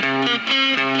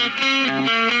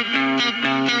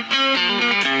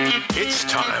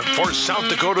time for South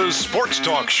Dakota's sports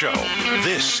talk show.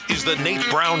 This is the Nate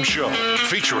Brown Show,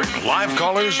 featuring live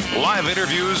callers, live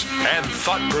interviews, and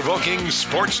thought-provoking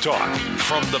sports talk.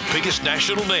 From the biggest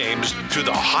national names to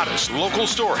the hottest local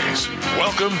stories.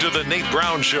 Welcome to the Nate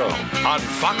Brown Show on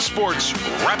Fox Sports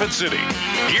Rapid City.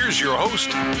 Here's your host,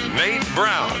 Nate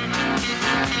Brown.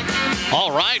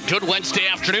 All right, good Wednesday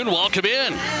afternoon. Welcome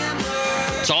in.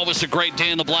 It's always a great day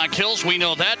in the Black Hills. We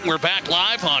know that. We're back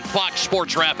live on Fox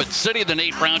Sports Rapid City, the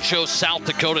Nate Brown Show, South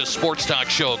Dakota Sports Talk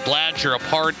Show. Glad you're a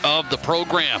part of the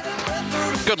program.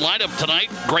 Good lineup tonight.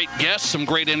 Great guests, some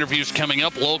great interviews coming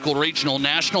up. Local, regional,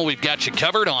 national. We've got you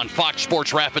covered on Fox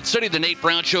Sports Rapid City, the Nate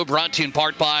Brown Show, brought to you in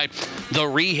part by the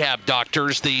Rehab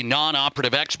Doctors, the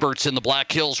non-operative experts in the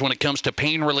Black Hills when it comes to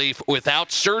pain relief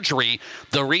without surgery.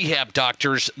 The Rehab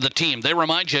Doctors, the team. They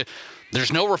remind you,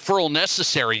 there's no referral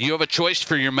necessary. You have a choice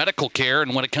for your medical care,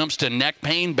 and when it comes to neck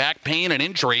pain, back pain, and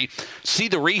injury, see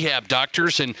the Rehab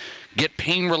Doctors and get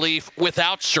pain relief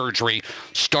without surgery.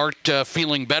 Start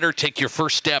feeling better. Take your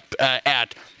first step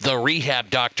at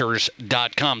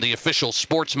therehabdoctors.com, the official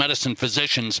sports medicine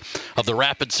physicians of the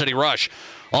Rapid City Rush.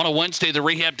 On a Wednesday, the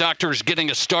Rehab Doctors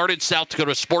getting us started. South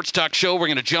Dakota Sports Talk Show. We're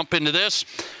going to jump into this.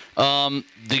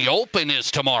 The Open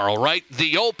is tomorrow, right?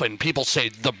 The Open. People say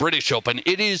the British Open.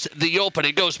 It is the Open.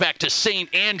 It goes back to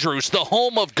St. Andrews, the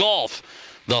home of golf.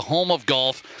 The home of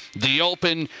golf. The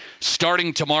Open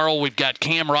starting tomorrow. We've got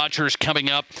Cam Rogers coming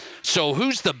up. So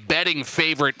who's the betting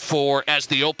favorite for as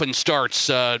the Open starts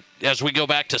as we go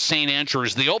back to St.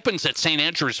 Andrews? The Open's at St.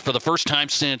 Andrews for the first time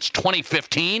since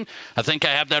 2015. I think I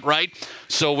have that right.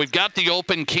 So we've got the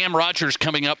Open. Cam Rogers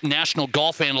coming up, national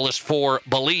golf analyst for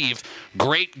Believe.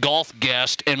 Great golf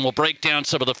guest, and we'll break down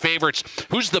some of the favorites.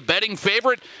 Who's the betting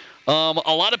favorite? A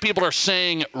lot of people are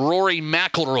saying Rory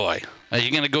McIlroy. Are you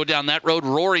going to go down that road?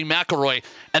 Rory McIlroy.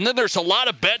 And then there's a lot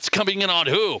of bets coming in on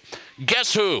who?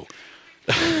 Guess who?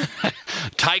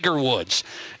 Tiger Woods.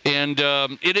 And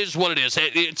it is what it is.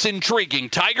 It's intriguing.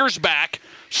 Tiger's back,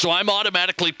 so I'm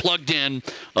automatically plugged in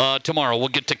tomorrow. We'll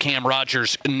get to Cam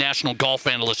Rogers, national golf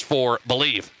analyst for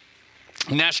Believe.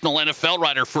 National NFL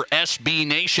writer for SB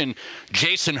Nation,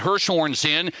 Jason Hirschhorn's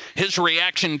in. His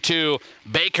reaction to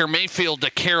Baker Mayfield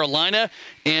to Carolina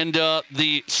and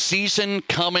the season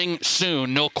coming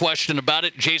soon. No question about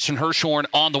it. Jason Hirschhorn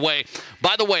on the way.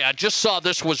 By the way, I just saw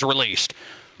this was released.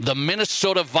 The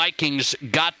Minnesota Vikings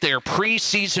got their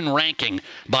preseason ranking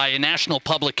by a national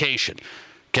publication.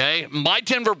 Okay, my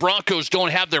Denver Broncos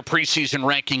don't have their preseason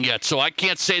ranking yet, so I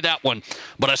can't say that one.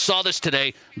 But I saw this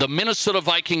today. The Minnesota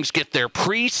Vikings get their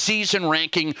preseason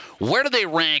ranking. Where do they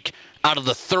rank out of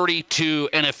the 32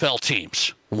 NFL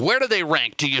teams? Where do they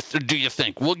rank, do you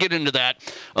think? We'll get into that.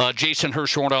 Jason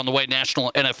Hirschhorn on the way,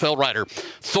 national NFL writer.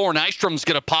 Thor Nystrom's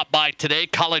going to pop by today,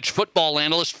 college football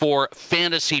analyst for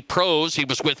FantasyPros. He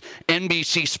was with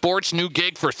NBC Sports, new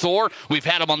gig for Thor. We've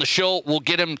had him on the show. We'll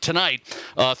get him tonight.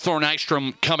 Thor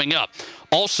Nystrom coming up.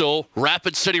 Also,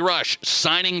 Rapid City Rush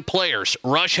signing players.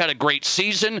 Rush had a great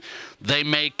season. They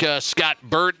make Scott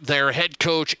Burt their head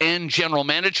coach and general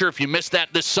manager, if you missed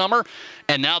that this summer.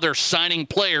 And now they're signing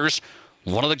players.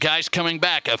 One of the guys coming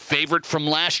back, a favorite from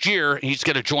last year, he's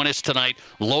going to join us tonight,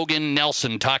 Logan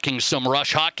Nelson, talking some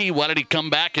Rush hockey. Why did he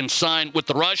come back and sign with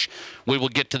the Rush? We will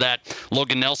get to that.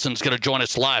 Logan Nelson's going to join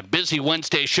us live. Busy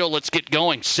Wednesday show. Let's get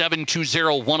going.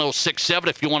 720-1067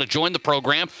 if you want to join the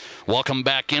program. Welcome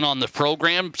back in on the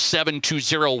program.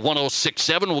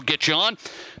 720-1067. We'll get you on.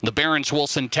 The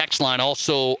Barons-Wilson text line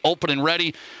also open and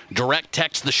ready. Direct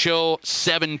text the show,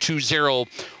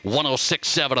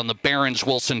 720-1067 on the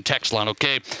Barons-Wilson text line.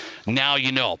 Okay, now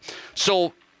you know.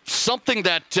 So something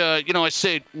that, I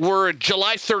say we're at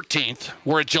July 13th.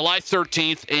 We're at July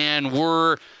 13th, and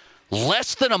we're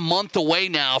less than a month away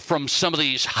now from some of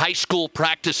these high school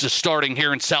practices starting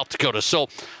here in South Dakota. So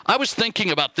I was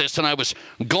thinking about this, and I was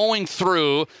going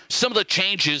through some of the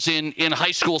changes in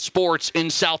high school sports in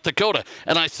South Dakota.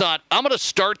 And I thought, I'm going to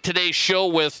start today's show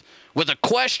with a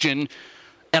question,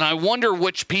 and I wonder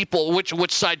which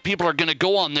side people are going to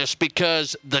go on this,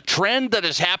 because the trend that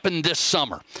has happened this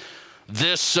summer,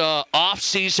 this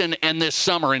off-season and this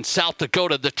summer in South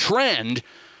Dakota, the trend,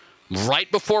 right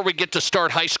before we get to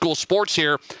start high school sports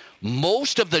here,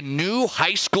 most of the new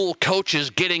high school coaches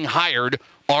getting hired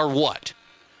are what?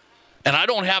 And I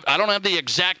don't have the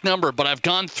exact number, but I've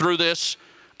gone through this.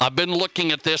 I've been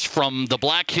looking at this from the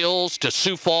Black Hills to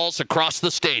Sioux Falls across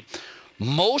the state.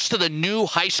 Most of the new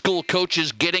high school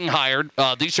coaches getting hired,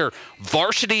 these are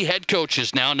varsity head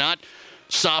coaches now, not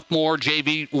sophomore,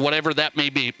 JV, whatever that may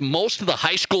be. Most of the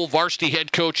high school varsity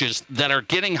head coaches that are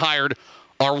getting hired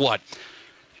are what?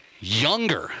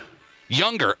 Younger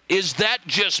younger. Is that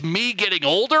just me getting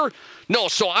older? No,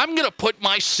 so I'm going to put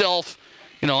myself,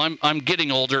 I'm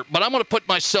getting older, but I'm going to put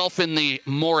myself in the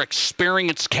more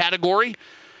experienced category.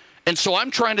 And so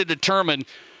I'm trying to determine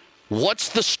what's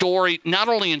the story, not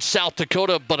only in South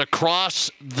Dakota, but across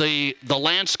the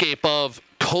landscape of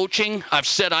coaching. I've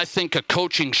said I think a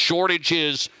coaching shortage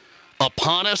is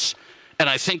upon us, and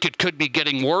I think it could be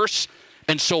getting worse.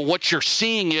 And so what you're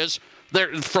seeing is,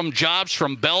 from jobs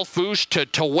from Belle Fourche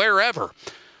to wherever,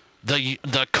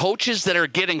 the coaches that are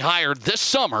getting hired this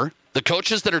summer, the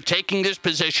coaches that are taking these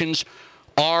positions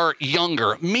are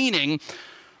younger, meaning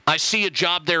I see a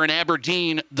job there in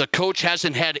Aberdeen. The coach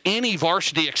hasn't had any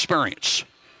varsity experience.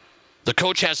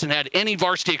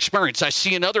 I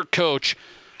see another coach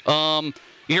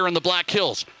here in the Black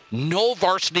Hills. No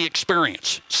varsity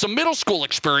experience. Some middle school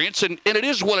experience, and it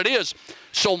is what it is.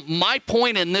 So my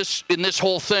point in this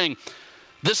whole thing,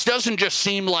 this doesn't just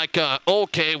seem like, the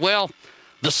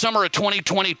summer of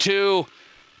 2022,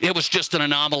 it was just an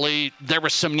anomaly. There were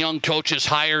some young coaches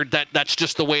hired. That's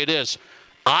just the way it is.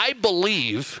 I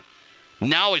believe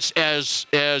now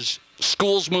as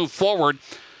schools move forward,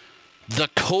 the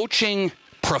coaching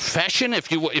profession,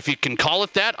 if you can call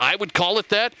it that, I would call it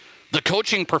that, the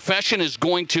coaching profession is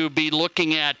going to be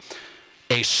looking at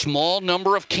a small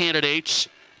number of candidates,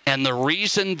 and the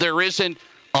reason there isn't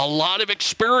a lot of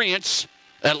experience,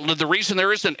 the reason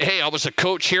there isn't, hey, I was a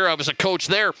coach here, I was a coach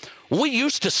there, we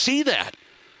used to see that.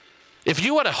 If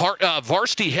you had a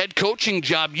varsity head coaching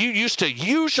job, you used to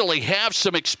usually have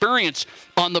some experience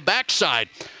on the backside.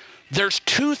 There's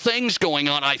two things going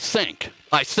on, I think.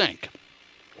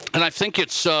 And I think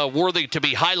it's worthy to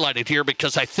be highlighted here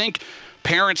because I think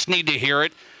parents need to hear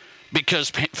it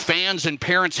because fans and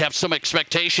parents have some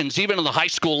expectations, even on the high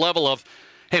school level of,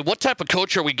 hey, what type of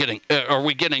coach are we getting? Are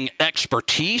we getting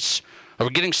expertise? Are we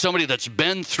getting somebody that's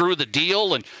been through the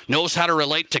deal and knows how to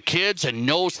relate to kids and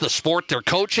knows the sport they're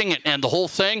coaching and the whole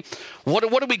thing? What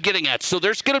are we getting at? So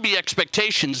there's going to be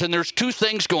expectations, and there's two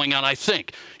things going on, I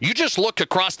think. You just look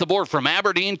across the board from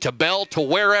Aberdeen to Bell to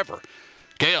wherever.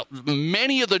 Okay,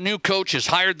 many of the new coaches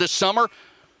hired this summer,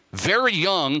 very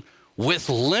young with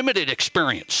limited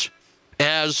experience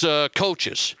as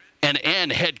coaches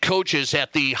and head coaches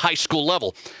at the high school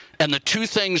level. And the two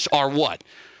things are what?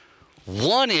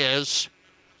 One is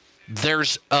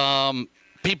there's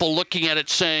people looking at it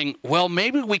saying, well,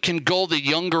 maybe we can go the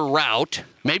younger route.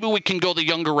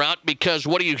 Because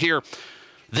what do you hear?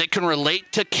 They can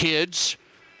relate to kids.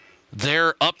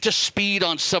 They're up to speed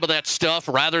on some of that stuff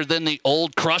rather than the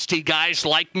old crusty guys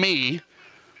like me.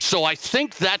 So I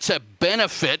think that's a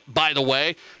benefit, by the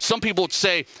way. Some people would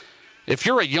say, if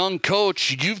you're a young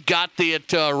coach, you've got the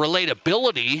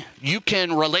relatability. You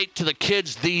can relate to the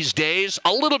kids these days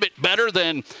a little bit better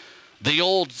than the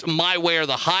old my way or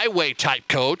the highway type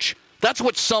coach. That's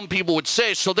what some people would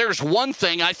say. So there's one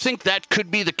thing. I think that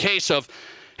could be the case of,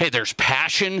 hey, there's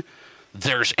passion,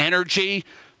 there's energy.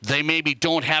 They maybe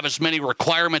don't have as many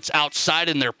requirements outside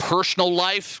in their personal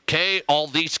life, okay? All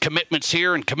these commitments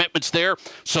here and commitments there.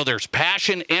 So there's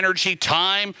passion, energy,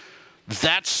 time.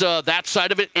 That's that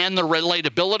side of it, and the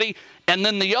relatability. And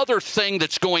then the other thing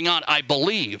that's going on, I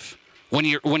believe, when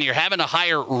you're having to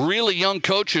hire really young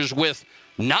coaches with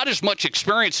not as much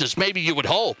experience as maybe you would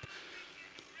hope,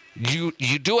 you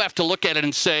do have to look at it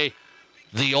and say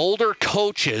the older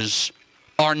coaches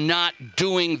are not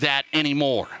doing that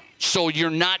anymore. So you're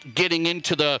not getting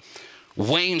into the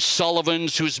Wayne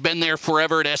Sullivans, who's been there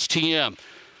forever at STM.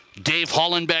 Dave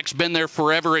Hollenbeck's been there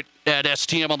forever at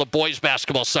STM on the boys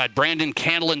basketball side. Brandon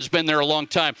Candlin's been there a long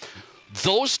time.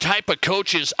 Those type of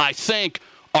coaches, I think,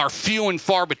 are few and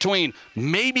far between.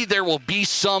 Maybe there will be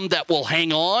some that will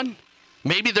hang on.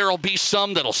 Maybe there will be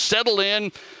some that will settle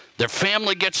in. Their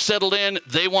family gets settled in.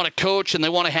 They want to coach, and they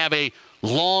want to have a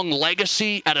long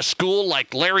legacy at a school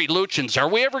like Larry Luchin's. Are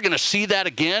we ever going to see that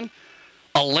again?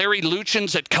 A Larry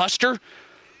Luchin's at Custer?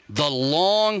 The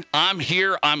long, I'm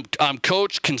here, I'm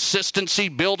coach, consistency,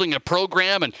 building a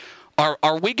program. And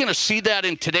are we going to see that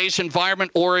in today's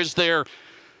environment? Or is there,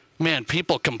 man,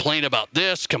 people complain about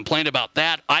this, complain about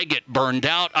that. I get burned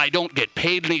out. I don't get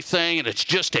paid anything. And it's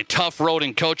just a tough road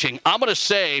in coaching. I'm going to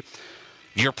say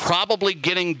you're probably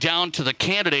getting down to the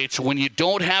candidates when you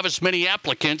don't have as many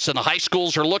applicants and the high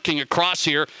schools are looking across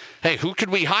here. Hey, who could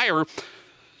we hire?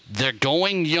 They're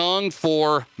going young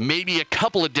for maybe a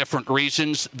couple of different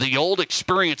reasons. The old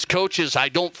experienced coaches, I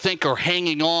don't think, are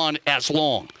hanging on as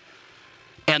long.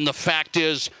 And the fact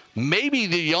is, maybe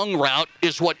the young route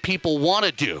is what people want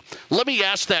to do. Let me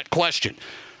ask that question.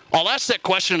 I'll ask that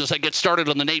question as I get started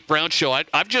on the Nate Brown Show.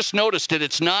 I've just noticed it.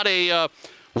 It's not a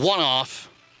one-off.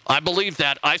 I believe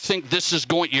that. I think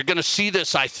you're going to see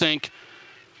this, I think,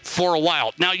 for a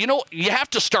while. Now, you have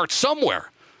to start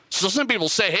somewhere. So some people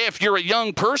say, hey, if you're a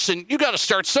young person, you got to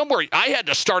start somewhere. I had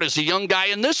to start as a young guy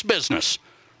in this business,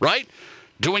 right?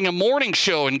 Doing a morning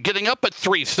show and getting up at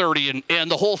 3:30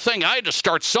 and the whole thing. I had to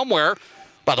start somewhere.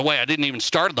 By the way, I didn't even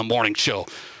start the morning show.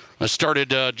 I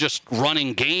started just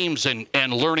running games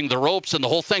and learning the ropes and the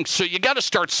whole thing. So you got to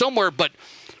start somewhere. But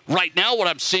right now what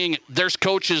I'm seeing, there's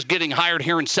coaches getting hired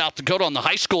here in South Dakota on the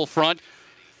high school front.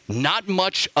 Not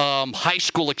much high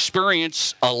school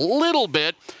experience, a little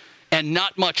bit, and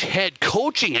not much head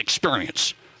coaching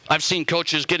experience. I've seen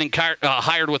coaches getting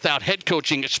hired without head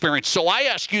coaching experience. So I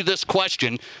ask you this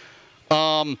question.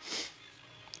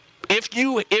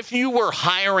 If you were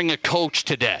hiring a coach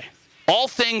today, all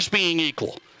things being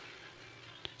equal,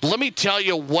 let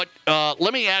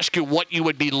me ask you what you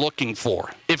would be looking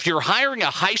for. If you're hiring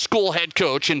a high school head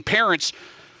coach, and parents,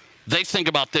 they think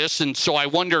about this, and so I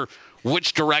wonder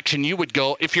which direction you would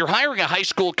go. If you're hiring a high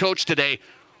school coach today,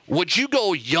 would you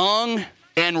go young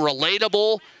and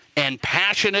relatable and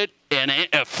passionate and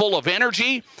full of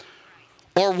energy?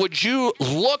 Or would you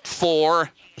look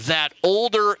for that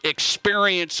older,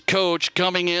 experienced coach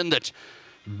coming in that's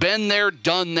been there,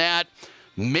 done that,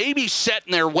 maybe set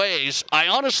in their ways? I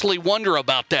honestly wonder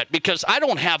about that because I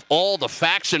don't have all the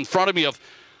facts in front of me of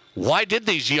why did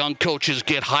these young coaches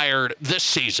get hired this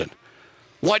season?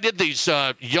 Why did these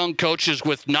young coaches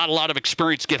with not a lot of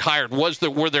experience get hired?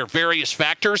 Were there various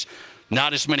factors,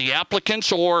 not as many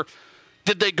applicants, or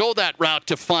did they go that route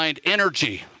to find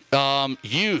energy,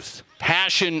 youth,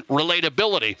 passion,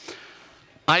 relatability?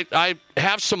 I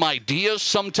have some ideas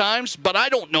sometimes, but I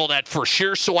don't know that for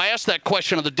sure. So I asked that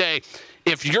question of the day.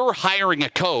 If you're hiring a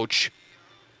coach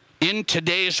in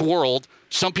today's world,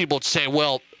 some people would say,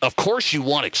 well, of course you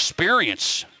want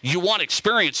experience. You want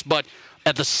experience, but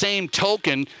at the same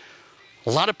token, a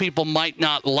lot of people might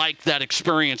not like that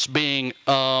experience being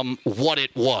what it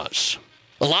was.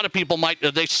 A lot of people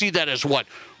they see that as what?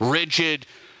 Rigid,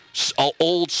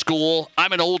 old school.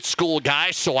 I'm an old school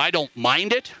guy, so I don't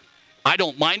mind it. I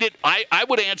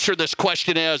would answer this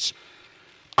question as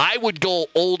I would go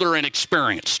older and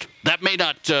experienced. That may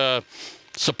not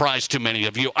surprise too many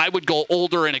of you. I would go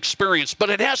older and experienced,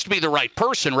 but it has to be the right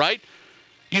person, right?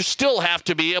 You still have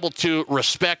to be able to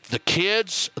respect the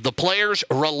kids, the players,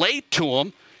 relate to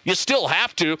them. You still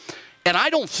have to. And I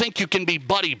don't think you can be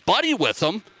buddy-buddy with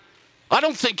them. I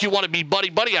don't think you want to be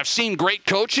buddy-buddy. I've seen great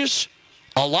coaches.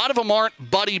 A lot of them aren't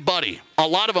buddy-buddy. A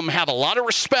lot of them have a lot of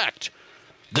respect.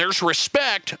 There's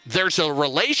respect. There's a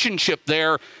relationship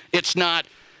there. It's not,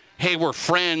 hey, we're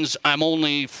friends. I'm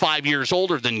only 5 years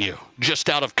older than you, just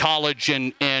out of college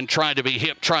and trying to be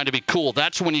hip, trying to be cool.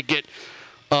 That's when you get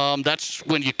that's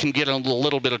when you can get in a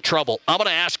little bit of trouble. I'm going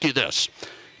to ask you this.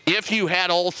 If you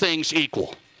had all things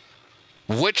equal,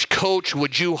 which coach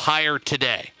would you hire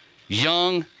today?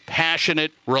 Young,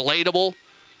 passionate, relatable,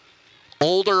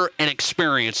 older, and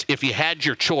experienced, if you had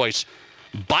your choice.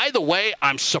 By the way,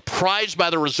 I'm surprised by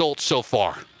the results so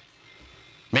far.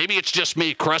 Maybe it's just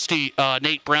me, crusty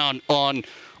Nate Brown, on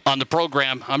the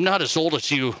program. I'm not as old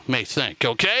as you may think,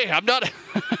 okay? I'm not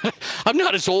I'm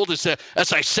not as old as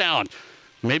I sound.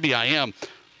 Maybe I am.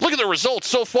 Look at the results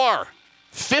so far.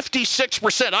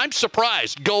 56%. I'm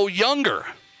surprised. Go younger.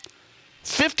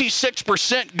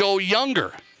 56% go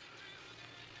younger.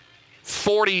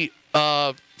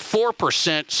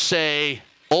 44% say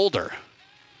older.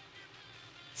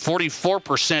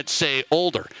 44% say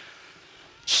older.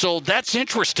 So that's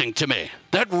interesting to me.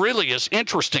 That really is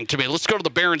interesting to me. Let's go to the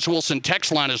Barons-Wilson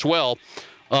text line as well.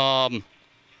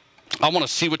 I want to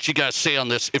see what you guys say on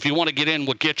this. If you want to get in,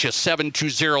 we'll get you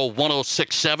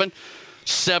 720-1067.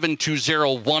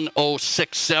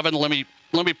 720-1067.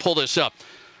 Let me pull this up.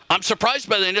 I'm surprised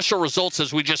by the initial results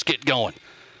as we just get going.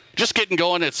 Just getting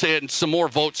going. It's some more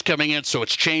votes coming in, so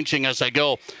it's changing as I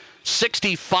go.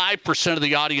 65% of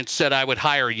the audience said I would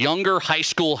hire younger high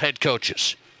school head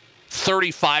coaches.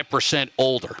 35%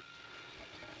 older.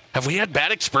 Have we had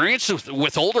bad experience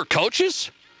with older coaches?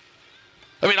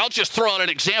 I mean, I'll just throw out an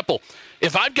example.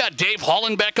 If I've got Dave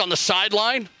Hollenbeck on the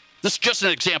sideline, this is just an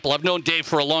example. I've known Dave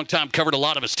for a long time, covered a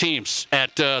lot of his teams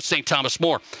at St. Thomas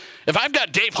More. If I've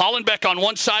got Dave Hollenbeck on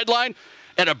one sideline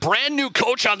and a brand new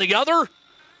coach on the other,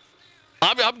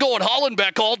 I'm going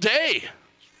Hollenbeck all day.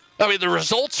 I mean, the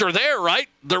results are there, right?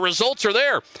 The results are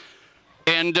there.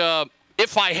 And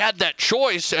if I had that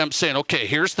choice, I'm saying, okay,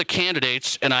 here's the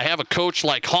candidates, and I have a coach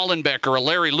like Hollenbeck or a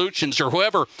Larry Luchins or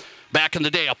whoever back in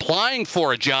the day applying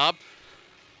for a job,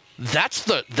 that's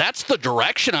the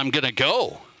direction I'm going to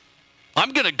go.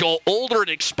 I'm going to go older and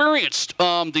experienced.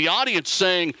 The audience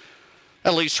saying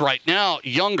at least right now,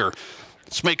 younger.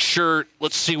 Let's make sure.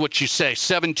 Let's see what you say.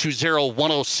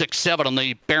 720-1067 on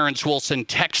the Barron's Wilson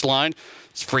text line.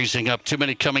 It's freezing up. Too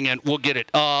many coming in. We'll get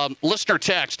it. Listener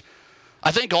text.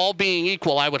 I think all being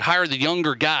equal, I would hire the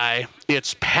younger guy.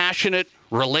 It's passionate,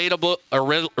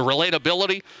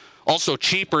 relatability, also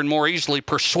cheaper and more easily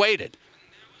persuaded.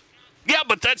 Yeah,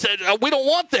 but that's it. We don't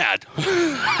want that.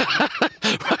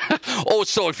 Oh,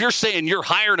 so if you're saying you're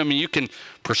hiring him and you can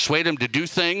persuade him to do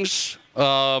things,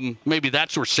 maybe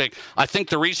that's what we're saying. I think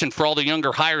the reason for all the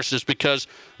younger hires is because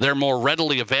they're more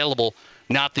readily available,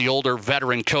 not the older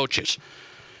veteran coaches.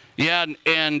 Yeah,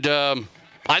 and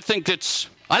I think it's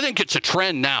a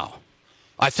trend now.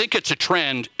 I think it's a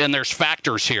trend, and there's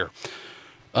factors here.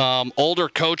 Older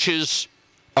coaches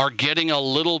are getting a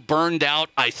little burned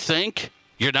out, I think.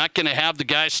 You're not going to have the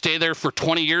guys stay there for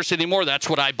 20 years anymore. That's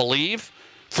what I believe,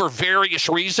 for various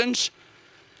reasons.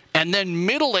 And then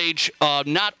middle-age,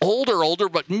 not older,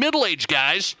 but middle-aged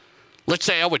guys, let's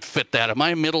say I would fit that. Am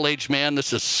I a middle-aged man?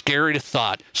 This is scary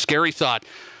thought.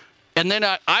 And then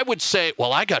I would say,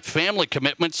 well, I got family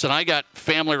commitments and I got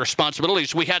family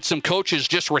responsibilities. We had some coaches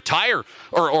just retire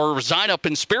or resign up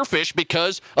in Spearfish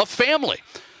because of family.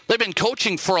 They've been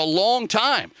coaching for a long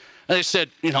time. And they said,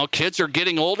 kids are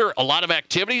getting older, a lot of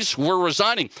activities, we're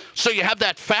resigning. So you have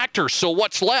that factor. So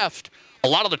what's left, a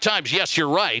lot of the times, yes, you're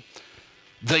right,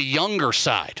 the younger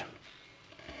side.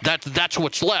 That's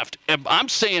what's left. And I'm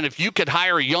saying if you could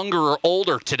hire younger or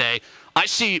older today, I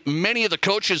see many of the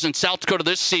coaches in South Dakota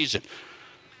this season,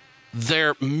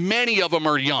 many of them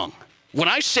are young. When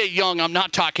I say young, I'm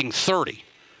not talking 30.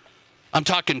 I'm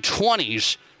talking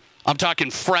 20s. I'm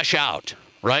talking fresh out,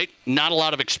 right? Not a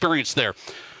lot of experience there.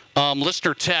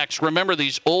 Listener text, remember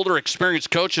these older experienced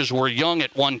coaches were young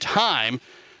at one time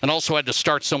and also had to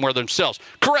start somewhere themselves.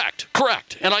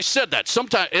 Correct. And I said that.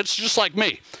 Sometimes it's just like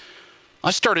me. I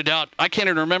started out, I can't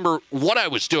even remember what I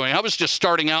was doing. I was just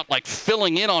starting out like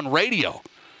filling in on radio,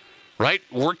 right?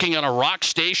 Working on a rock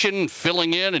station,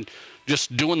 filling in and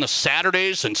just doing the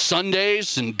Saturdays and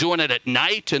Sundays and doing it at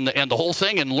night and the whole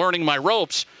thing and learning my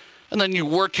ropes. And then you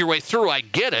work your way through. I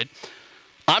get it.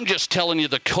 I'm just telling you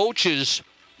the coaches,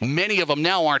 many of them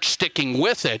now aren't sticking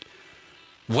with it,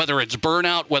 whether it's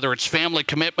burnout, whether it's family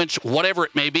commitments, whatever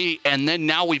it may be. And then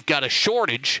now we've got a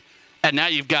shortage. And now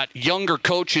you've got younger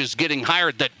coaches getting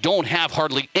hired that don't have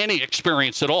hardly any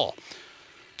experience at all.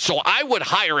 So I would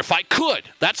hire if I could.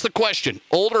 That's the question.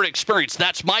 Older experience,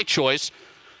 that's my choice.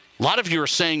 A lot of you are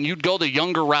saying you'd go the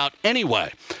younger route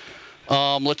anyway.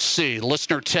 Let's see.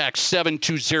 Listener text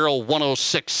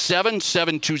 720-1067,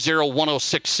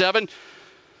 720-1067.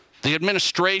 The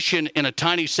administration in a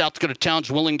tiny South Dakota town is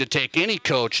willing to take any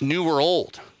coach, new or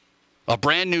old. A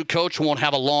brand new coach won't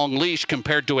have a long leash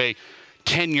compared to a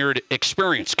tenured,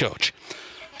 experienced coach.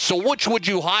 So which would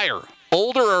you hire,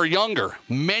 older or younger?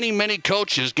 Many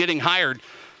coaches getting hired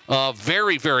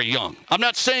very, very young. I'm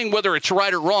not saying whether it's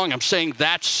right or wrong. I'm saying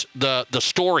that's the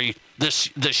story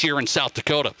this year in South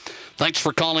Dakota. Thanks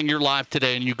for calling. You're live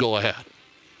today, and you go ahead.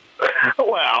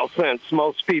 Well, since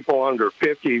most people under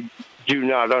 50 do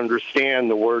not understand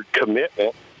the word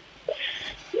commitment,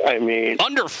 I mean...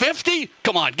 Under 50?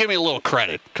 Come on, give me a little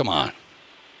credit. Come on.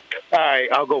 All right,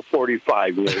 I'll go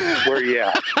 45. Where you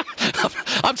at?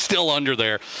 I'm still under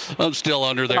there. Oh,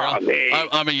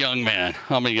 I'm a young man.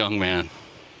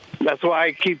 That's why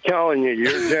I keep telling you,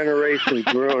 your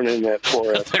generation's ruining it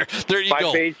for us. There you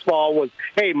go.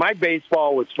 My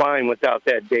baseball was fine without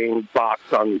that dang box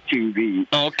on the TV.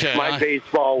 Okay. My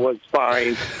baseball was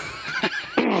fine.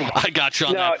 I got you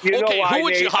on that. Okay, who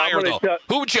would you hire, though?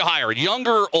 Who would you hire,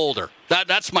 younger or older?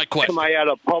 That's my question. Am I at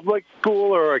a public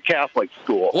school or a Catholic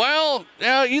school? Well,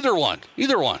 either one.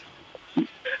 All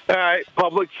right,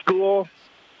 public school,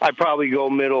 I'd probably go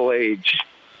middle age.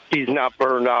 He's not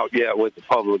burned out yet with the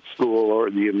public school or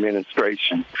the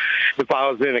administration. If I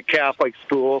was in a Catholic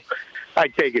school,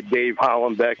 I'd take a Dave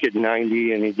Hollenbeck at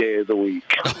 90 any day of the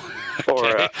week. Okay. Or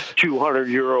a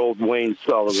 200-year-old Wayne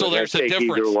Sullivan. So there's a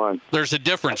difference. Either one. There's a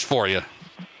difference for you.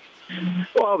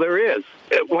 Well, there is.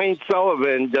 Wayne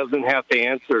Sullivan doesn't have to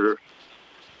answer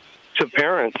to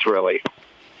parents, really.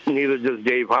 Neither does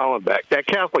Dave Hollenbeck. That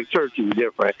Catholic Church is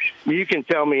different. You can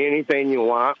tell me anything you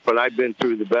want, but I've been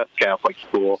through the best Catholic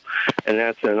school, and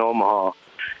that's in Omaha.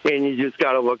 And you just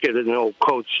got to look at an old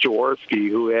Coach Jaworski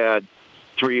who had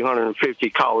 350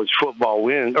 college football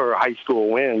wins or high school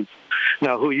wins.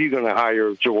 Now, who are you going to hire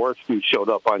if Jaworski showed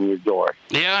up on your door?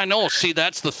 Yeah, I know. See,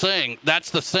 that's the thing.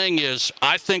 Is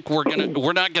I think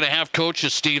we're not gonna have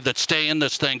coaches, Steve, that stay in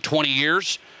this thing 20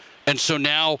 years. And so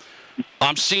now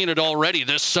I'm seeing it already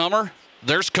this summer.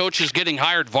 There's coaches getting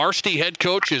hired, varsity head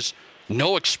coaches,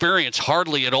 no experience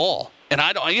hardly at all. And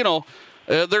I don't,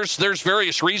 there's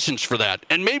various reasons for that,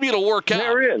 and maybe it'll work out.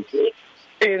 There is.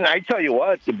 And I tell you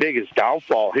what, the biggest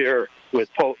downfall here with,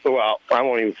 well, I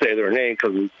won't even say their name,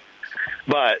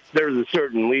 but there's a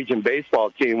certain Legion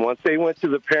baseball team. Once they went to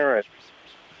the parent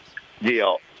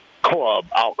deal, club,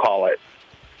 I'll call it,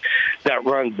 that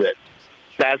runs it.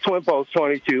 That's when Post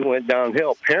 22 went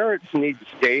downhill. Parents need to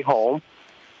stay home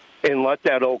and let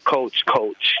that old coach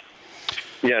coach.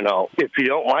 If you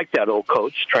don't like that old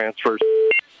coach, transfer.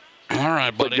 All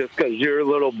right, buddy. But just because your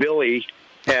little Billy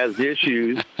has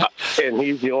issues and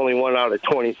he's the only one out of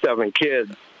 27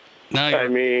 kids.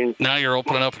 Now you're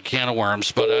opening up a can of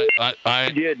worms, but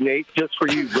I did, Nate, just for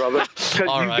you, brother. Because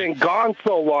you've been gone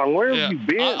so long. Where have you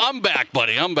been? I'm back,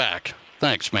 buddy. I'm back.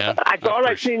 Thanks, man. I thought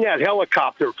I seen that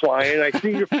helicopter flying. I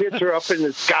see your picture up in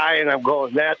the sky, and I'm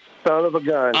going, that son of a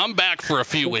gun. I'm back for a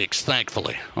few weeks,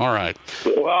 thankfully. All right.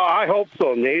 Well, I hope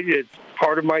so, Nate. It's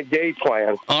part of my day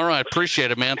plan. All right.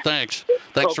 Appreciate it, man. Thanks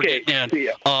for getting in.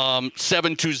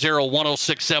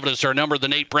 720-1067 is our number. The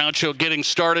Nate Brown Show getting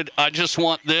started. I just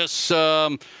want this.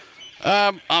 I'm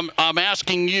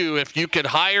asking you if you could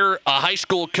hire a high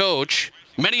school coach.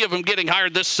 Many of them getting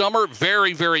hired this summer,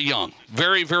 very, very young.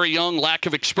 Very, very young, lack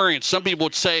of experience. Some people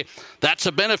would say that's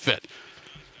a benefit.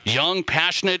 Young,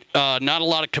 passionate, not a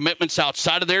lot of commitments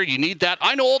outside of there. You need that.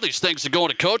 I know all these things that go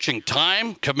into coaching.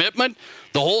 Time, commitment,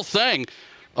 the whole thing.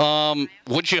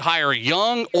 Would you hire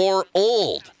young or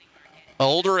old?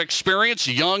 Older experience,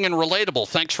 young and relatable.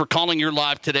 Thanks for calling. You're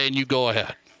live today, and you go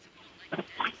ahead.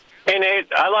 Hey, Nate,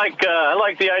 I like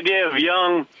the idea of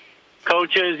young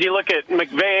coaches. You look at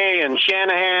McVay and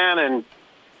Shanahan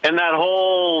and that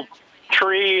whole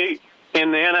tree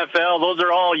in the NFL. Those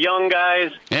are all young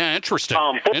guys. Yeah, interesting.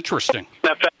 Interesting.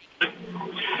 So,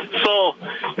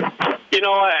 at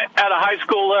a high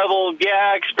school level,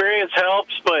 yeah, experience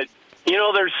helps, but,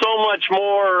 there's so much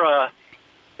more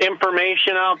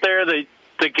information out there that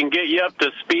can get you up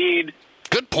to speed.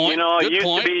 Good point. It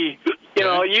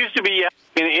used to be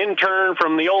an intern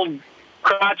from the old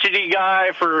crotchety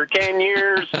guy for 10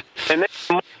 years, and then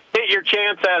get your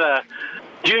chance at a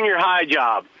junior high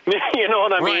job. You know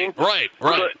what I mean? Right.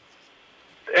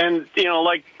 And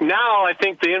like now, I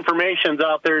think the information's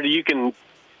out there that you can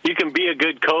be a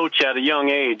good coach at a young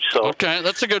age. So okay,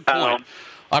 that's a good point.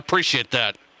 I appreciate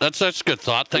that. That's a good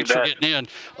thought. Thanks for getting in.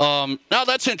 Now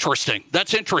that's interesting.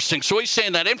 So he's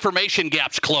saying that information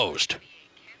gap's closed.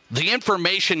 The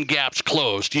information gap's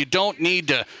closed. You don't need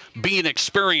to be an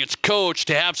experienced coach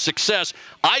to have success.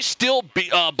 I still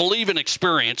believe in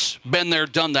experience. Been there,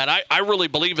 done that. I really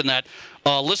believe in that.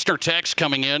 Listener text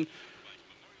coming in.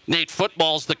 Nate,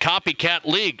 football's the copycat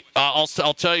league. I'll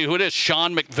tell you who it is.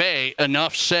 Sean McVay,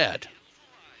 enough said.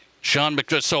 Sean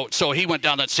McVay. So he went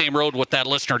down that same road what that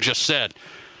listener just said.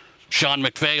 Sean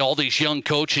McVay, all these young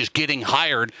coaches getting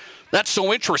hired. That's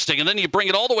so interesting. And then you bring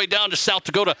it all the way down to South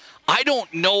Dakota. I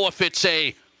don't know if it's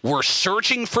we're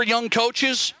searching for young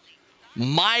coaches.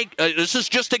 This is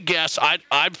just a guess.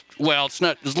 It's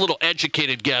not. It's a little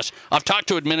educated guess. I've talked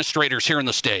to administrators here in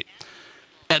the state,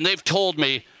 and they've told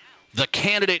me the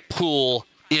candidate pool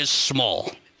is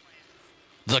small.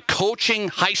 The coaching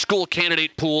high school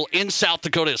candidate pool in South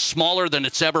Dakota is smaller than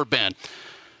it's ever been.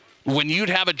 When you'd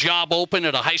have a job open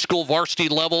at a high school varsity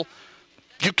level,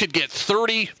 you could get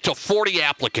 30 to 40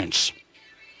 applicants.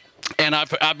 And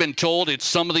I've been told at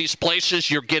some of these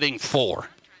places you're getting 4.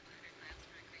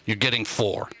 You're getting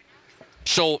 4.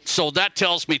 So that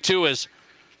tells me, too, is,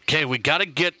 okay, we got to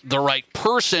get the right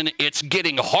person. It's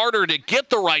getting harder to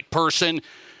get the right person.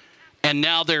 And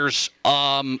now there's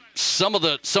some of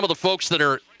the folks that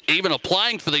are even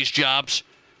applying for these jobs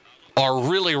are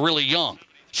really, really young.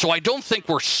 So I don't think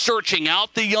we're searching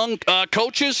out the young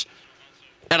coaches.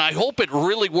 And I hope it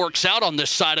really works out on this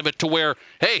side of it to where,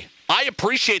 hey, I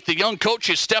appreciate the young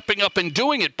coaches stepping up and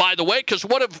doing it, by the way, because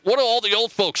what do all the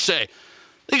old folks say?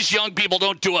 These young people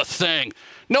don't do a thing.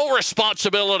 No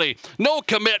responsibility, no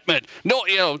commitment.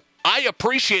 I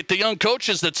appreciate the young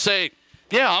coaches that say,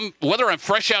 yeah, whether I'm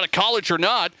fresh out of college or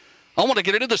not, I want to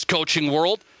get into this coaching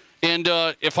world. And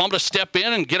if I'm going to step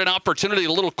in and get an opportunity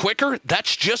a little quicker,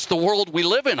 that's just the world we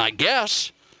live in, I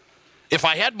guess. If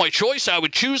I had my choice, I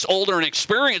would choose older and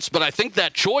experienced, but I think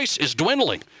that choice is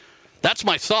dwindling. That's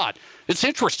my thought. It's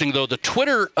interesting, though. The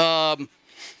Twitter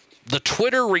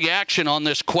reaction on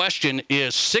this question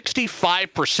is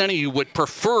 65% of you would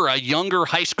prefer a younger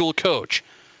high school coach.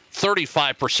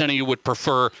 35% of you would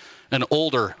prefer an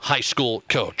older high school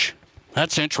coach.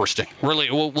 That's interesting.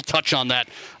 Really, we'll touch on that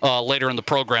later in the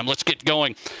program. Let's get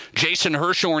going. Jason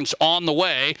Hirschhorn's on the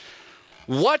way.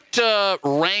 what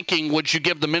ranking would you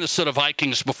give the Minnesota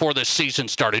Vikings before this season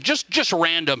started? Just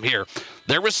random here.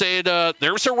 There was a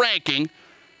ranking.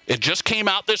 It just came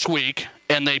out this week,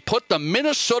 and they put the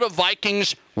Minnesota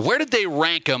Vikings, where did they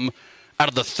rank them out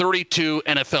of the 32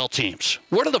 NFL teams?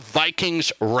 Where do the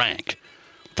Vikings rank?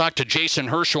 Talk to Jason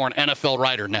Hirschhorn, NFL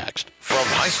writer, next. From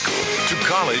high school to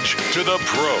college to the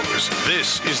pros,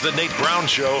 this is the Nate Brown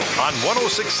Show on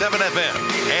 106.7 FM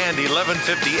and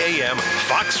 1150 AM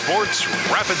Fox Sports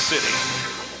Rapid City.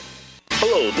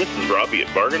 Hello, this is Robbie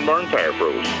at Bargain Barn Tire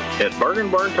Pros. At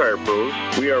Bargain Barn Tire Pros,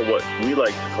 we are what we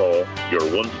like to call your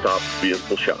one-stop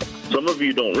vehicle shop. Some of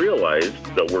you don't realize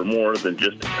that we're more than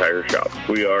just a tire shop.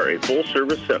 We are a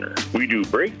full-service center. We do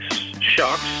brakes,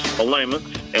 shocks, alignments,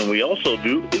 and we also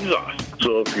do exhaust.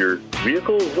 So if your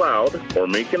vehicle is loud or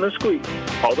making a squeak,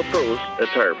 call the pros at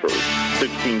Tire Pros.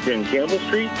 1610 Campbell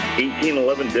Street,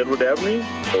 1811 Deadwood Avenue,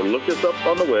 or look us up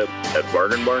on the web at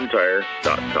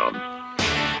bargainbarntire.com.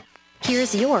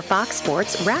 Here's your Fox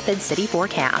Sports Rapid City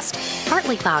forecast.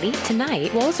 Partly cloudy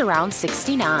tonight, lows around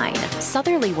 69.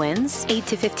 Southerly winds 8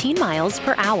 to 15 miles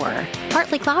per hour.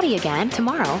 Partly cloudy again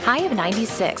tomorrow, high of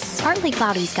 96. Partly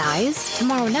cloudy skies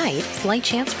tomorrow night, slight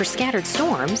chance for scattered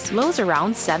storms, lows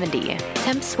around 70.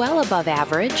 Temps well above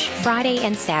average Friday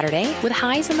and Saturday with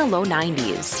highs in the low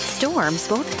 90s. Storms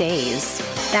both days.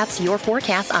 That's your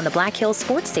forecast on the Black Hills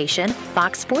Sports Station,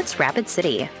 Fox Sports Rapid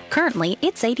City. Currently,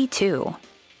 it's 82.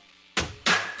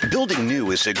 Building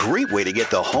new is a great way to get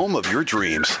the home of your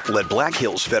dreams. Let Black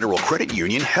Hills Federal Credit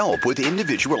Union help with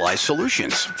individualized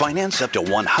solutions. Finance up to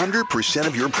 100%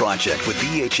 of your project with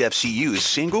BHFCU's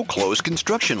single closed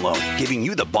construction loan, giving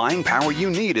you the buying power you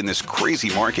need in this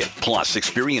crazy market. Plus,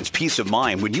 experience peace of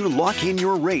mind when you lock in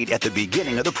your rate at the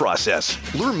beginning of the process.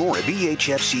 Learn more at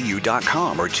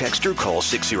bhfcu.com or text or call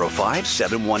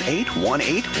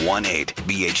 605-718-1818.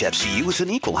 BHFCU is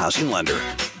an equal housing lender.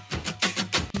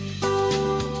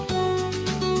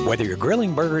 Whether you're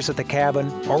grilling burgers at the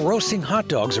cabin or roasting hot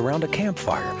dogs around a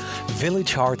campfire,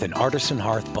 Village Hearth and Artisan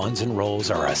Hearth buns and rolls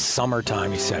are a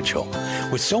summertime essential.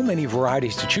 With so many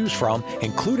varieties to choose from,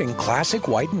 including classic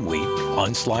white and wheat,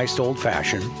 unsliced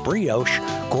old-fashioned, brioche,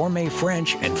 gourmet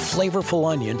French, and flavorful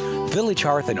onion, Village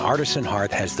Hearth and Artisan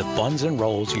Hearth has the buns and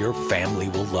rolls your family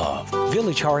will love.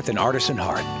 Village Hearth and Artisan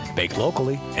Hearth, baked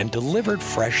locally and delivered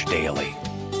fresh daily.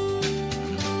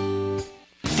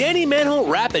 Danny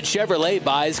Manholt Rapid Chevrolet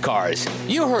buys cars.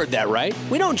 You heard that right.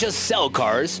 We don't just sell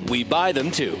cars, we buy them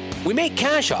too. We make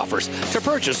cash offers to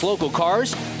purchase local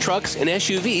cars, trucks, and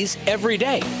SUVs every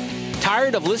day.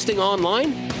 Tired of listing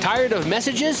online? Tired of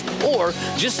messages? Or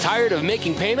just tired of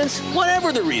making payments?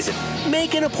 Whatever the reason,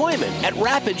 make an appointment at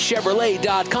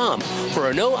rapidchevrolet.com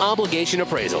for a no-obligation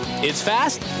appraisal. It's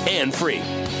fast and free.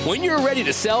 When you're ready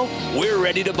to sell, we're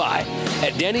ready to buy.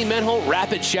 At Danny Manholt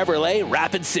Rapid Chevrolet,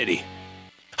 Rapid City.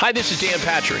 Hi, this is Dan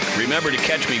Patrick. Remember to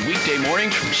catch me weekday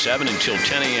mornings from 7 until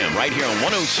 10 a.m. right here on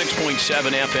 106.7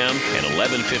 FM and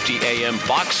 1150 a.m.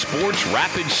 Fox Sports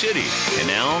Rapid City. And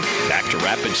now, back to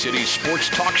Rapid City's sports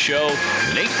talk show,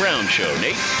 The Nate Brown Show.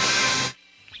 Nate?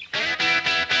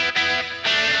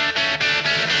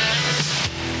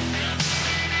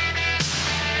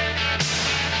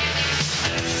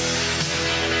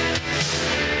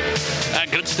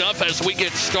 Good stuff as we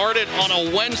get started on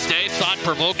a Wednesday.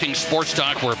 Thought-provoking sports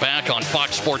talk. We're back on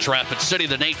Fox Sports Rapid City,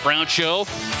 the Nate Brown Show.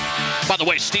 By the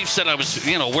way, Steve said I was,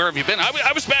 where have you been?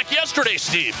 I was back yesterday,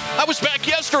 Steve. I was back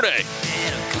yesterday.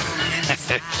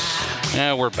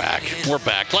 Yeah, we're back. We're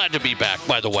back. Glad to be back,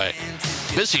 by the way.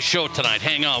 Busy show tonight.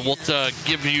 Hang on. We'll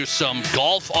give you some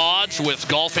golf odds with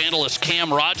golf analyst Cam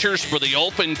Rogers for the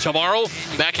Open tomorrow.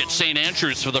 Back at St.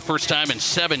 Andrews for the first time in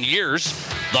 7 years.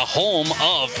 The home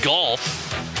of golf.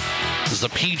 This is the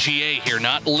PGA here,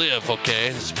 not LIV, okay?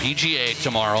 It's PGA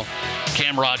tomorrow.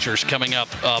 Cam Rogers coming up,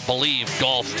 Believe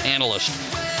golf analyst.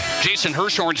 Jason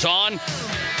Hirschhorn's on.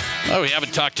 Oh, we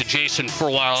haven't talked to Jason for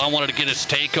a while. I wanted to get his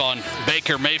take on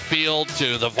Baker Mayfield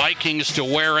to the Vikings to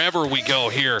wherever we go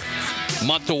here.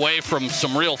 Month away from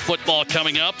some real football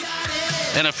coming up.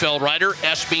 NFL writer,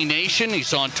 SB Nation.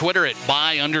 He's on Twitter at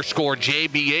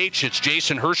 @by_JBH. It's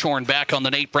Jason Hirschhorn back on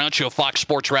the Nate Brown Show, Fox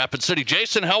Sports Rapid City.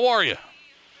 Jason, how are you?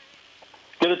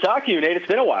 Good to talk to you, Nate. It's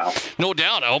been a while. No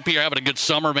doubt. I hope you're having a good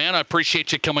summer, man. I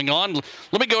appreciate you coming on.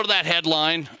 Let me go to that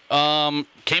headline.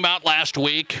 Came out last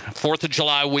week, 4th of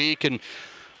July week, and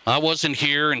I wasn't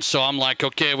here, and so I'm like,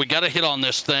 okay, we got to hit on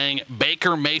this thing.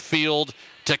 Baker Mayfield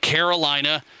to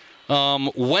Carolina.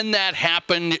 When that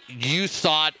happened, you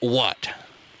thought what?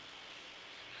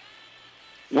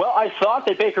 Well, I thought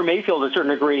that Baker Mayfield, to a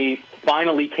certain degree,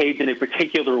 finally caved in a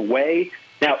particular way.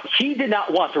 Now, he did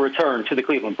not want to return to the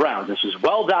Cleveland Browns. This was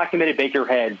well documented. Baker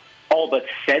had all but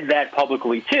said that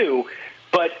publicly too.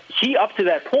 But he, up to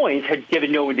that point, had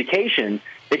given no indication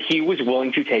that he was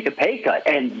willing to take a pay cut.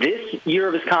 And this year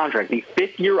of his contract, the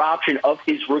fifth-year option of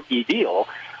his rookie deal,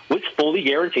 was fully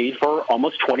guaranteed for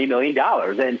almost $20 million.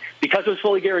 And because it was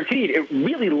fully guaranteed, it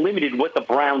really limited what the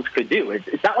Browns could do.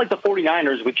 It's not like the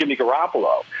 49ers with Jimmy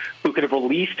Garoppolo, who could have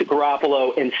released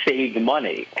Garoppolo and saved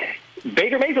money.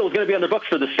 Baker Mayfield was going to be on their books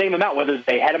for the same amount, whether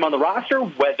they had him on the roster,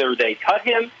 whether they cut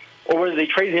him, or whether they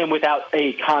traded him without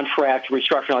a contract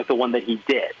restructuring like the one that he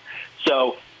did.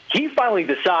 So he finally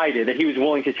decided that he was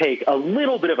willing to take a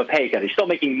little bit of a pay cut. He's still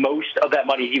making most of that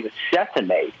money he was set to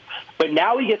make. But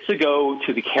now he gets to go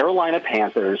to the Carolina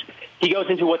Panthers. He goes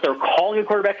into what they're calling a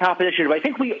quarterback competition. But I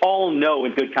think we all know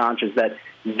in good conscience that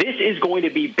this is going to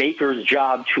be Baker's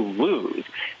job to lose.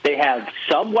 They have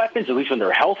some weapons, at least when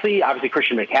they're healthy. Obviously,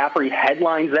 Christian McCaffrey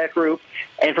headlines that group.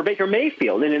 And for Baker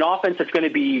Mayfield, in an offense that's going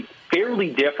to be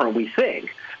fairly different, we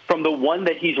think, from the one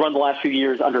that he's run the last few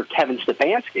years under Kevin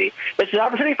Stefanski, it's an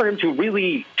opportunity for him to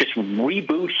really just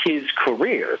reboot his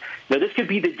career. Now, this could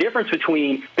be the difference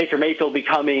between Baker Mayfield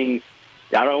becoming,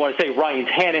 I don't want to say Ryan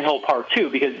Tannehill Part 2,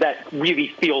 because that really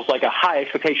feels like a high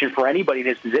expectation for anybody in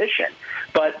his position.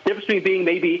 But the difference between being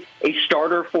maybe a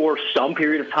starter for some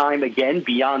period of time, again,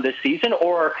 beyond this season,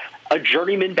 or a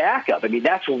journeyman backup. I mean,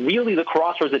 that's really the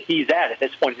crossroads that he's at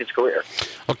this point in his career.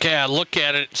 Okay, I look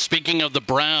at it. Speaking of the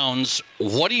Browns,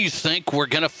 what do you think we're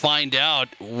going to find out?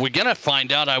 We're going to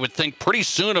find out, I would think, pretty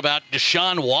soon about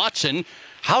Deshaun Watson.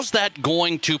 How's that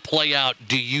going to play out,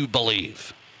 do you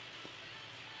believe?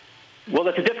 Well,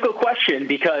 that's a difficult question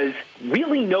because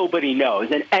really nobody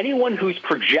knows. And anyone who's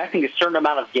projecting a certain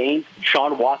amount of games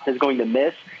Deshaun Watson is going to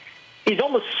miss is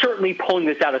almost certainly pulling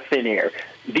this out of thin air.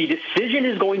 The decision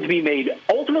is going to be made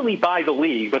ultimately by the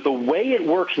league, but the way it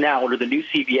works now under the new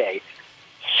CBA,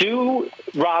 Sue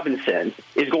Robinson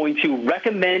is going to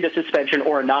recommend a suspension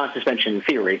or a non-suspension in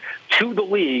theory to the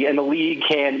league, and the league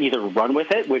can either run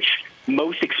with it, which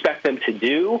most expect them to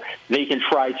do. They can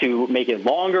try to make it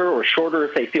longer or shorter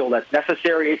if they feel that's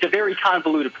necessary. It's a very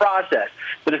convoluted process.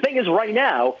 But the thing is, right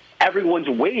now, everyone's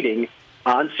waiting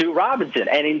on Sue Robinson.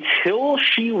 And until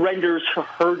she renders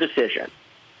her decision,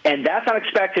 and that's not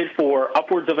expected for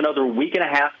upwards of another week and a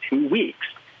half, 2 weeks,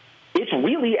 it's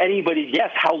really anybody's guess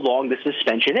how long the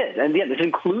suspension is. And again, this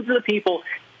includes the people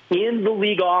in the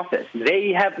league office.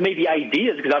 They have maybe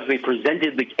ideas because obviously they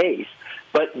presented the case,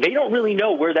 but they don't really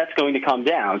know where that's going to come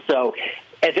down. So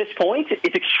at this point,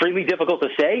 it's extremely difficult to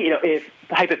say. You know, if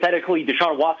hypothetically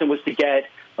Deshaun Watson was to get,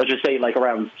 let's just say, like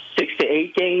around 6 to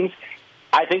 8 games,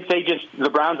 I think the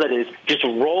Browns, that is, just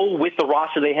roll with the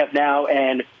roster they have now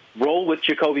and roll with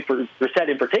Jacoby Brissett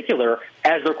in particular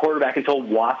as their quarterback until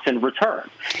Watson returns.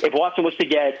 If Watson was to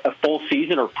get a full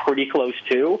season or pretty close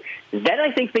to, then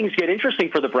I think things get interesting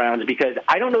for the Browns because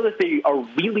I don't know that they are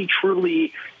really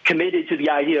truly committed to the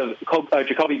idea of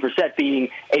Jacoby Brissett being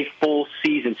a full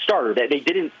season starter. They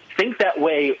didn't think that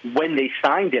way when they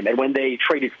signed him and when they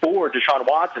traded for Deshaun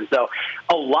Watson. So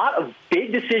a lot of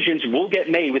big decisions will get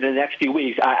made within the next few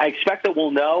weeks. I expect that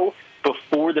we'll know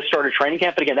before the start of training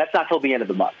camp. But again, that's not till the end of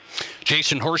the month.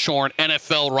 Jason Hirschhorn,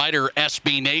 NFL writer,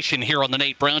 SB Nation here on the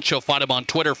Nate Brown Show. Find him on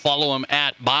Twitter. Follow him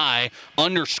at @by_JBH.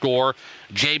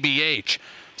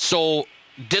 So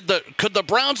could the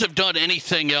Browns have done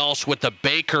anything else with the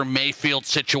Baker Mayfield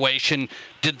situation?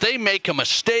 Did they make a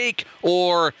mistake,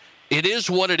 or it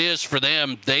is what it is for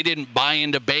them? They didn't buy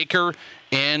into Baker,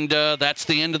 and that's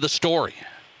the end of the story.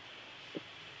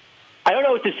 I don't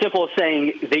know it's as simple as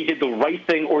saying they did the right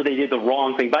thing or they did the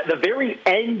wrong thing. But at the very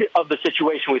end of the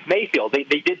situation with Mayfield, they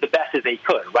did the best that they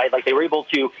could, right? Like they were able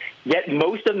to get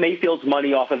most of Mayfield's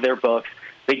money off of their books.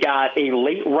 They got a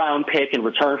late-round pick in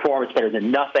return for him. It's better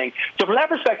than nothing. So from that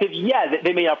perspective, yeah,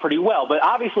 they made out pretty well. But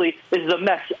obviously, this is a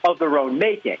mess of their own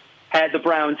making. Had the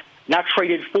Browns not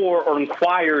traded for or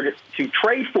inquired to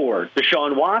trade for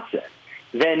Deshaun Watson,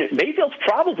 then Mayfield's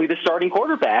probably the starting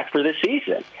quarterback for this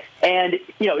season. And,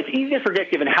 you know, it's easy to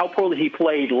predict given how poorly he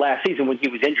played last season when he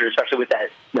was injured, especially with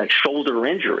that shoulder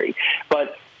injury.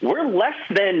 But we're less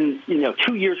than,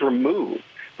 2 years removed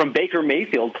from Baker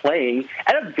Mayfield playing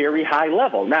at a very high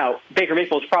level. Now, Baker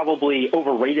Mayfield's probably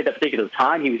overrated at a particular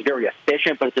time. He was very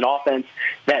efficient, but it's an offense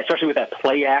that, especially with that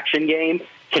play-action game,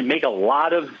 can make a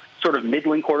lot of sort of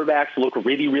middling quarterbacks look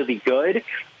really, really good.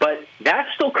 But that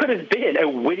still could have been a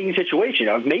winning situation.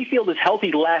 If Mayfield is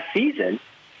healthy last season,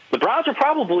 the Browns are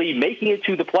probably making it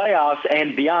to the playoffs,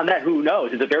 and beyond that, who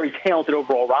knows? It's a very talented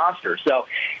overall roster. So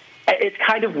it's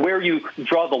kind of where you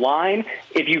draw the line.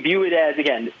 If you view it as,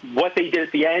 again, what they did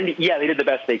at the end, yeah, they did the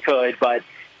best they could, but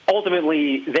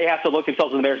ultimately, they have to look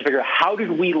themselves in the mirror and figure out how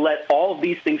did we let all of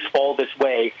these things fall this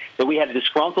way, that we had a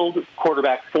disgruntled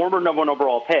quarterback, former number 1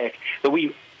 overall pick, that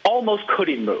we almost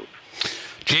couldn't move.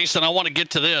 Jason, I want to get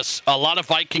to this. A lot of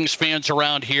Vikings fans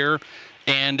around here,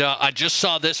 and I just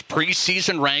saw this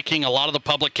preseason ranking. A lot of the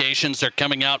publications, they're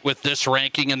coming out with this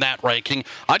ranking and that ranking.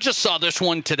 I just saw this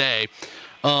one today.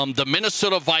 The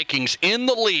Minnesota Vikings in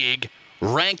the league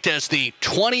ranked as the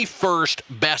 21st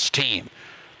best team.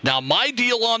 Now, my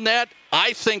deal on that,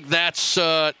 I think that's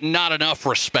not enough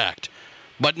respect.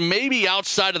 But maybe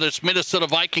outside of this Minnesota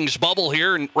Vikings bubble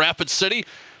here in Rapid City,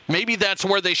 maybe that's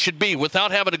where they should be.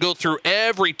 Without having to go through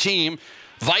every team,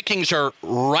 Vikings are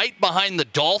right behind the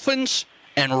Dolphins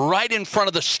and right in front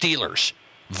of the Steelers.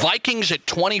 Vikings at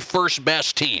 21st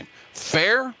best team.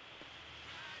 Fair?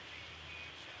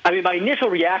 I mean, my initial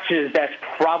reaction is that's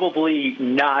probably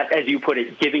not, as you put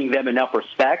it, giving them enough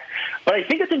respect. But I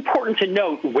think it's important to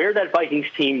note where that Vikings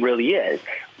team really is.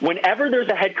 Whenever there's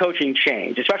a head coaching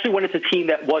change, especially when it's a team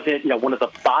that wasn't, one of the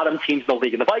bottom teams in the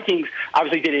league, and the Vikings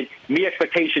obviously didn't meet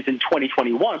expectations in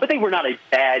 2021, but they were not a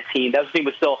bad team. That team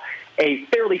was still a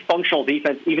fairly functional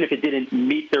defense, even if it didn't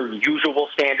meet their usual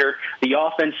standard. The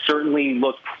offense certainly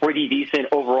looked pretty decent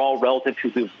overall relative to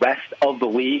the rest of the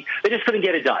league. They just couldn't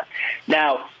get it done.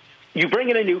 Now, you bring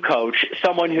in a new coach,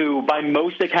 someone who, by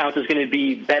most accounts, is going to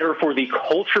be better for the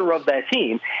culture of that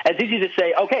team. And it's easy to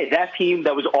say, okay, that team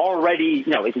that was already,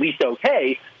 at least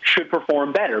okay, should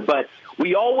perform better. But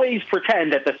we always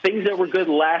pretend that the things that were good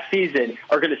last season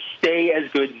are going to stay as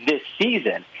good this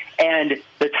season. And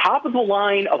the top of the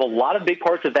line of a lot of big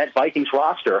parts of that Vikings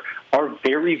roster are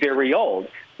very, very old,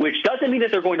 which doesn't mean that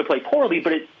they're going to play poorly,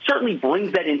 but it certainly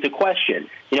brings that into question.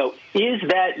 Is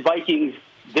that Vikings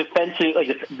defensive,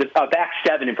 the back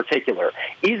seven in particular,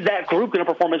 is that group going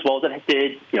to perform as well as it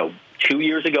did, 2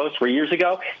 years ago, 3 years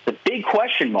ago? It's a big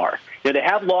question mark. They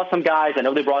have lost some guys. I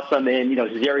know they brought some in,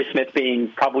 Zarius Smith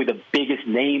being probably the biggest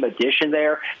name addition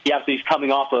there. He's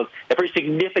coming off of a pretty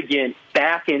significant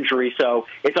back injury, so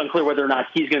it's unclear whether or not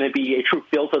he's going to be a true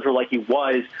field stretcher like he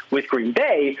was with Green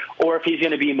Bay, or if he's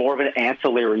going to be more of an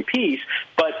ancillary piece.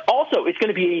 But also, it's going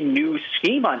to be a new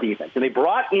scheme on defense. And they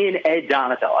brought in Ed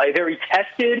Donatel, a very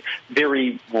tested,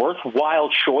 very worthwhile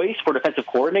choice for defensive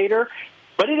coordinator.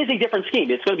 But it is a different scheme.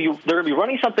 They're going to be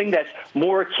running something that's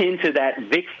more akin to that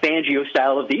Vic Fangio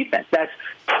style of defense. That's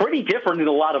pretty different in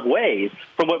a lot of ways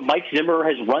from what Mike Zimmer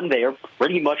has run there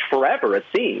pretty much forever, it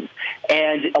seems.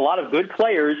 And a lot of good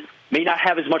players may not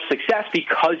have as much success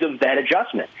because of that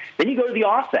adjustment. Then you go to the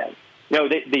offense.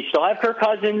 They still have Kirk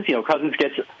Cousins. Cousins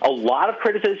gets a lot of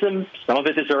criticism. Some of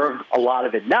it deserved, a lot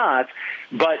of it not.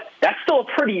 But that's still a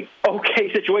pretty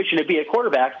okay situation to be a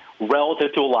quarterback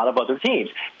relative to a lot of other teams.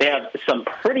 They have some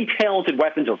pretty talented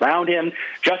weapons around him.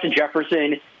 Justin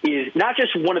Jefferson is not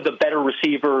just one of the better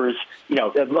receivers,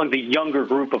 among the younger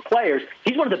group of players.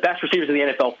 He's one of the best receivers in the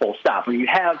NFL, full stop. When you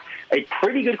have a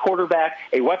pretty good quarterback,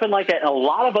 a weapon like that, and a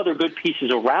lot of other good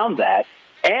pieces around that,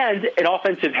 and an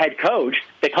offensive head coach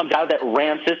that comes out of that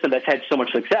Ram system that's had so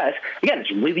much success, again,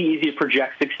 it's really easy to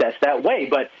project success that way.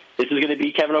 But this is going to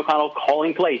be Kevin O'Connell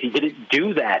calling plays. He didn't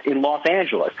do that in Los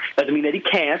Angeles. Doesn't mean that he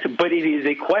can't, but it is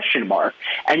a question mark.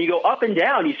 And you go up and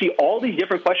down, you see all these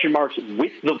different question marks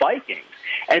with the Vikings.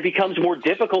 And it becomes more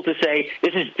difficult to say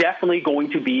this is definitely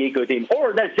going to be a good team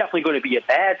or that's definitely going to be a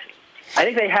bad team. I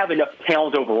think they have enough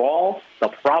talent overall. They'll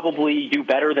probably do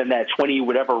better than that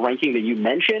 20-whatever ranking that you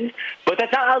mentioned. But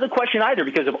that's not out of the question either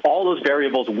because of all those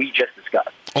variables we just discussed.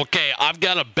 Okay, I've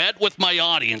got a bet with my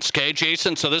audience, okay,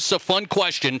 Jason? So this is a fun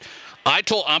question.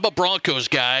 I'm a Broncos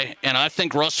guy, and I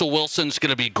think Russell Wilson's going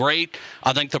to be great.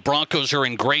 I think the Broncos are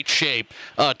in great shape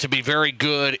to be very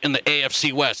good in the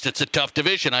AFC West. It's a tough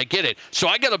division. I get it. So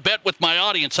I got a bet with my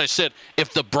audience. I said,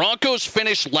 if the Broncos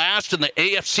finish last in the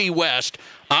AFC West,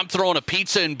 I'm throwing a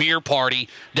pizza and beer party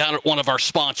down at one of our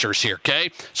sponsors here, okay?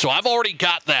 So I've already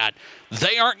got that.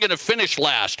 They aren't going to finish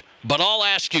last, but I'll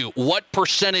ask you, what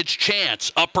percentage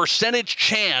chance,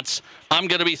 I'm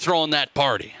going to be throwing that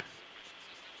party?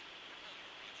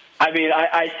 I mean,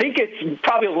 I think it's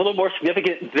probably a little more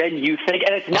significant than you think.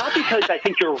 And it's not because I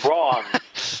think you're wrong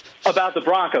about the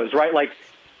Broncos, right? Like,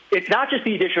 it's not just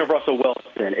the addition of Russell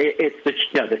Wilson. It's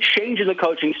the change in the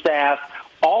coaching staff,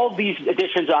 all of these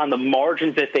additions on the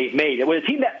margins that they've made. It was a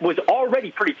team that was already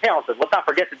pretty talented. Let's not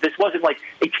forget that this wasn't like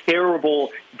a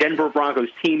terrible Denver Broncos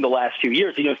team the last few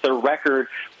years. Their record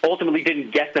ultimately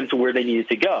didn't get them to where they needed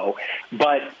to go.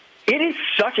 But it is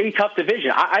such a tough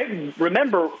division. I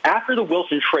remember after the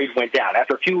Wilson trade went down,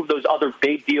 after a few of those other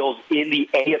big deals in the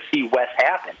AFC West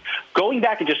happened, going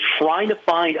back and just trying to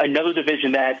find another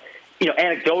division that,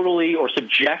 anecdotally or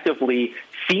subjectively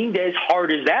seemed as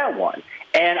hard as that one.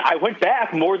 And I went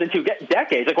back more than 2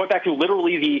 decades. I went back to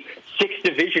literally the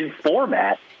 6-division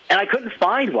format, and I couldn't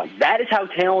find one. That is how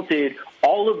talented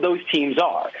all of those teams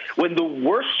are. When the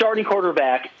worst starting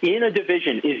quarterback in a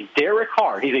division is Derek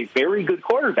Carr, he's a very good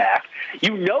quarterback,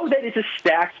 you know that it's a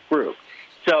stacked group.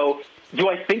 So do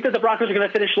I think that the Broncos are going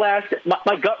to finish last?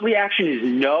 My gut reaction is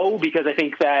no, because I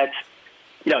think that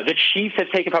the Chiefs have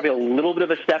taken probably a little bit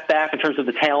of a step back in terms of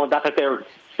the talent. Not that they're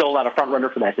still not a front runner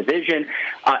for that division.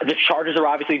 The Chargers are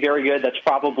obviously very good. That's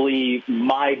probably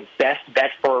my best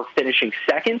bet for finishing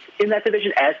second in that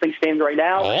division as things stand right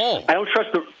now. Oh. I don't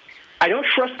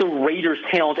trust the Raiders'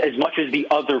 talent as much as the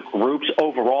other groups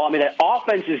overall. I mean, that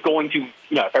offense is going to,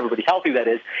 if everybody's healthy, that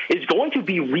is going to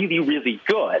be really, really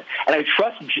good. And I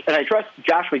trust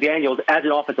Josh McDaniels as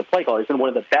an offensive play caller. He's been one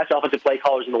of the best offensive play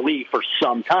callers in the league for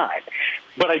some time.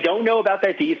 But I don't know about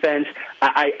that defense.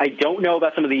 I don't know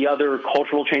about some of the other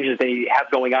cultural changes they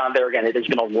have going on there. Again, there's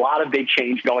been a lot of big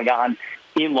change going on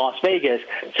in Las Vegas.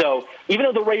 So even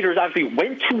though the Raiders obviously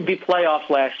went to the playoffs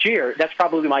last year, that's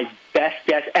probably my best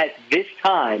guess at this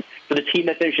time for the team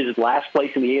that finishes last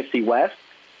place in the AFC West.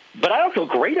 But I don't feel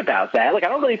great about that. I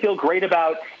don't really feel great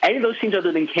about any of those teams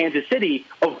other than Kansas City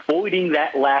avoiding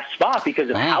that last spot because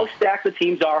of how stacked the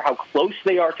teams are, how close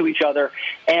they are to each other,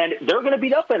 and they're going to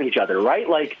beat up on each other, right?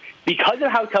 Because of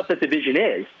how tough that division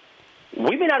is,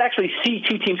 we may not actually see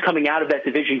 2 teams coming out of that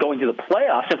division going to the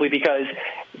playoffs simply because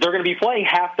they're going to be playing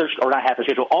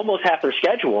almost half their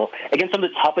schedule against some of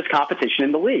the toughest competition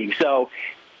in the league. So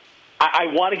I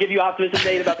want to give you optimism,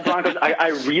 Nate, about the Broncos. I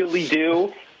really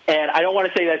do. And I don't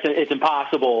want to say that it's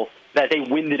impossible that they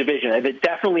win the division. They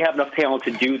definitely have enough talent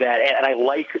to do that, and I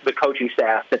like the coaching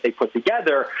staff that they put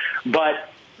together. But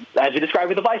as we described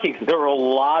with the Vikings, there are a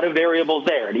lot of variables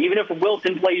there. And even if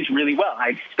Wilson plays really well, I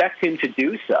expect him to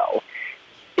do so,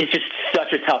 it's just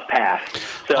such a tough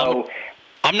path. So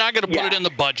I'm not going to put it in the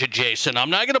budget, Jason.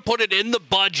 I'm not going to put it in the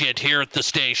budget here at the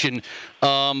station,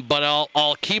 but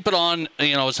I'll keep it on,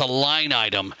 as a line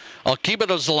item. I'll keep it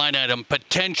as a line item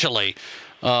potentially.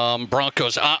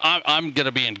 Broncos, I'm going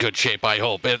to be in good shape, I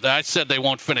hope. I said they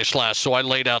won't finish last, so I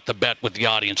laid out the bet with the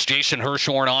audience. Jason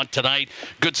Hirschhorn on tonight.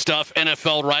 Good stuff,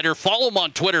 NFL writer. Follow him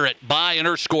on Twitter at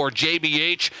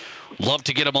 @by_JBH. Love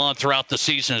to get him on throughout the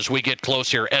season as we get close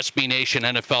here. SB Nation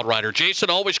NFL writer. Jason,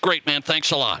 always great, man.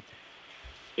 Thanks a lot.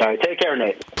 All right, take care,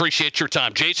 Nate. Appreciate your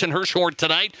time. Jason Hirschhorn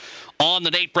tonight on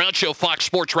the Nate Brown Show, Fox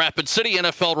Sports Rapid City,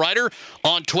 NFL writer,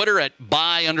 on Twitter at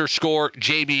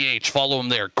 @by_JBH. Follow him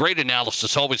there. Great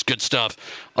analysis, always good stuff.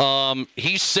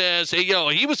 He says,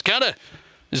 he was kind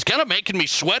of making me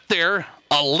sweat there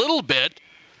a little bit.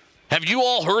 Have you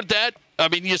all heard that? I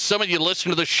mean, some of you listen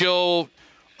to the show,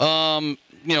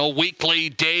 weekly,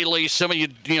 daily. Some of you,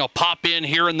 pop in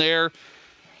here and there.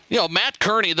 Matt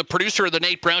Kearney, the producer of the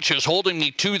Nate Brown Show, is holding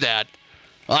me to that.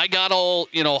 I got all,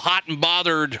 hot and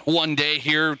bothered one day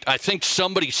here. I think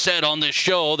somebody said on this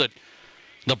show that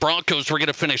the Broncos were going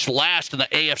to finish last in the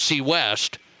AFC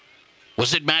West.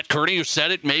 Was it Matt Kearney who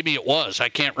said it? Maybe it was. I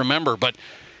can't remember. But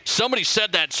somebody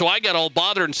said that, so I got all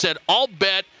bothered and said, I'll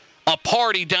bet a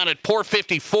party down at Port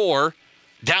 54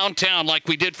 downtown like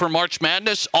we did for March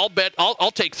Madness. I'll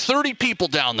take 30 people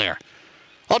down there.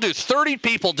 I'll do 30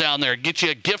 people down there. Get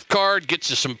you a gift card, get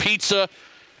you some pizza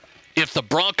if the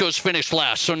Broncos finish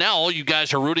last. So now all you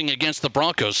guys are rooting against the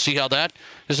Broncos. See how that?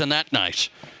 Isn't that nice?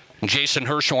 And Jason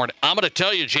Hirschhorn, I'm going to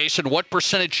tell you, Jason, what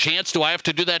percentage chance do I have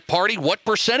to do that party? What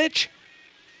percentage?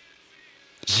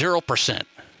 0%.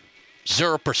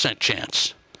 0%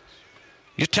 chance.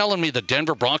 You're telling me the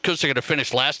Denver Broncos are going to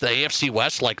finish last in the AFC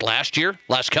West like last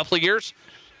couple of years?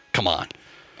 Come on.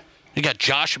 You got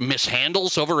Josh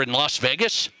Mishandles over in Las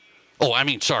Vegas.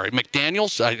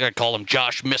 McDaniels. I call him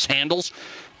Josh Mishandles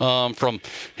from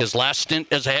his last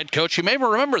stint as a head coach. You may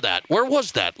remember that. Where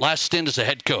was that last stint as a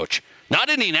head coach? Not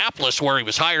Indianapolis, where he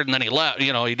was hired and then he left. He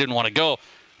didn't want to go.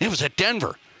 It was at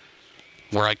Denver,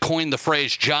 where I coined the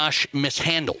phrase Josh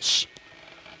Mishandles.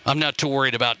 I'm not too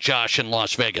worried about Josh in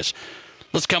Las Vegas.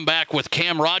 Let's come back with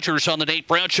Cam Rogers on the Nate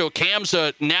Brown Show. Cam's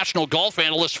a national golf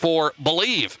analyst for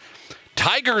Believe.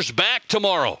 Tiger's back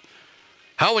tomorrow.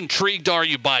 How intrigued are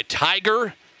you by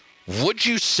Tiger? Would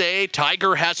you say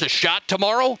Tiger has a shot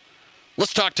tomorrow?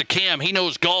 Let's talk to Cam. He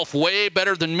knows golf way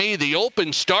better than me. The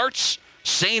Open starts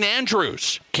St.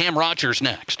 Andrews. Cam Rogers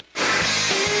next.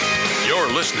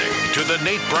 You're listening to The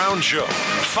Nate Brown Show.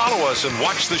 Follow us and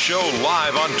watch the show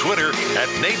live on Twitter at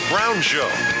Nate Brown Show.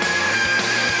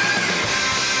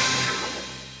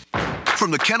 From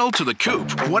the kennel to the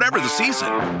coop, whatever the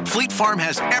season, Fleet Farm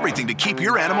has everything to keep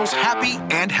your animals happy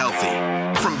and healthy.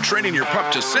 From training your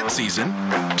pup to sit season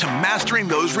to mastering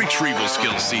those retrieval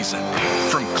skills season.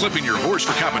 From clipping your horse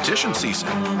for competition season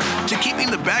to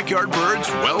keeping the backyard birds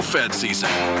well-fed season.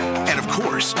 And of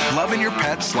course, loving your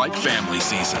pets like family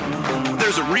season.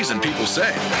 There's a reason people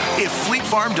say, if Fleet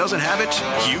Farm doesn't have it,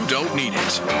 you don't need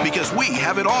it. Because we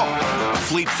have it all.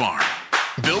 Fleet Farm.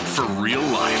 Built for real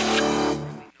life.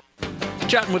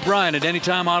 Chatting with Brian at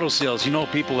Anytime Auto Sales. You know,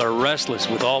 people are restless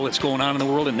with all that's going on in the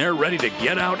world, and they're ready to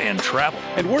get out and travel.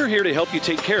 And we're here to help you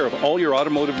take care of all your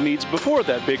automotive needs before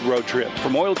that big road trip.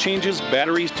 From oil changes,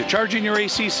 batteries, to charging your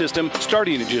AC system,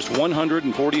 starting at just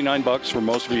 $149 for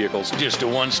most vehicles. Just a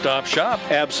one-stop shop.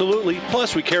 Absolutely.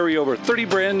 Plus, we carry over 30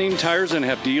 brand name tires and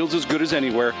have deals as good as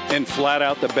anywhere. And flat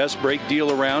out the best brake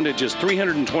deal around at just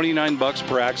 $329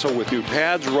 per axle with new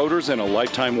pads, rotors, and a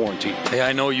lifetime warranty. Hey,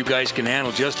 I know you guys can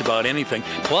handle just about anything.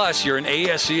 Plus, you're an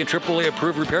ASE and AAA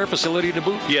approved repair facility to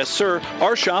boot. Yes, sir.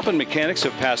 Our shop and mechanics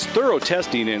have passed thorough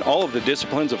testing in all of the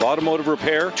disciplines of automotive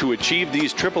repair to achieve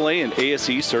these AAA and ASE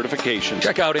certifications.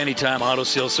 Check out Anytime Auto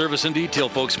Sales Service and Detail,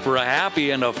 folks, for a happy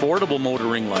and affordable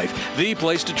motoring life. The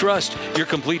place to trust. Your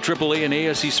complete AAA and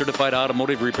ASE certified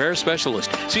automotive repair specialist.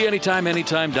 See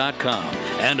anytime.com.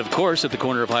 And, of course, at the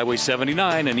corner of Highway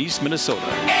 79 in East Minnesota.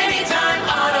 Anytime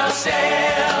Auto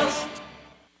Sales.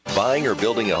 Buying or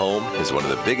building a home is one of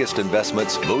the biggest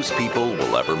investments most people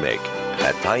will ever make.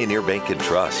 At Pioneer Bank and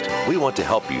Trust, we want to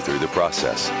help you through the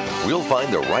process. We'll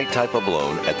find the right type of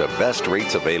loan at the best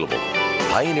rates available.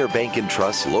 Pioneer Bank and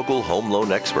Trust's local home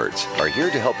loan experts are here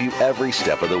to help you every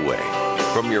step of the way.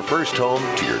 From your first home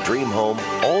to your dream home,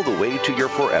 all the way to your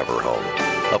forever home.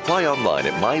 Apply online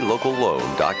at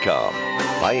mylocalloan.com.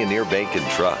 Pioneer Bank and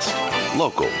Trust.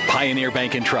 Local. Pioneer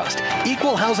Bank and Trust.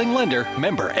 Equal housing lender.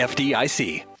 Member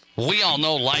FDIC. We all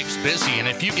know life's busy, and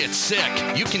if you get sick,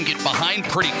 you can get behind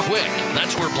pretty quick.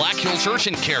 That's where Black Hills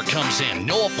Urgent Care comes in.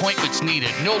 No appointments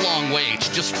needed, no long waits,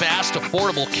 just fast,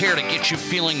 affordable care to get you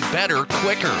feeling better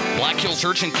quicker. Black Hills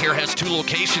Urgent Care has 2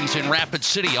 locations in Rapid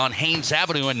City on Haynes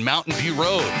Avenue and Mountain View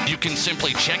Road. You can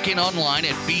simply check in online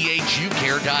at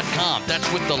bhucare.com.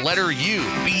 That's with the letter U,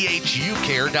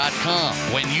 bhucare.com.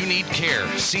 When you need care,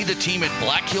 see the team at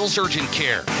Black Hills Urgent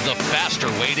Care, the faster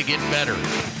way to get better.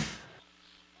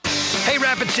 Hey,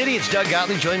 Rapid City, it's Doug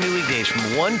Gottlieb. Join me weekdays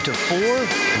from 1 to 4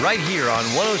 right here on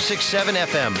 106.7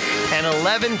 FM and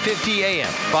 11:50 a.m.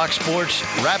 Fox Sports,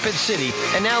 Rapid City.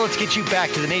 And now let's get you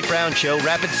back to the Nate Brown Show,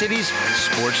 Rapid City's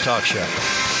sports talk show.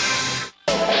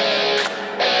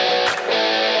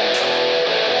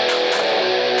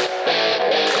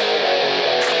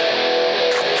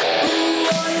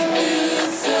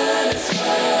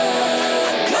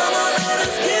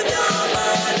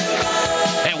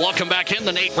 Welcome back in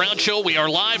the Nate Brown Show. We are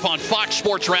live on Fox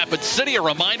Sports Rapid City. A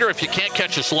reminder, if you can't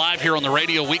catch us live here on the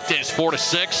radio weekdays 4 to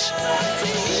 6,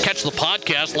 catch the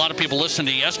podcast. A lot of people listened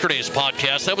to yesterday's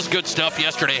podcast. That was good stuff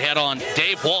yesterday. Had on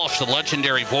Dave Walsh, the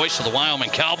legendary voice of the Wyoming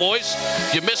Cowboys.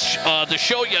 If you missed the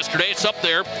show yesterday, it's up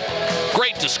there.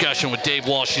 Great discussion with Dave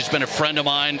Walsh. He's been a friend of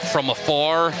mine from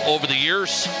afar over the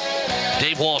years.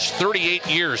 Dave Walsh, 38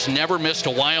 years, never missed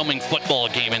a Wyoming football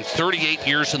game in 38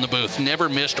 years in the booth. Never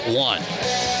missed one.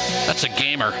 That's a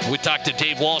gamer. We talked to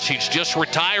Dave Walsh. He's just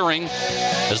retiring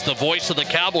as the voice of the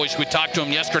Cowboys. We talked to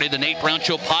him yesterday. The Nate Brown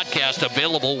Show podcast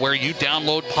available where you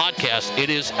download podcasts. It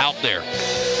is out there.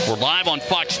 We're live on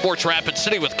Fox Sports Rapid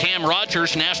City with Cam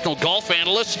Rogers, national golf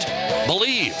analyst.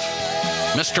 Believe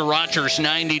Mr. Rogers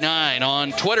 99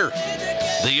 on Twitter.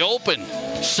 The Open,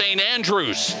 St.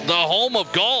 Andrews, the home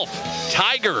of golf.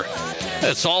 Tiger.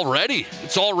 It's all ready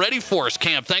for us,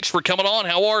 Cam. Thanks for coming on.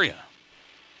 How are you?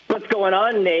 What's going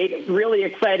on, Nate? Really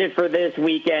excited for this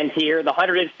weekend here. The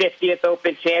 150th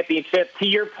Open Championship. To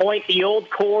your point, the old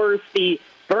course, the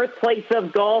birthplace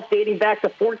of golf dating back to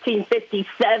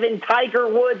 1457. Tiger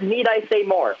Woods, need I say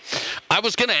more? I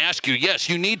was going to ask you, yes,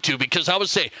 you need to, because I would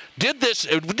say, did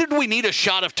we need a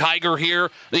shot of Tiger here?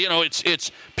 You know, it's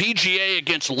PGA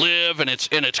against LIV, and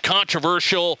it's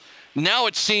controversial. Now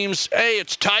it seems, hey,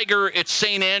 it's Tiger, it's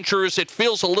St. Andrews. It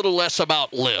feels a little less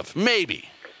about LIV, maybe.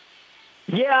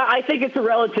 Yeah, I think it's a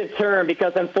relative term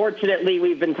because, unfortunately,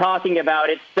 we've been talking about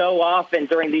it so often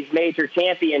during these major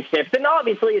championships. And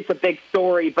obviously, it's a big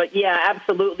story. But, yeah,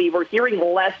 absolutely, we're hearing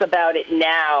less about it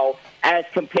now as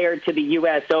compared to the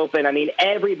U.S. Open. I mean,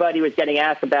 everybody was getting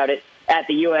asked about it at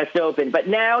the U.S. Open. But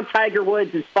now Tiger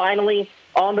Woods is finally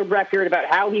on the record about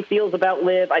how he feels about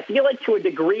LIV. I feel like to a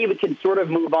degree we can sort of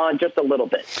move on just a little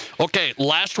bit. Okay,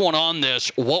 last one on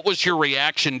this. What was your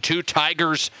reaction to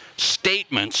Tiger's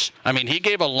statements? I mean, he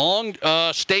gave a long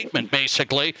statement,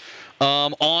 basically,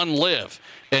 on Live.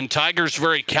 And Tiger's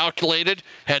very calculated,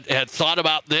 had thought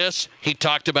about this. He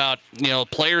talked about,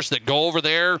 players that go over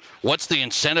there. What's the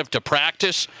incentive to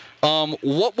practice?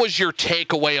 What was your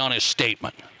takeaway on his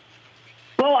statement?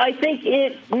 Well, I think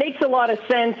it makes a lot of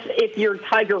sense if you're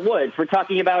Tiger Woods. We're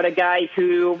talking about a guy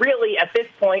who really, at this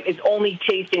point, is only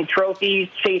chasing trophies,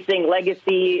 chasing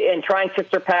legacy, and trying to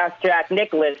surpass Jack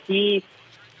Nicklaus. He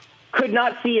could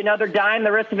not see another dime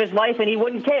the rest of his life, and he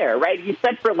wouldn't care, right? He's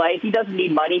set for life. He doesn't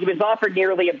need money. He was offered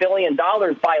nearly $1 billion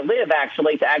by Liv,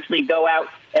 actually, to actually go out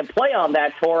and play on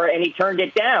that tour, and he turned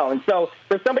it down. So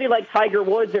for somebody like Tiger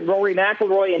Woods and Rory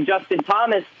McIlroy and Justin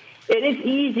Thomas, it is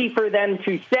easy for them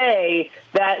to say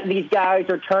that these guys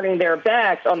are turning their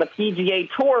backs on the PGA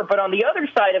Tour. But on the other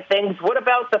side of things, what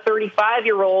about the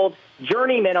 35-year-old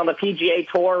journeyman on the PGA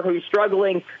Tour who's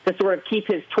struggling to sort of keep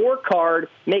his tour card,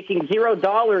 making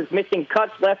 $0, missing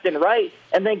cuts left and right,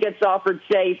 and then gets offered,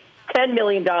 say, $10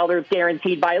 million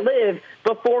guaranteed by Liv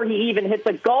before he even hits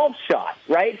a golf shot,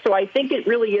 right? So I think it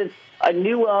really is a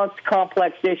nuanced,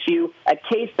 complex issue, a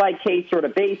case-by-case sort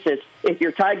of basis. If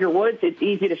you're Tiger Woods, it's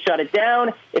easy to shut it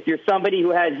down. If you're somebody who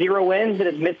has 0 wins and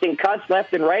is missing cuts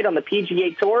left and right on the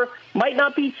PGA Tour, might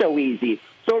not be so easy.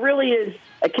 So it really is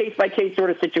a case-by-case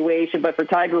sort of situation. But for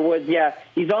Tiger Woods, yeah,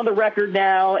 he's on the record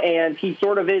now, and he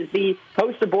sort of is the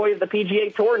poster boy of the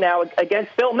PGA Tour now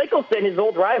against Phil Mickelson, his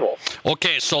old rival.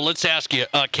 Okay, so let's ask you,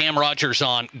 Cam Rogers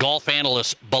on Golf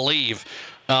Analyst Believe.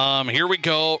 Here we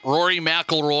go. Rory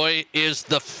McIlroy is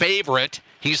the favorite.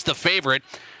 He's the favorite.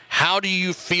 How do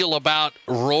you feel about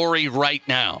Rory right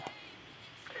now?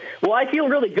 Well, I feel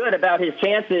really good about his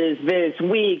chances this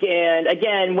week. And,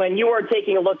 again, when you are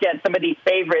taking a look at some of these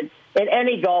favorites in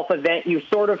any golf event, you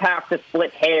sort of have to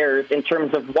split hairs in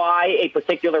terms of why a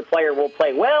particular player will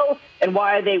play well and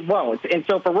why they won't. And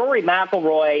so for Rory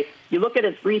McIlroy, you look at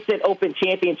his recent Open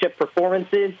Championship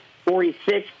performances,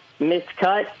 46 missed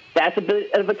cut. That's a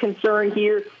bit of a concern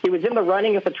here. He was in the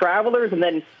running with the Travelers and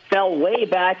then fell way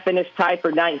back, finished tied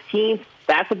for 19th.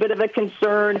 That's a bit of a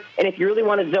concern. And if you really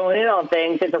want to zone in on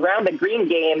things, his around the green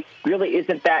game really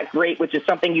isn't that great, which is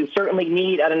something you certainly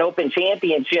need at an Open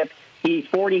Championship. He's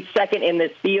 42nd in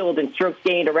this field in strokes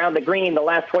gained around the green the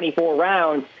last 24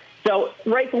 rounds. So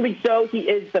rightfully so, he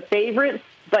is the favorite,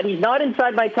 but he's not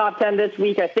inside my top 10 this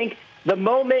week. I think the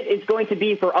moment is going to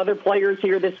be for other players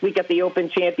here this week at the Open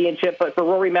Championship, but for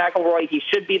Rory McIlroy, he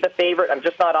should be the favorite. I'm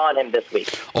just not on him this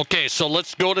week. Okay, so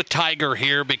let's go to Tiger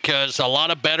here because a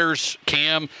lot of bettors,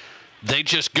 Cam, they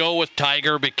just go with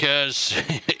Tiger because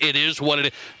it is what it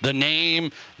is. The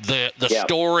name, the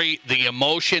story, the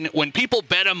emotion. When people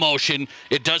bet emotion,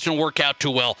 it doesn't work out too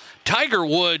well. Tiger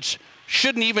Woods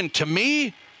shouldn't even, to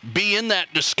me, be in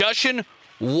that discussion.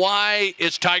 Why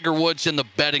is Tiger Woods in the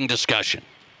betting discussion?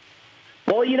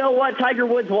 Well, you know what? Tiger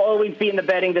Woods will always be in the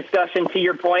betting discussion, to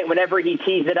your point, whenever he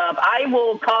tees it up. I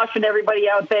will caution everybody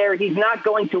out there, he's not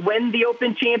going to win the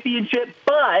Open Championship,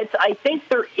 but I think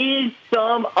there is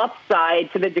some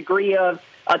upside to the degree of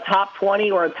a top 20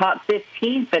 or a top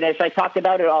 15 finish. I talked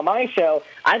about it on my show.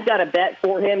 I've got a bet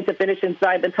for him to finish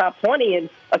inside the top 20, and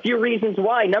a few reasons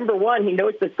why. Number one, he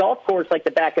knows this golf course like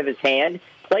the back of his hand.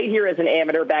 Played here as an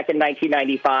amateur back in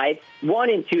 1995, won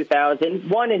in 2000,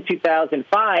 won in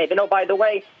 2005. And, oh, by the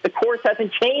way, the course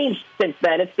hasn't changed since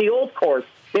then. It's the old course.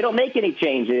 They don't make any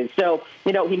changes. So,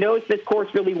 he knows this course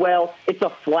really well. It's a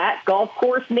flat golf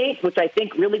course, Nate, which I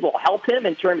think really will help him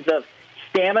in terms of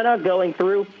stamina going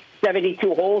through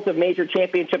 72 holes of major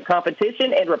championship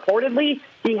competition. And reportedly,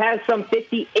 he has some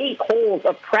 58 holes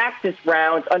of practice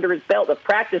rounds under his belt, of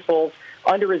practice holes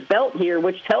under his belt here,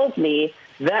 which tells me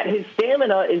that his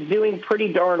stamina is doing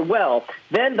pretty darn well.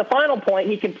 Then the final point,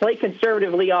 he can play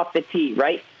conservatively off the tee,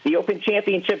 right? The Open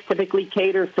Championship typically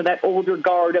caters to that older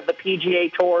guard of the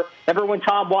PGA Tour. Remember when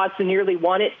Tom Watson nearly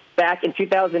won it back in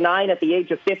 2009 at the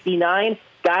age of 59?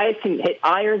 Guys can hit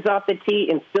irons off the tee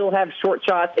and still have short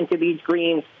shots into these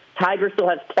greens. Tiger still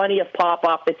has plenty of pop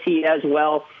off the tee as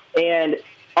well. And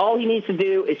all he needs to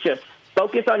do is just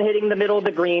focus on hitting the middle of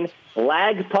the green,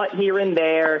 lag putt here and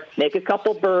there, make a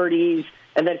couple birdies,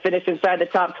 and then finish inside the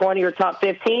top 20 or top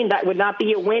 15. That would not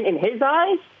be a win in his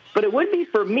eyes, but it would be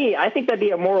for me. I think that'd be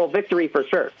a moral victory for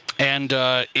sure. And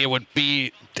it would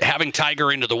be having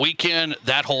Tiger into the weekend,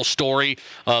 that whole story.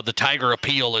 The Tiger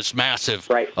appeal is massive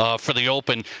for the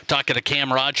Open. Talking to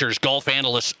Cam Rogers, Golf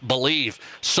Analyst Believe.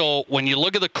 So when you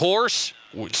look at the course,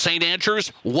 St.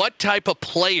 Andrews, what type of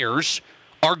players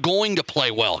are going to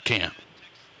play well, Cam?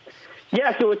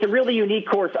 Yeah, so it's a really unique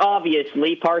course,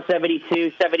 obviously. Par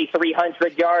 72,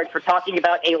 7,300 yards. We're talking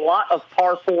about a lot of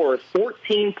par 4s,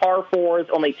 14 par 4s,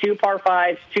 only 2 par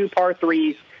 5s, 2 par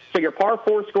 3s, So your par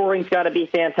 4 scoring's got to be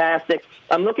fantastic.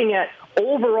 I'm looking at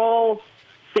overall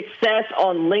success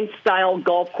on links-style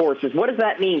golf courses. What does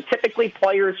that mean? Typically,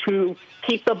 players who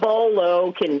keep the ball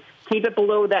low can keep it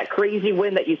below that crazy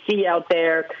wind that you see out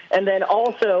there, and then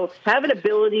also have an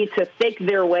ability to fake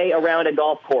their way around a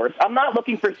golf course. I'm not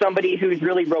looking for somebody who's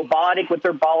really robotic with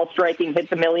their ball striking,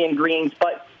 hits a million greens,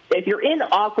 but if you're in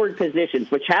awkward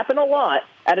positions, which happen a lot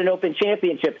at an Open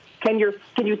Championship, can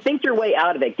you think your way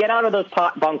out of it? Get out of those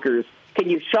pot bunkers. Can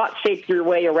you shot shape your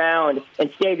way around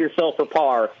and save yourself for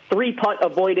par? 3-putt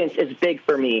avoidance is big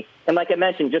for me. And like I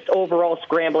mentioned, just overall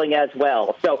scrambling as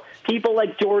well. So people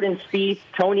like Jordan Spieth,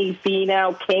 Tony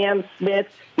Finau, Cam Smith,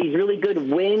 these really good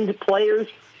wind players,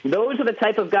 those are the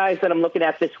type of guys that I'm looking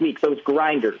at this week, those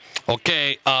grinders.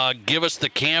 Okay, give us the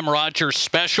Cam Rogers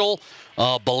special.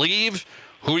 Believe.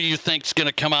 Who do you think is going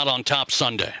to come out on top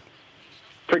Sunday?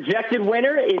 Projected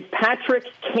winner is Patrick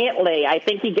Cantlay. I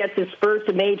think he gets his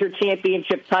first major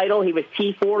championship title. He was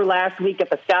T4 last week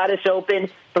at the Scottish Open.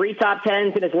 3 top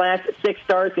 10s in his last 6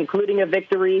 starts, including a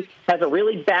victory. Has a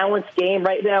really balanced game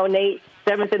right now, Nate.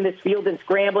 7th in this field in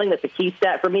scrambling. That's a key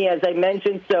stat for me, as I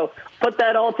mentioned. So put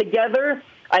that all together.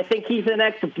 I think he's the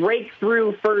next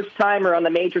breakthrough first-timer on the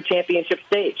major championship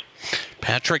stage.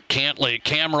 Patrick Cantlay,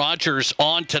 Cam Rogers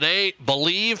on today.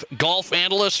 Believe golf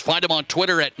analyst. Find him on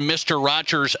Twitter at Mr.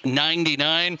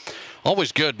 Rogers99.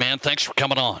 Always good, man. Thanks for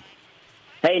coming on.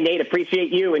 Hey, Nate,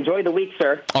 appreciate you. Enjoy the week,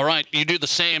 sir. All right, you do the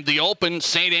same. The Open,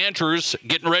 St. Andrews,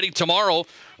 getting ready tomorrow.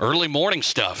 Early morning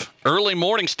stuff. Early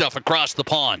morning stuff across the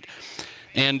pond.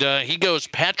 And he goes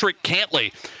Patrick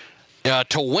Cantlay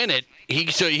to win it.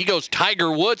 He goes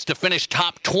Tiger Woods to finish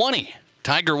top 20.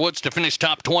 Tiger Woods to finish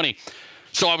top 20.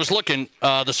 So I was looking.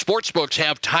 The sports books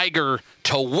have Tiger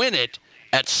to win it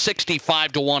at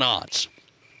 65-1 odds.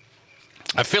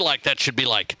 I feel like that should be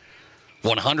like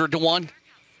 100-1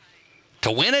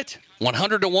 to win it.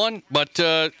 100-1. But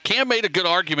Cam made a good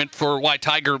argument for why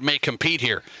Tiger may compete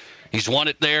here. He's won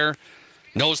it there,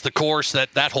 knows the course,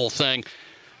 that whole thing.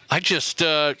 I just,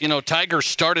 Tiger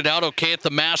started out okay at the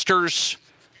Masters.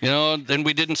 Then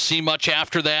we didn't see much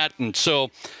after that. And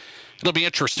so it'll be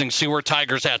interesting to see where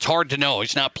Tiger's at. It's hard to know.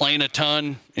 He's not playing a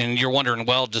ton. And you're wondering,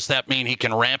 well, does that mean he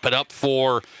can ramp it up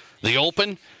for the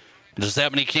Open? Does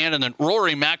that mean he can? And then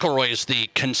Rory McIlroy is the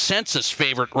consensus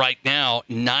favorite right now,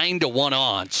 9-1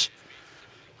 odds.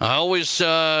 I always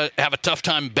have a tough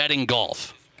time betting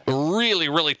golf. Really,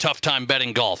 really tough time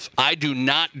betting golf. I do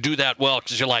not do that well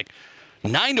because you're like,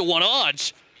 9-1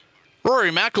 odds?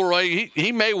 Rory McIlroy,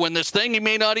 he may win this thing. He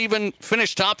may not even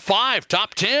finish top 5,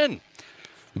 top 10.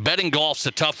 Betting golf's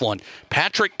a tough one.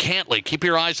 Patrick Cantlay, keep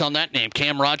your eyes on that name.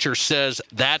 Cam Rogers says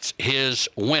that's his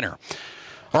winner.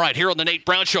 All right, here on the Nate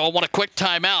Brown Show, I want a quick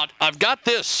timeout. I've got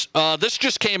this. This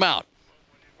just came out.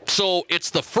 So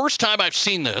it's the first time I've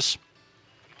seen this.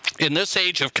 In this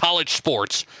age of college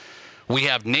sports, we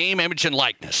have name, image, and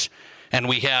likeness. And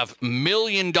we have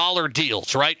million-dollar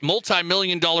deals, right?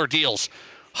 Multi-million-dollar deals.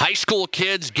 High school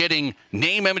kids getting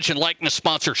name, image, and likeness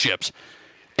sponsorships.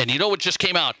 And you know what just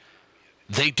came out?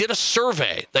 They did a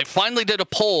survey. They finally did a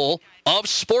poll of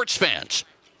sports fans.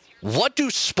 What do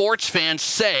sports fans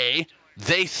say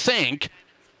they think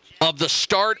of the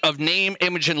start of name,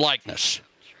 image, and likeness?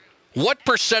 What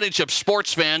percentage of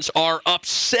sports fans are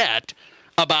upset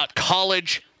about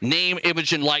college name,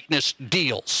 image, and likeness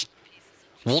deals?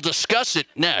 We'll discuss it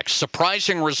next.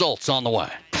 Surprising results on the way.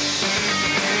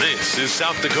 This is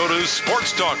South Dakota's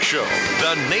Sports Talk Show,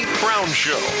 The Nate Brown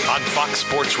Show, on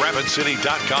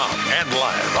FoxSportsRapidCity.com and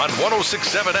live on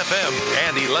 106.7 FM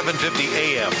and 1150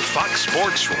 AM. Fox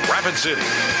Sports Rapid City.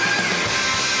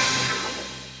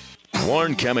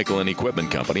 Warren Chemical and Equipment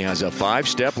Company has a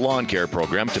 5-step lawn care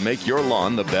program to make your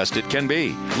lawn the best it can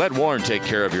be. Let Warren take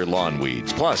care of your lawn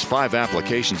weeds, plus 5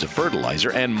 applications of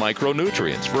fertilizer and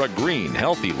micronutrients for a green,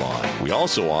 healthy lawn. We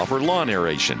also offer lawn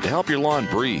aeration to help your lawn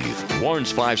breathe.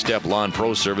 Warren's 5-step Lawn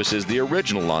Pro service is the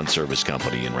original lawn service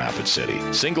company in Rapid City.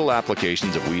 Single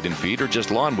applications of weed and feed or just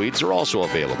lawn weeds are also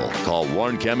available. Call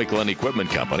Warren Chemical and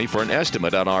Equipment Company for an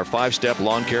estimate on our 5-step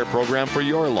lawn care program for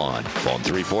your lawn. Phone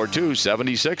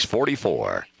 342-7644.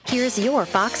 Here's your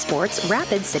Fox Sports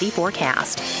Rapid City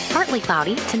forecast. Partly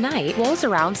cloudy tonight, lows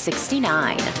around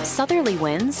 69. Southerly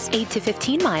winds 8 to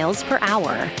 15 miles per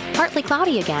hour. Partly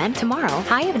cloudy again tomorrow,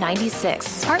 high of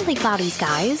 96. Partly cloudy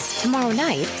skies tomorrow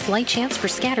night, slight chance for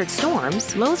scattered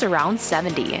storms, lows around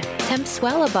 70. Temps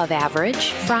well above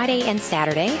average Friday and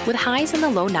Saturday with highs in the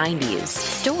low 90s.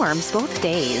 Storms both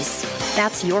days.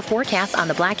 That's your forecast on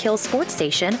the Black Hills Sports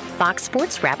Station, Fox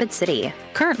Sports Rapid City.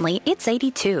 Currently, it's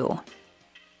 82.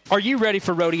 Are you ready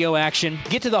for rodeo action?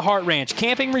 Get to the Hart Ranch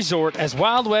Camping Resort as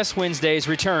Wild West Wednesdays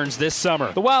returns this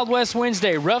summer. The Wild West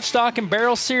Wednesday Rough Stock and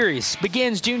Barrel Series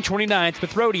begins June 29th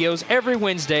with rodeos every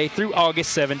Wednesday through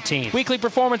August 17th. Weekly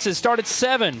performances start at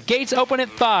 7. Gates open at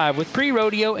 5 with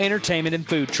pre-rodeo entertainment and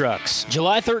food trucks.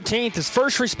 July 13th is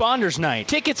First Responders Night.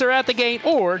 Tickets are at the gate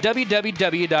or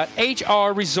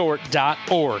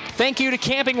www.hrresort.org. Thank you to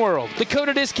Camping World,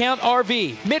 Dakota Discount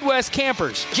RV, Midwest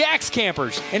Campers, Jack's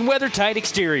Campers, and WeatherTight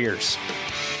Exteriors.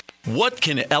 What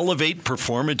can Elevate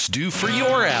Performance do for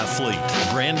your athlete?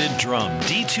 Brandon Drum,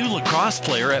 D2 lacrosse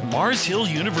player at Mars Hill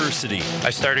University.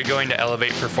 I started going to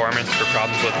Elevate Performance for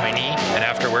problems with my knee, and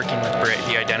after working with Britt,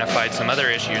 he identified some other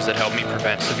issues that helped me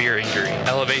prevent severe injury.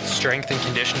 Elevate's strength and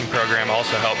conditioning program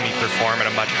also helped me perform at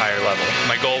a much higher level.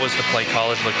 My goal was to play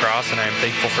college lacrosse, and I am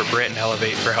thankful for Britt and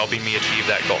Elevate for helping me achieve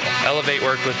that goal. Elevate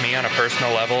worked with me on a personal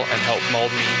level and helped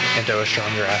mold me into a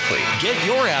stronger athlete. Get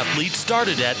your athlete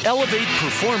started at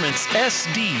ElevatePerformanceSD.com.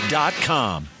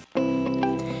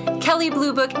 Kelly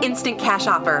Blue Book Instant Cash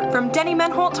Offer from Denny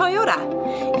Menholt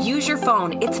Toyota. Use your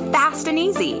phone. It's fast and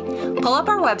easy. Pull up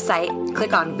our website,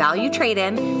 click on Value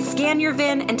Trade-In, scan your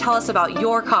VIN, and tell us about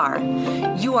your car.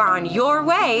 You are on your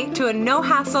way to a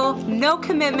no-hassle,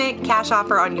 no-commitment cash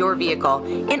offer on your vehicle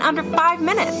in under 5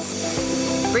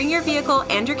 minutes. Bring your vehicle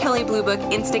and your Kelly Blue Book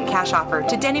Instant Cash Offer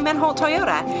to Denny Menholt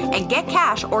Toyota and get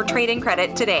cash or trade-in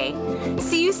credit today.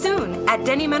 See you soon at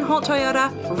Denny Menholt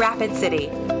Toyota, Rapid City.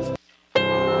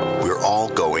 We're all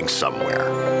going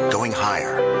somewhere. Going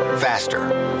higher, faster,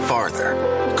 farther.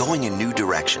 Going in new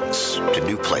directions, to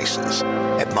new places.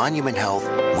 At Monument Health,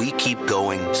 we keep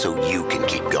going so you can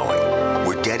keep going.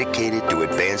 We're dedicated to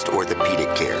advanced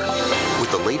orthopedic care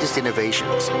with the latest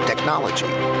innovations, technology,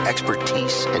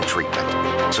 expertise, and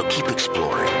treatment. So keep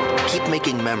exploring, keep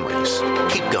making memories,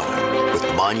 keep going with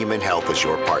Monument Health as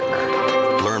your partner.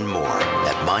 Learn more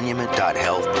at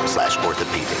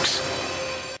monument.health/orthopedics.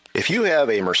 If you have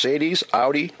a Mercedes,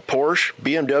 Audi, Porsche,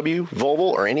 BMW,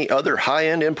 Volvo, or any other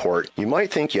high-end import, you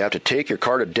might think you have to take your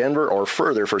car to Denver or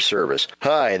further for service.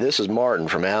 Hi, this is Martin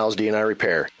from Al's D&I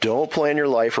Repair. Don't plan your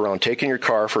life around taking your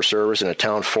car for service in a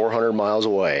town 400 miles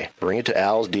away. Bring it to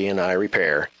Al's D&I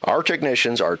Repair. Our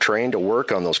technicians are trained to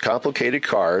work on those complicated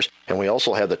cars, and we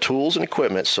also have the tools and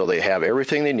equipment so they have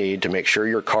everything they need to make sure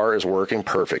your car is working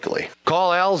perfectly.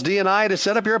 Call Al's D&I to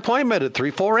set up your appointment at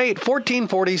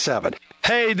 348-1447.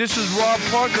 Hey, this is Rob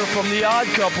Parker from The Odd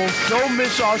Couple. Don't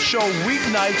miss our show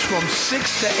weeknights from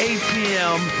 6 to 8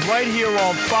 p.m. right here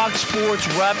on Fox Sports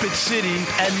Rapid City.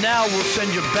 And now we'll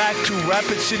send you back to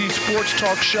Rapid City Sports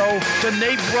Talk Show, The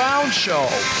Nate Brown Show.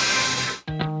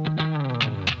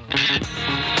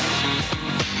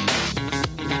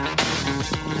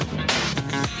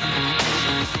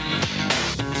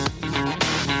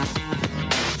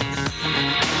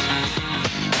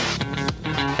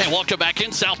 Welcome back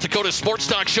in South Dakota Sports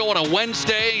Talk Show on a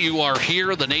Wednesday. You are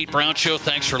here, the Nate Brown Show.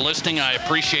 Thanks for listening. I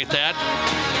appreciate that.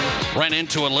 Ran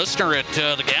into a listener at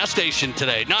the gas station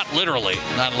today. Not literally.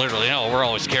 No, we're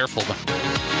always careful.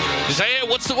 He said, hey,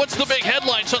 what's the big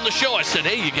headlines on the show? I said,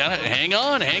 hey, you got to hang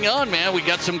on, man. We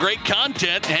got some great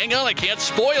content. Hang on, I can't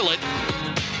spoil it.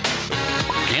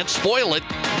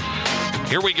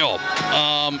 Here we go.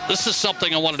 This is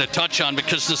something I wanted to touch on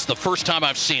because this is the first time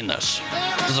I've seen this.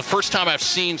 This is the first time I've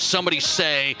seen somebody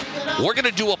say, we're going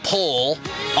to do a poll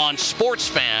on sports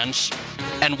fans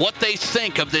and what they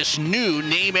think of this new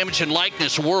name, image, and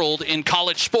likeness world in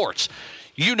college sports.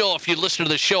 You know, if you listen to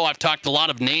this show, I've talked a lot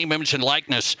of name, image, and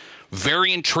likeness.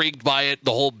 Very intrigued by it,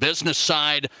 the whole business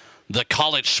side, the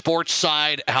college sports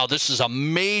side, how this is a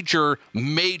major,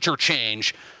 major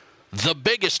change. The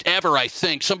biggest ever, I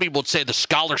think. Some people would say the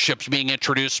scholarships being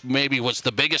introduced maybe was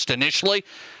the biggest initially,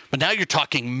 but now you're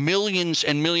talking millions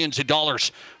and millions of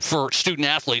dollars for student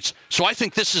athletes. So I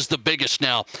think this is the biggest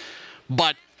now.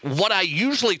 But what I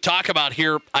usually talk about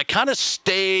here, I kind of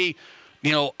stay,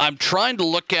 I'm trying to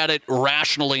look at it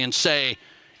rationally and say,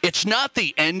 it's not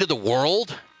the end of the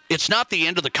world. It's not the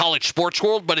end of the college sports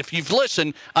world, but if you've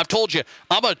listened, I've told you,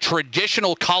 I'm a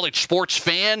traditional college sports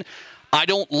fan. I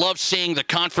don't love seeing the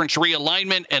conference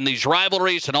realignment and these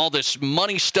rivalries and all this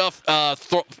money stuff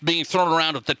being thrown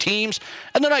around with the teams.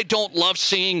 And then I don't love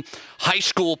seeing high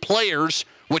school players,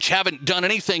 which haven't done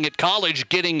anything at college,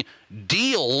 getting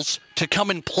deals to come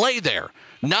and play there.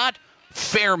 Not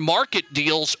fair market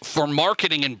deals for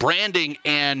marketing and branding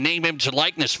and name, image, and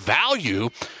likeness value,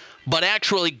 but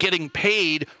actually getting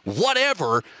paid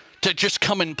whatever to just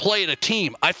come and play at a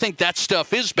team. I think that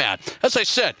stuff is bad. As I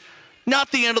said,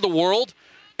 not the end of the world.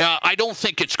 I don't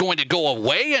think it's going to go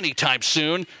away anytime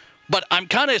soon, but I'm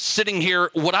kind of sitting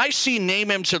here. Would I see name,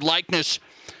 image, and likeness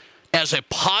as a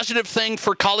positive thing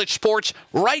for college sports,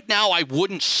 right now I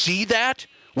wouldn't see that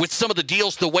with some of the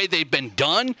deals the way they've been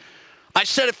done. I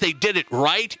said if they did it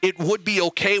right, it would be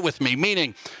okay with me,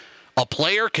 meaning a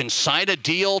player can sign a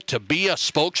deal to be a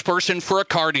spokesperson for a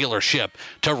car dealership,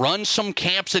 to run some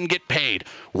camps and get paid.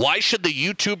 Why should the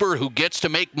YouTuber who gets to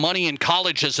make money in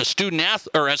college as a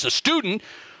student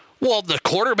well, the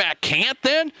quarterback can't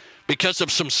then because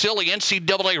of some silly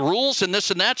NCAA rules and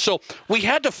this and that? So we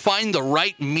had to find the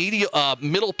right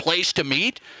middle place to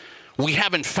meet. We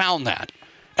haven't found that.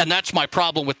 And that's my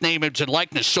problem with name, image, and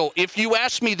likeness. So if you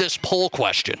ask me this poll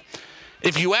question,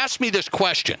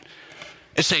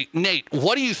 and say, Nate,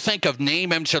 what do you think of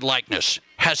name, image, and likeness?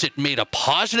 Has it made a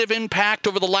positive impact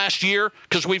over the last year?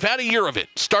 Because we've had a year of it.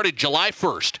 Started July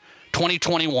 1st,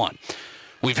 2021.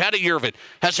 We've had a year of it.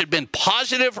 Has it been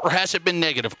positive or has it been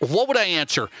negative? What would I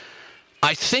answer?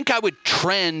 I think I would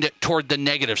trend toward the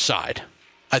negative side.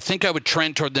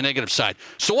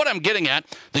 So what I'm getting at,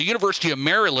 the University of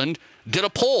Maryland did a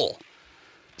poll.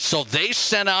 So they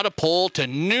sent out a poll to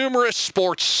numerous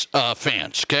sports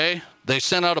fans, okay? They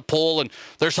sent out a poll, and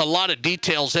there's a lot of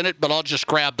details in it, but I'll just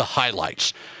grab the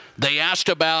highlights. They asked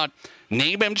about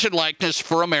name, image, and likeness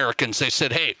for Americans. They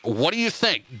said, hey, what do you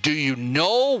think? Do you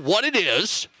know what it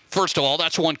is? First of all,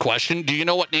 that's one question. Do you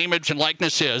know what name, image, and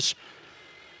likeness is?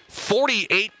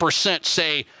 48%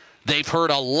 say they've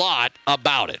heard a lot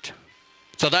about it.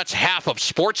 So that's half of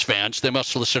sports fans. They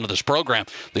must listen to this program.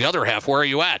 The other half, where are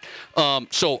you at?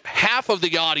 So half of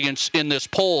the audience in this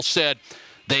poll said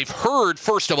they've heard,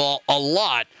 first of all, a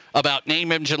lot about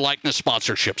name, image, and likeness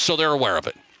sponsorship. So they're aware of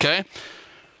it, okay?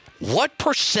 What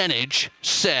percentage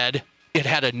said it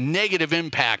had a negative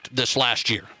impact this last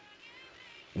year?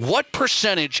 What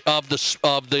percentage of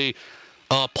the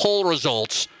poll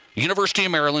results, University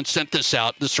of Maryland sent this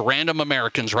out, this random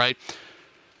Americans, right?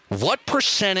 What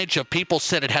percentage of people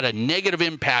said it had a negative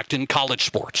impact in college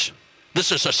sports?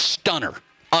 This is a stunner.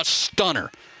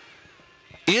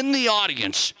 In the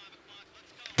audience,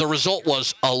 the result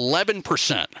was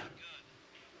 11%.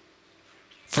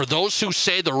 For those who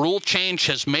say the rule change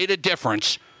has made a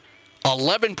difference,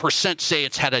 11% say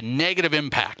it's had a negative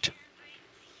impact.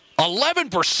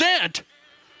 11%?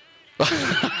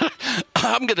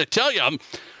 I'm going to tell you,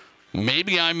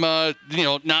 maybe I'm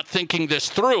not thinking this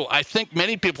through. I think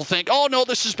many people think, oh, no,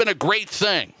 this has been a great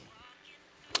thing.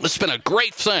 It's been a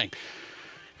great thing.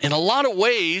 In a lot of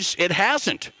ways, it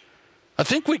hasn't. I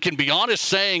think we can be honest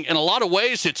saying in a lot of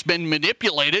ways it's been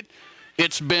manipulated.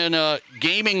 It's been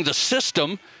gaming the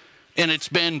system, and it's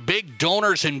been big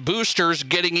donors and boosters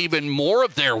getting even more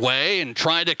of their way and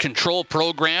trying to control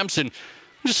programs and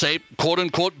just say,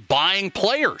 quote-unquote, buying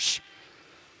players.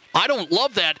 I don't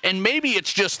love that, and maybe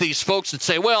it's just these folks that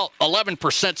say, well,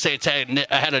 11% say it's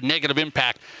had a negative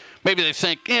impact. Maybe they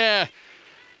think,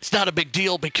 it's not a big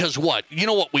deal because what? You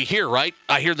know what we hear, right?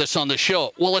 I hear this on the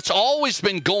show. Well, it's always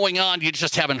been going on. You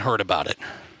just haven't heard about it.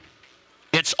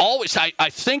 It's always, I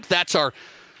think that's our,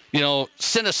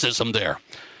 cynicism there.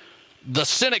 The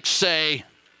cynics say,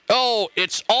 oh,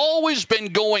 it's always been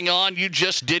going on. You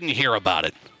just didn't hear about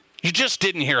it.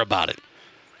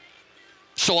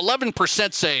 So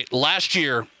 11% say last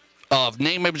year of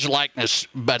name, image, likeness,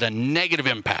 but a negative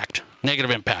impact.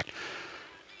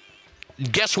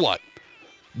 Guess what?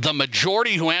 The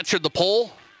majority who answered the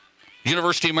poll,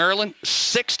 University of Maryland,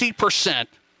 60%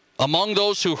 among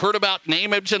those who heard about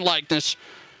name, image, and likeness,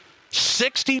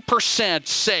 60%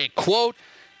 say, quote,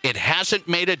 it hasn't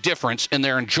made a difference in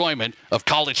their enjoyment of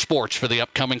college sports for the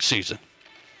upcoming season.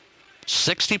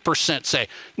 60% say.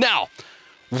 Now,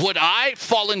 would I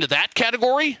fall into that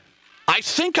category? I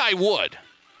think I would.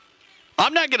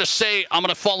 I'm not going to say I'm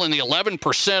going to fall in the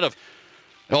 11% of,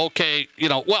 okay,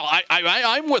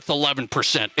 I'm with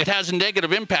 11%. It has a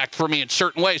negative impact for me in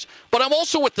certain ways. But I'm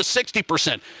also with the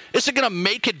 60%. Is it going to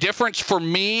make a difference for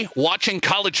me watching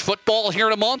college football here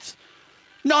in a month?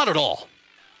 Not at all.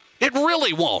 It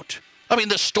really won't. I mean,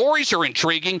 the stories are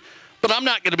intriguing, but I'm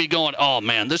not going to be going, oh,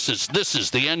 man, this is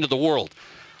the end of the world.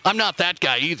 I'm not that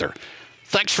guy either.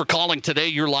 Thanks for calling today.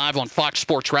 You're live on Fox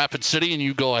Sports Rapid City, and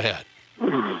you go ahead.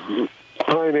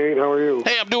 Hi, Nate. How are you?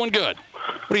 Hey, I'm doing good.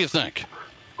 What do you think?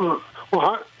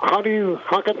 Well, how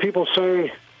can people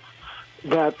say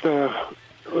that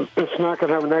it's not going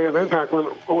to have a negative impact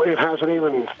when it hasn't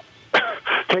even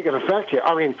taken effect yet?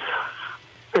 I mean,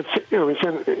 it's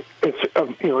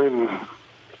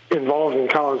involved in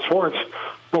college sports,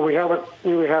 but we haven't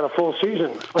really had a full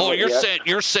season. Oh,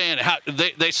 you're saying how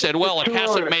they said, well, it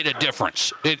hasn't made a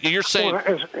difference. You're saying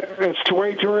it's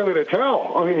way too early to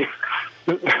tell. I mean,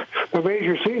 the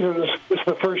major seasons is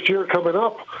the first year coming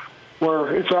up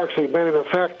where it's actually been in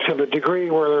effect to the degree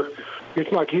where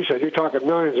it's like you said, you're talking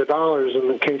millions of dollars in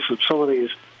the case of some of these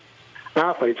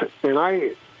athletes. And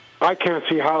I can't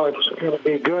see how it's going to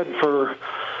be good for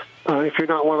if you're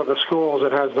not one of the schools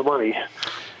that has the money.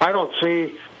 I don't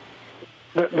see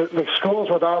the schools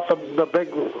without the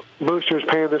big boosters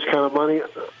paying this kind of money,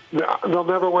 they'll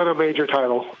never win a major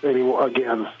title anymore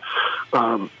again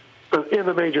in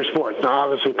the major sports. Now,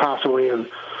 obviously, possibly in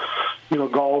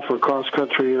golf or cross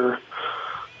country or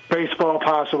baseball,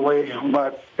 possibly,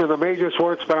 but in the major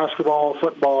sports, basketball,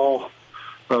 football,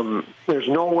 there's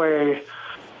no way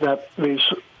that these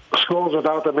schools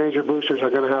without the major boosters are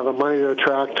going to have the money to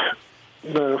attract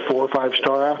the 4- or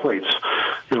 5-star athletes,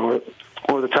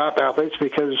 or the top athletes,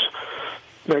 because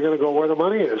they're going to go where the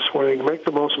money is, where they can make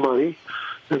the most money.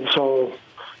 And so,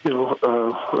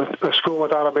 a school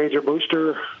without a major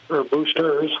booster or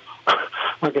boosters,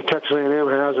 like a Texas A&M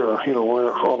has, or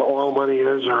where all the oil money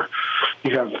is, or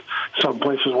you have some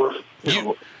places where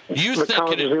the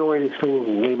college is the only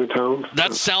game in town.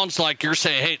 That sounds like you're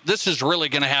saying, hey, this is really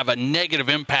going to have a negative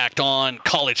impact on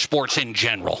college sports in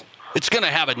general. It's going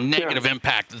to have a negative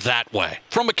impact that way,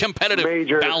 from a competitive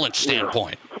balance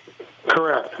standpoint.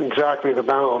 Correct. Exactly. The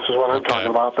balance is what I'm talking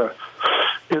about.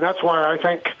 And that's why I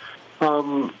think,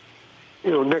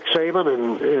 Nick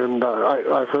Saban and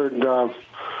I've heard,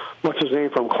 what's his name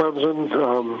from Clemson?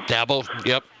 Dabo,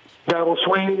 yep. Dabo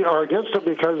Sweeney are against it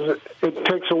because it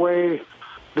takes away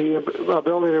the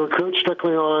ability to recruit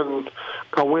strictly on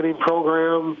a winning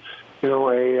program.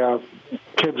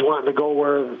 Kids wanting to go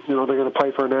where they're going to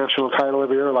play for a national title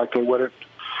every year, like they would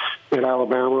at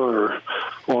Alabama or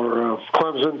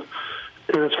Clemson,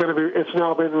 and it's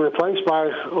now been replaced by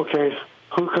who can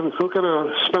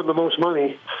spend the most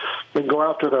money and go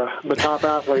after the top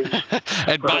athletes.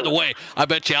 And by the way, I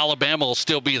bet you Alabama will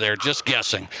still be there. Just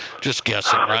guessing,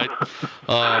 right?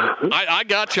 I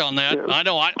got you on that. Yeah. I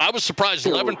know. I was surprised.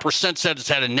 11% said it's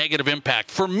had a negative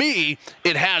impact. For me,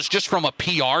 it has, just from a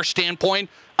PR standpoint.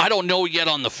 I don't know yet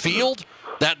on the field.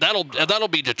 That'll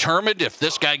be determined if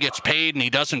this guy gets paid and he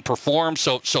doesn't perform.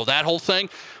 So that whole thing.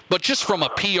 But just from a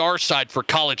PR side for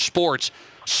college sports,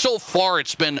 so far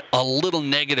it's been a little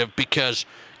negative because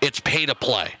it's pay to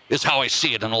play, is how I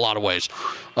see it in a lot of ways.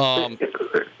 I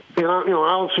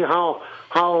don't see how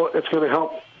it's going to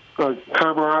help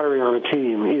camaraderie on a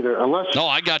team either, unless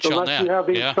I got you on that. You have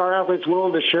these star athletes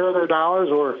willing to share their dollars,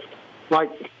 or like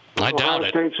I doubt it.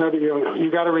 State said, you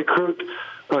got to recruit,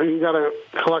 you got to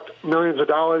collect millions of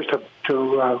dollars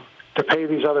to pay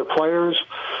these other players.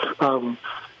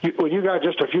 When you got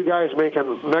just a few guys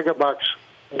making mega bucks,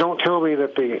 don't tell me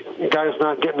that the guys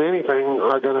not getting anything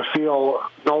are going to feel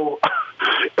no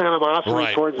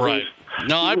animosity towards these.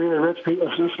 No, I rich people.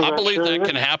 I believe that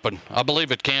can happen. I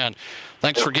believe it can.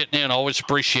 Thanks for getting in. Always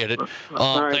appreciate it.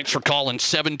 Thanks for calling.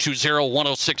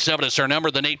 720-1067 is our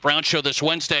number. The Nate Brown Show this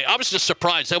Wednesday. I was just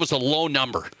surprised. That was a low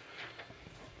number.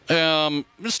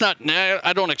 It's not.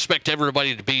 I don't expect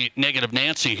everybody to be negative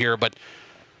Nancy here, but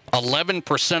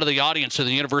 11% of the audience of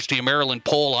the University of Maryland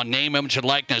poll on name, image, and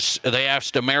likeness, they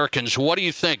asked Americans, what do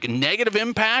you think? Negative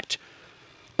impact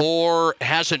or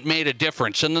hasn't made a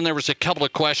difference? And then there was a couple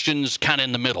of questions kind of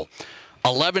in the middle.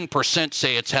 11%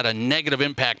 say it's had a negative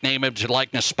impact, name, image, and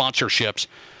likeness sponsorships.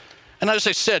 And as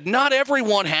I said, not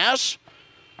everyone has.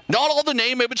 Not all the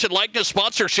name, image, and likeness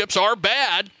sponsorships are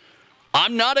bad.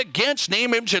 I'm not against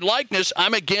name, image, and likeness.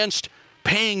 I'm against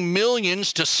paying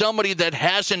millions to somebody that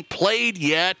hasn't played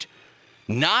yet,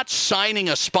 not signing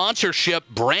a sponsorship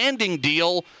branding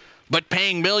deal, but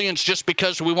paying millions just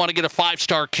because we want to get a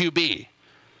 5-star QB.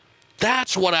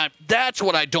 That's what I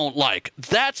don't like.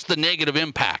 That's the negative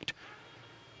impact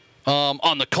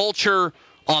on the culture,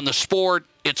 on the sport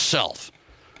itself.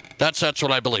 That's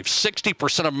what I believe.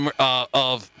 60%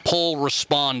 of poll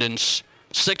respondents,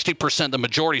 60%, the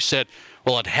majority said,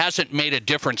 well, it hasn't made a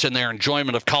difference in their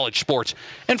enjoyment of college sports.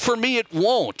 And for me, it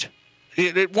won't.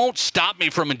 It won't stop me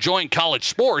from enjoying college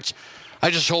sports. I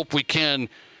just hope we can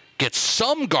get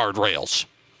some guardrails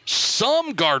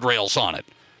on it.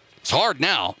 It's hard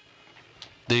now.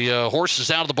 The horse is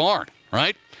out of the barn,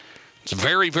 right? It's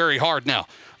very, very hard now.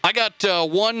 I got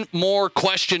one more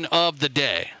question of the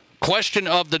day. Question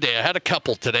of the day. I had a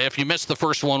couple today. If you missed the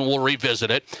first one, we'll revisit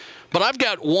it. But I've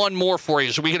got one more for you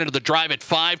as we get into the Drive at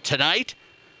 5 tonight.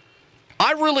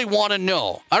 I really want to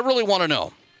know,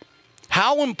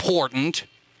 how important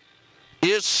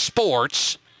is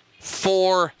sports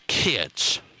for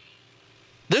kids?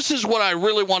 This is what I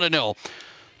really want to know.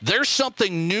 There's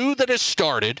something new that has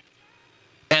started,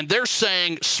 and they're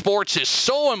saying sports is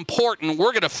so important,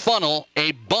 we're going to funnel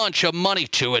a bunch of money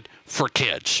to it for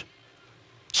kids.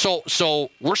 So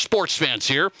we're sports fans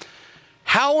here.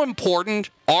 How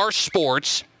important are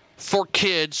sports for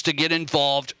kids to get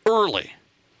involved early?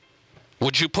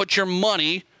 Would you put your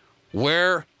money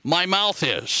where my mouth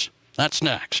is? That's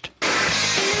next.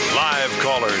 Live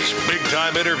callers,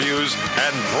 big-time interviews,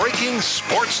 and breaking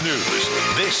sports news.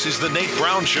 This is the Nate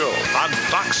Brown Show on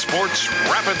Fox Sports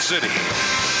Rapid City.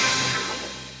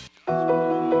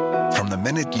 From the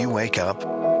minute you wake up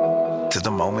to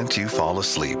the moment you fall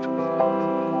asleep,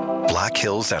 Black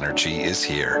Hills Energy is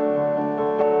here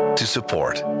to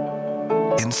support,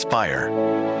 inspire,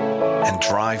 and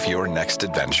drive your next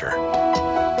adventure.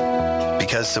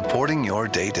 Because supporting your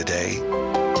day-to-day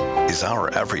is our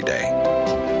everyday.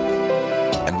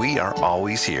 And we are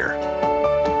always here,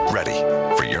 ready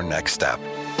for your next step.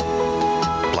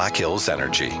 Black Hills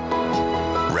Energy.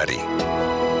 Ready.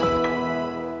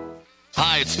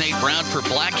 Hi, it's Nate Brown for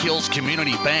Black Hills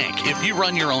Community Bank. If you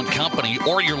run your own company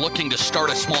or you're looking to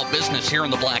start a small business here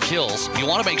in the Black Hills, you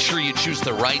want to make sure you choose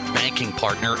the right banking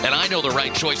partner. And I know the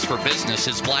right choice for business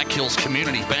is Black Hills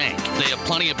Community Bank. They have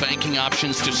plenty of banking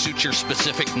options to suit your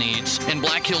specific needs. And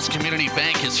Black Hills Community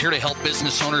Bank is here to help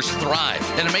business owners thrive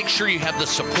and to make sure you have the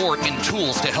support and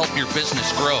tools to help your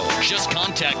business grow. Just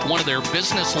contact one of their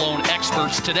business loan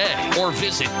experts today or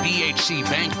visit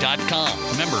bhcbank.com.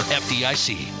 Member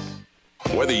FDIC.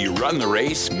 Whether you run the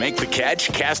race, make the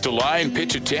catch, cast a line,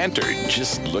 pitch a tent, or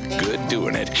just look good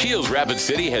doing it, Shields Rapid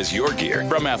City has your gear.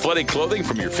 From athletic clothing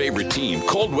from your favorite team,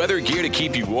 cold weather gear to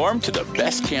keep you warm, to the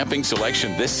best camping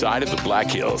selection this side of the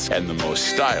Black Hills, and the most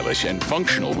stylish and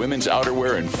functional women's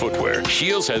outerwear and footwear.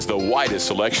 Shields has the widest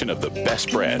selection of the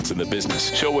best brands in the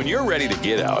business. So when you're ready to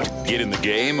get out, get in the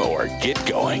game, or get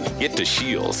going, get to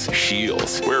Shields.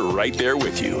 Shields. We're right there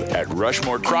with you at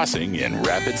Rushmore Crossing in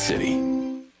Rapid City.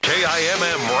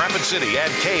 KIMM Rapid City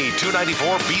and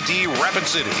K294BT Rapid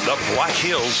City, the Black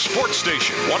Hills Sports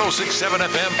Station, 106.7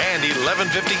 FM and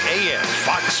 1150 AM,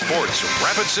 Fox Sports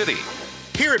Rapid City.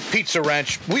 Here at Pizza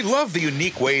Ranch, we love the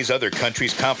unique ways other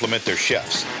countries compliment their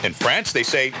chefs. In France, they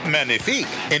say magnifique.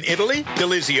 In Italy,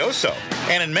 delizioso.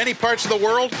 And in many parts of the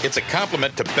world, it's a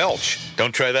compliment to belch.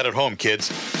 Don't try that at home,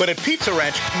 kids. But at Pizza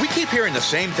Ranch, we keep hearing the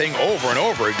same thing over and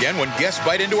over again when guests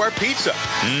bite into our pizza.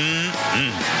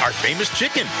 Our famous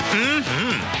chicken.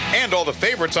 And all the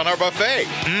favorites on our buffet.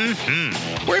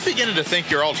 We're beginning to think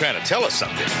you're all trying to tell us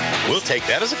something. We'll take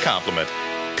that as a compliment.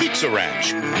 Pizza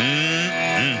Ranch.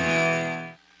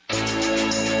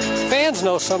 Fans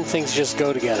know some things just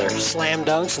go together. Slam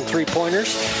dunks and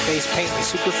three-pointers, face paint and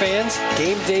super fans,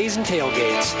 game days and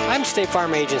tailgates. I'm State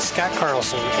Farm agent Scott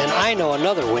Carlson, and I know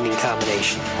another winning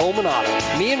combination, home and auto.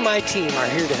 Me and my team are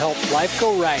here to help life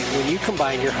go right when you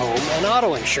combine your home and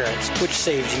auto insurance, which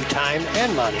saves you time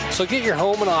and money. So get your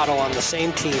home and auto on the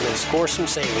same team and score some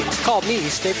savings. Call me,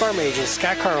 State Farm agent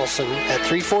Scott Carlson, at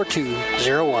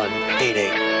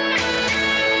 342-0188.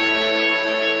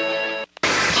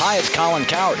 Hi, it's Colin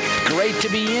Coward. Great to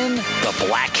be in the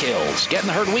Black Hills. Getting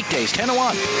the herd weekdays 10 to 1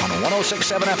 on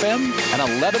 106.7 FM and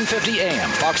 1150 AM.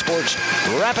 Fox Sports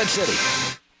Rapid City.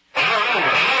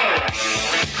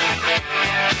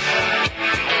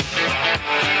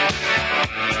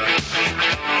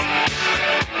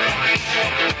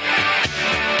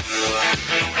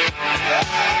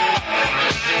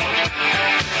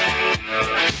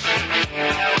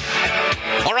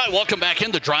 All right, welcome back in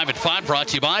the Drive at 5, brought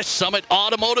to you by Summit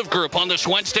Automotive Group. On this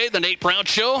Wednesday, the Nate Brown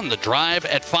Show and the Drive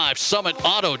at 5.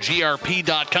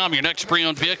 SummitAutoGRP.com, your next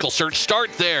pre-owned vehicle search. Start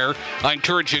there. I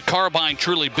encourage you, car buying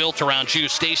truly built around you.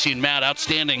 Stacy and Matt,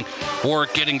 outstanding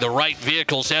work getting the right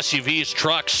vehicles, SUVs,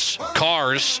 trucks,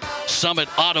 cars.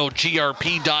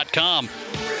 SummitAutoGRP.com.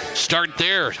 Start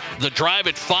there. The Drive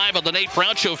at 5 on the Nate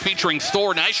Brown Show featuring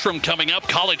Thor Nystrom coming up,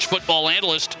 college football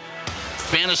analyst.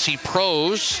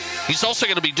 FantasyPros. He's also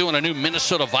going to be doing a new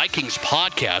Minnesota Vikings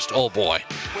podcast. Oh, boy.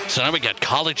 So now we got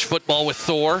college football with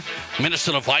Thor,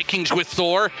 Minnesota Vikings with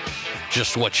Thor.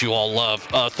 Just what you all love.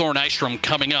 Thor Nystrom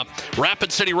coming up.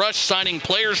 Rapid City Rush signing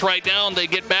players right now, and they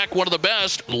get back one of the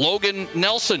best, Logan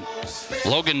Nelson.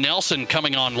 Logan Nelson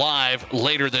coming on live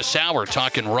later this hour,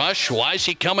 talking Rush. Why is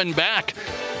he coming back?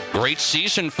 Great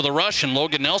season for the Rush, and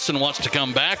Logan Nelson wants to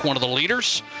come back, one of the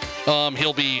leaders.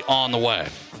 He'll be on the way.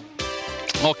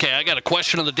 Okay, I got a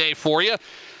question of the day for you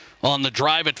on the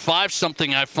Drive at 5,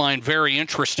 something I find very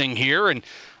interesting here, and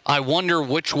I wonder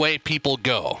which way people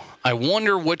go.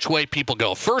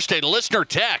 First, a listener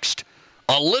text.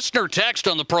 A listener text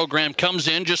on the program comes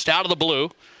in just out of the blue.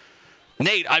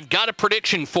 Nate, I've got a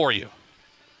prediction for you.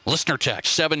 Listener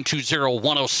text,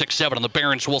 720-1067 on the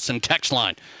Barron's-Wilson text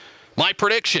line. My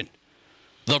prediction,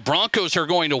 the Broncos are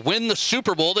going to win the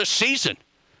Super Bowl this season.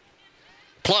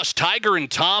 Plus, Tiger and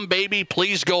Tom, baby,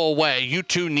 please go away. You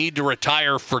two need to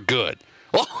retire for good.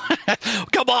 Oh,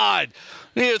 come on.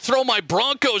 You throw my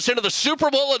Broncos into the Super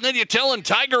Bowl, and then you're telling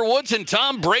Tiger Woods and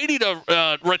Tom Brady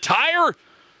to retire?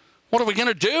 What are we going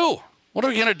to do? What are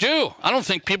we going to do? I don't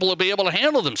think people will be able to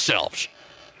handle themselves.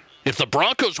 If the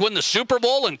Broncos win the Super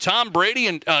Bowl and Tom Brady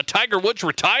and Tiger Woods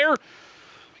retire,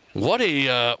 what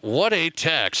a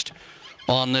text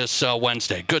on this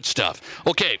Wednesday. Good stuff.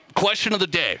 Okay, question of the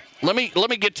day. Let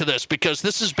me get to this because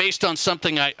this is based on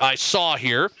something I saw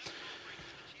here.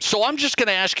 So I'm just going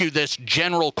to ask you this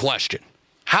general question.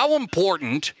 How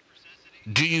important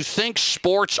do you think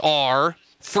sports are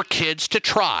for kids to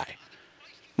try?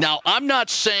 Now, I'm not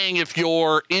saying if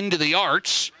you're into the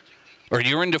arts or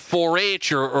you're into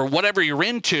 4-H or whatever you're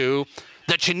into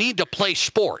that you need to play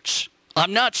sports.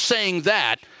 I'm not saying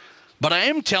that, but I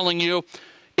am telling you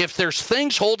if there's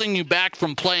things holding you back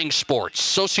from playing sports,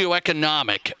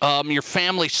 socioeconomic, your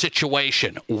family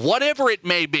situation, whatever it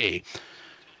may be,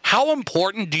 how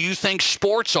important do you think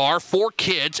sports are for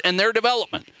kids and their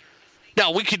development?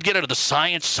 Now, we could get into the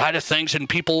science side of things, and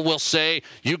people will say,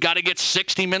 you got to get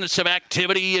 60 minutes of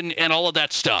activity and all of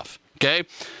that stuff, okay?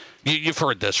 You've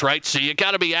heard this, right? So you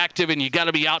got to be active, and you got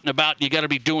to be out and about, and you got to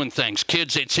be doing things.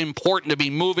 Kids, it's important to be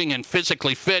moving and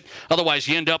physically fit. Otherwise,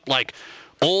 you end up like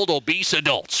old, obese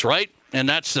adults, right? And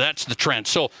that's the trend.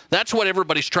 So that's what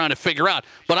everybody's trying to figure out.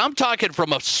 But I'm talking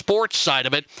from a sports side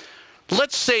of it.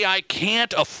 Let's say I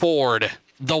can't afford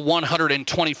the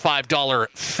 $125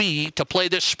 fee to play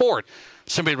this sport.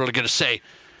 Some people are going to say,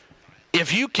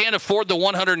 if you can't afford the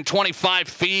 $125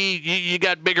 fee, you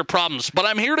got bigger problems. But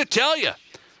I'm here to tell you,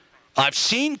 I've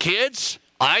seen kids.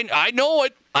 I know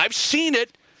it. I've seen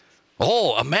it.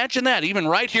 Oh, imagine that, even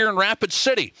right here in Rapid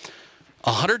City.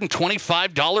 A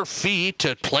 $125 fee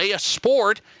to play a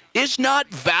sport is not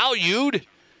valued.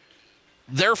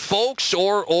 Their folks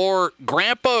or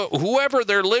grandpa, whoever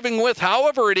they're living with,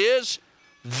 however it is,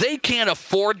 they can't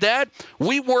afford that.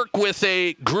 We work with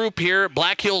a group here,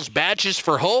 Black Hills Badges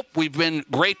for Hope. We've been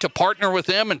great to partner with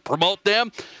them and promote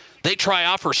them. They try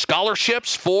offer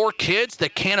scholarships for kids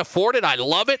that can't afford it. I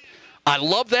love it. I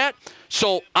love that.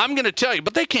 So I'm going to tell you,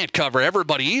 but they can't cover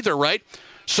everybody either, right?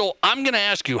 So I'm going to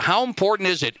ask you, how important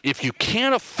is it if you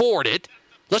can't afford it?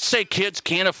 Let's say kids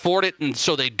can't afford it, and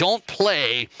so they don't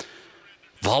play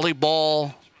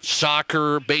volleyball,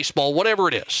 soccer, baseball, whatever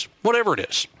it is. Whatever it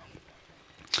is.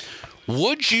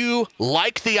 Would you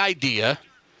like the idea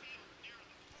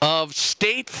of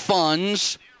state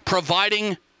funds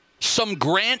providing some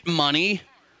grant money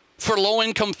for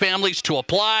low-income families to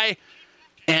apply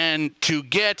and to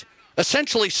get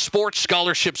essentially sports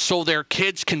scholarships so their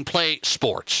kids can play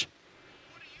sports?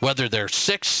 Whether they're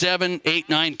 6, 7, 8,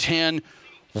 9, 10,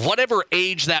 whatever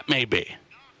age that may be.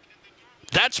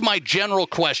 That's my general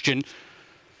question.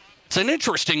 It's an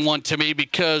interesting one to me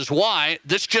because why?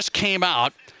 This just came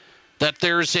out that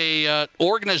there's a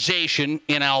organization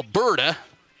in Alberta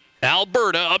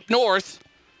up north.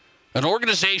 An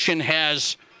organization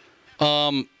has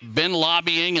been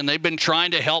lobbying, and they've been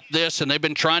trying to help this, and they've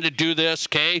been trying to do this,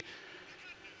 okay?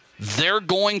 They're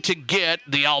going to get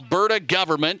the Alberta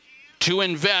government to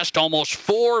invest almost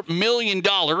 $4 million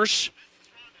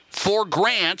for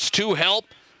grants to help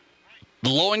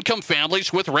low-income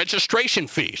families with registration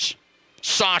fees.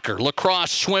 Soccer,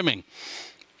 lacrosse, swimming.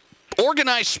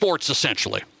 Organized sports,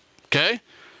 essentially, okay?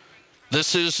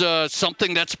 This is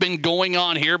something that's been going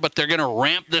on here, but they're going to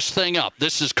ramp this thing up.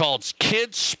 This is called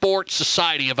Kids Sports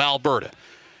Society of Alberta.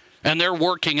 And they're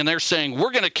working, and they're saying,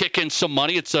 we're going to kick in some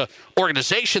money. It's an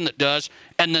organization that does.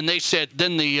 And then they said,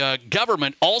 then the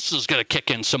government also is going to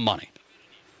kick in some money.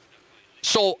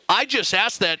 So I just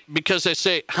asked that because they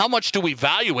say, how much do we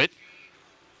value it?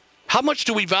 How much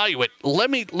do we value it? Let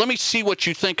me see what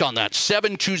you think on that.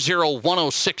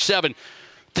 720-1067.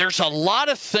 There's a lot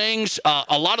of things,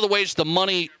 a lot of the ways the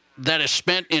money that is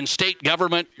spent in state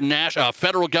government,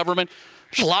 federal government,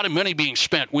 there's a lot of money being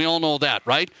spent. We all know that,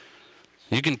 right?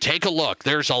 You can take a look.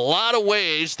 There's a lot of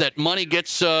ways that money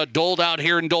gets doled out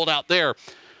here and doled out there.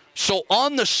 So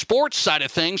on the sports side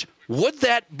of things, would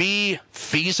that be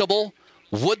feasible?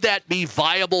 Would that be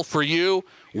viable for you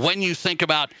when you think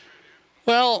about,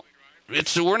 well,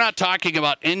 we're not talking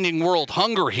about ending world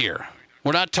hunger here.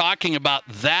 We're not talking about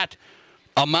that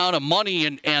amount of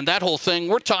money and that whole thing.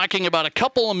 We're talking about a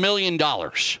couple of $1 million.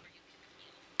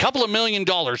 Couple of $1 million.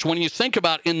 When you think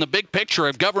about in the big picture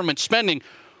of government spending,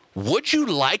 would you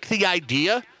like the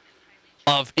idea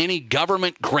of any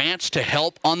government grants to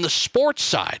help on the sports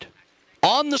side?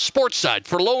 On the sports side,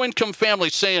 for low-income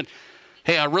families saying,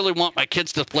 hey, I really want my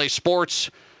kids to play sports.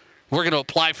 We're going to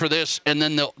apply for this, and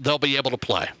then they'll be able to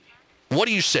play. What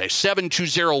do you say?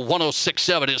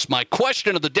 720-1067 is my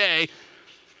question of the day.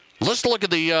 Let's look at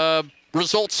the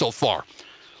results so far.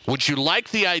 Would you like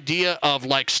the idea of,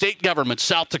 like, state government,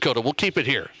 South Dakota? We'll keep it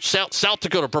here. South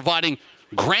Dakota providing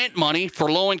grant money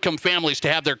for low-income families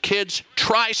to have their kids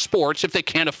try sports if they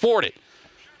can't afford it.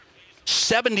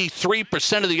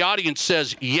 73% of the audience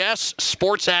says yes,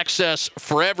 sports access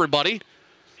for everybody.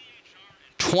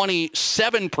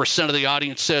 27% of the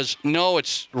audience says no,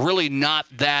 it's really not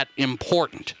that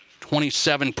important.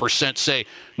 27% say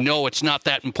no, it's not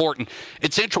that important.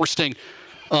 It's interesting.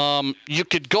 You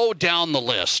could go down the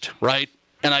list, right?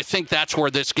 And I think that's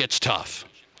where this gets tough.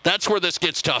 That's where this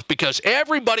gets tough because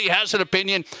everybody has an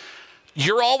opinion.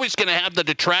 You're always going to have the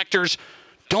detractors.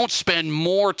 Don't spend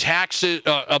more taxes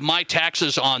of my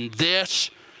taxes on this.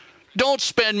 Don't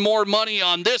spend more money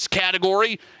on this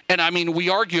category. And, I mean, we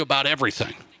argue about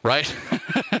everything, right?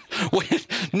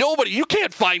 You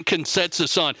can't find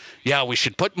consensus on, yeah, we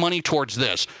should put money towards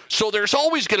this. So there's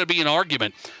always going to be an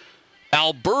argument.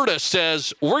 Alberta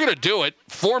says, we're going to do it,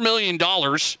 $4 million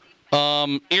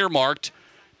earmarked,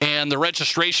 and the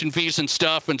registration fees and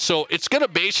stuff. And so it's going to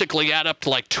basically add up to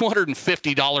like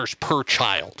 $250 per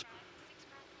child.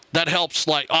 That helps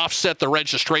like offset the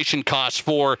registration costs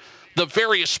for the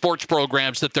various sports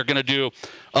programs that they're going to do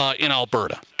in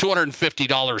Alberta.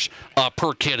 $250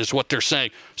 per kid is what they're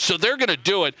saying. So they're going to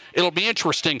do it. It'll be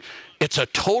interesting. It's a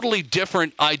totally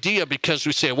different idea because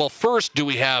we say, well, first, do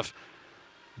we have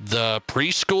the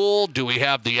preschool? Do we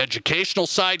have the educational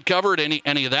side covered?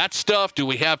 Any of that stuff? Do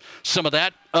we have some of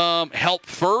that help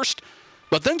first?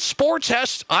 But then sports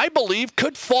I believe,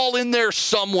 could fall in there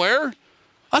somewhere.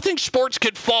 I think sports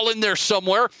could fall in there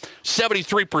somewhere.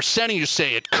 73% of you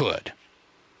say it could.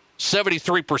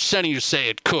 73% of you say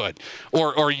it could,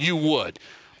 or you would.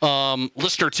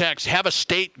 Listener text, have a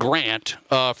state grant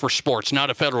for sports, not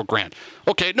a federal grant.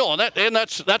 Okay, no, and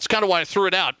that's kind of why I threw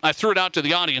it out. I threw it out to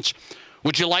the audience.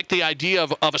 Would you like the idea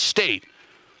of a state?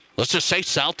 Let's just say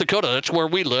South Dakota. That's where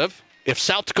we live. If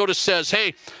South Dakota says,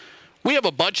 hey, we have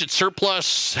a budget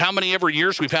surplus, how many ever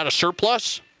years we've had a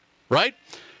surplus, right?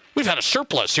 We've had a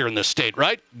surplus here in this state,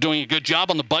 right? Doing a good job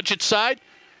on the budget side.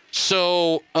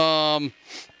 So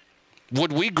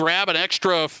would we grab an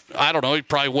extra, I don't know, you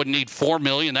probably wouldn't need $4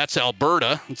 million. That's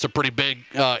Alberta. It's a pretty big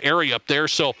area up there.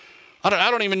 So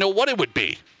I don't even know what it would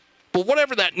be. But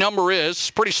whatever that number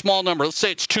is, pretty small number. Let's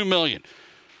say it's $2 million.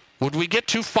 Would we get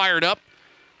too fired up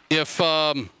if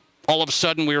all of a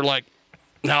sudden we were like,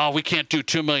 no, we can't do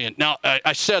 $2 million. Now,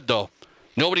 I said, though,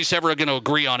 nobody's ever going to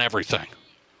agree on everything,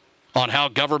 on how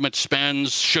government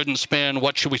spends, shouldn't spend,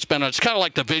 what should we spend on. It's kind of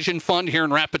like the Vision Fund here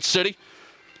in Rapid City.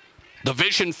 The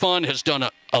Vision Fund has done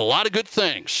a lot of good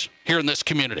things here in this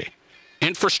community.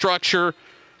 Infrastructure,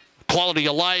 quality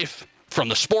of life, from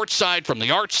the sports side, from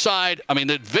the arts side. I mean,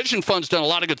 the Vision Fund's done a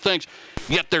lot of good things,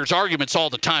 yet there's arguments all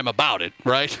the time about it,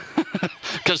 right?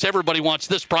 Because everybody wants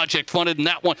this project funded and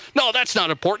that one. No, that's not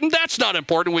important. That's not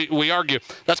important. We argue.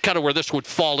 That's kind of where this would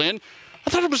fall in. I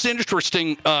thought it was an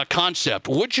interesting concept.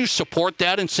 Would you support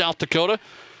that in South Dakota?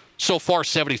 So far,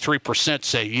 73%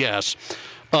 say yes.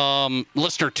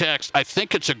 Listener text, I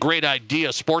think it's a great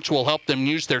idea. Sports will help them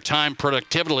use their time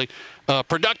productively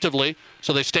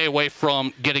so they stay away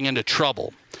from getting into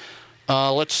trouble.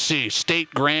 Let's see. State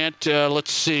grant.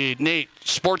 Let's see. Nate,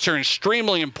 sports are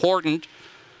extremely important.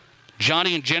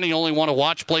 Johnny and Jenny only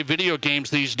want to play video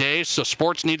games these days, so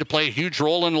sports need to play a huge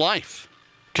role in life.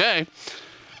 Okay.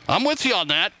 I'm with you on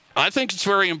that. I think it's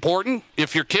very important.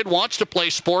 If your kid wants to play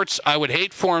sports, I would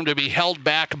hate for him to be held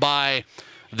back by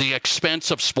the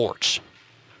expense of sports,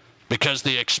 because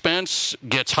the expense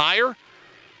gets higher,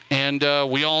 and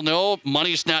we all know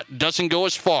money's doesn't go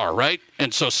as far, right?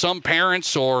 And so some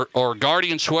parents or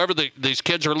guardians, whoever these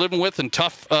kids are living with in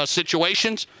tough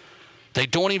situations, they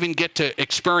don't even get to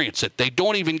experience it. They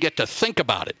don't even get to think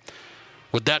about it.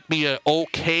 Would that be an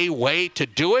okay way to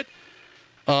do it?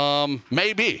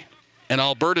 Maybe. And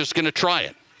Alberta's going to try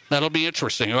it. That'll be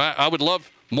interesting. I would love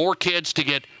more kids to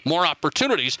get more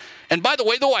opportunities. And by the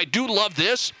way, though, I do love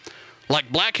this.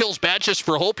 Like Black Hills Badges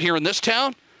for Hope here in this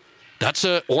town, that's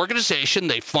an organization.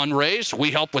 They fundraise.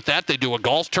 We help with that. They do a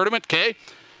golf tournament, okay?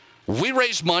 We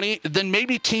raise money, then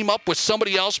maybe team up with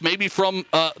somebody else, maybe from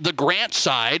the grant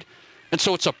side. And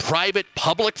so it's a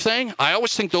private-public thing. I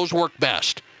always think those work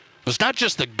best. It's not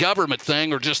just the government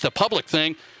thing or just the public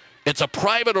thing. It's a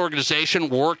private organization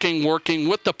working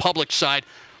with the public side.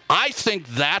 I think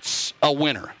that's a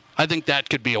winner. I think that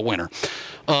could be a winner.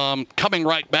 Coming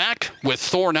right back with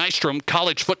Thor Nystrom,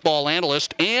 college football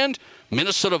analyst and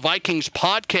Minnesota Vikings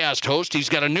podcast host. He's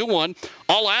got a new one.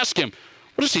 I'll ask him,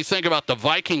 what does he think about the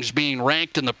Vikings being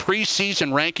ranked in the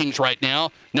preseason rankings right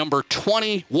now, number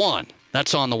 21?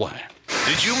 That's on the way.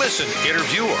 Did you miss an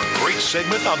interview or great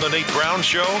segment on The Nate Brown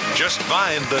Show? Just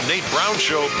find The Nate Brown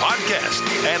Show podcast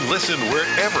and listen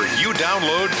wherever you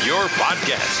download your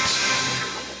podcasts.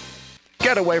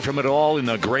 Get away from it all in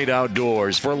the great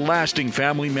outdoors for lasting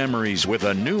family memories with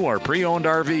a new or pre-owned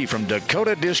RV from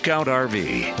Dakota Discount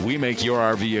RV. We make your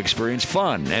RV experience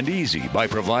fun and easy by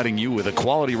providing you with a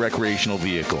quality recreational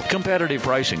vehicle, competitive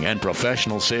pricing, and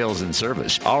professional sales and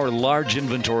service. Our large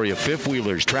inventory of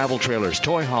fifth-wheelers, travel trailers,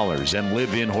 toy haulers, and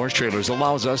live-in horse trailers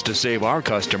allows us to save our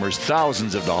customers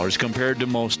thousands of dollars compared to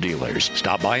most dealers.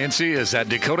 Stop by and see us at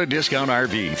Dakota Discount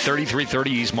RV,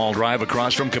 3330 East Mall Drive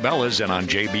across from Cabela's and on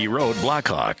JB Road,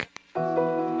 Blackhawk.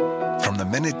 From the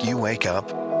minute you wake up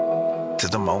to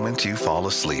the moment you fall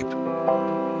asleep,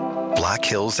 Black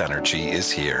Hills Energy is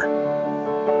here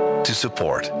to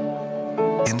support,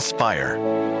 inspire,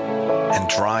 and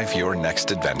drive your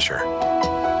next adventure.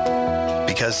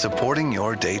 Because supporting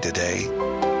your day-to-day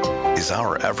is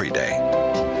our everyday.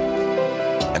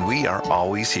 And we are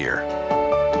always here,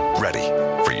 ready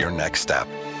for your next step.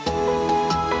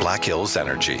 Black Hills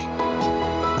Energy.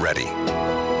 Ready.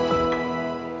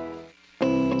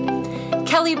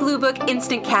 Kelly Blue Book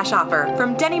Instant Cash Offer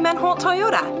from Denny Menholt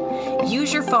Toyota.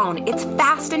 Use your phone. It's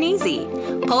fast and easy.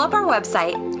 Pull up our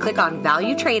website, click on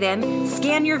Value Trade-In,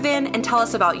 scan your VIN, and tell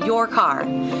us about your car.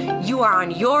 You are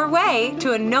on your way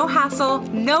to a no-hassle,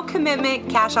 no-commitment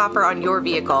cash offer on your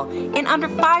vehicle in under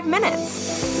 5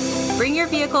 minutes. Bring your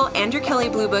vehicle and your Kelly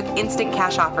Blue Book Instant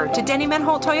Cash Offer to Denny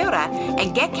Menholt Toyota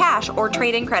and get cash or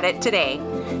trade-in credit today.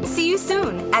 See you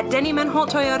soon at Denny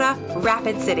Menholt Toyota,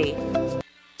 Rapid City.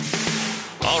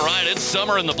 All right, it's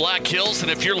summer in the Black Hills,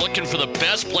 and if you're looking for the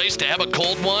best place to have a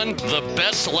cold one, the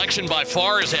best selection by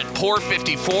far is at Pour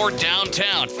 54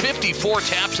 downtown. 54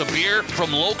 taps of beer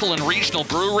from local and regional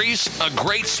breweries, a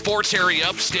great sports area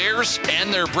upstairs,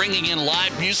 and they're bringing in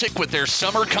live music with their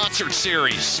summer concert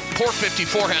series. Pour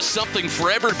 54 has something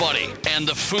for everybody, and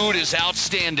the food is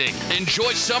outstanding.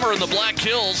 Enjoy summer in the Black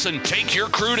Hills and take your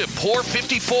crew to Pour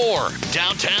 54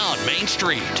 downtown Main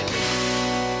Street.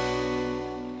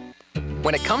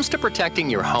 When it comes to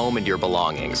protecting your home and your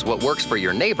belongings, what works for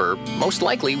your neighbor most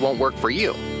likely won't work for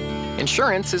you.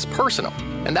 Insurance is personal,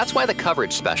 and that's why the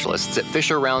coverage specialists at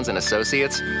Fisher Rounds &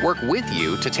 Associates work with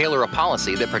you to tailor a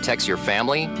policy that protects your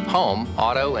family, home,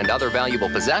 auto, and other valuable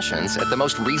possessions at the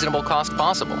most reasonable cost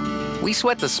possible. We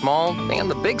sweat the small and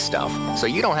the big stuff, so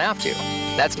you don't have to.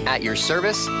 That's at your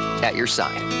service, at your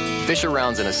side. Fisher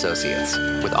Rounds & Associates,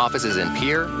 with offices in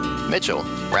Pierre, Mitchell,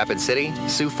 Rapid City,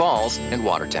 Sioux Falls, and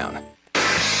Watertown.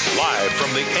 Live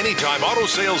from the Anytime Auto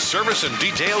Sales Service and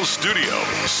Details Studio.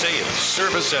 Sales,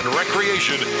 service, and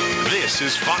recreation. This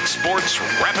is Fox Sports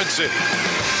Rapid City.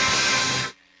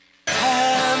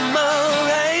 I'm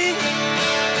alright.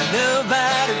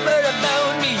 Nobody but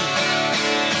about me.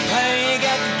 Why you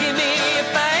got to give me a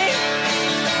fight?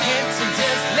 Can't you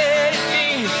just let it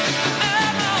be?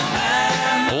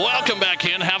 Welcome back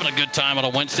in. Having a good time on a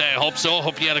Wednesday. I hope so.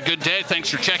 Hope you had a good day. Thanks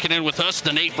for checking in with us.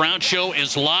 The Nate Brown Show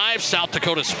is live. South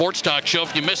Dakota Sports Talk Show.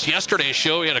 If you missed yesterday's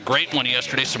show, we had a great one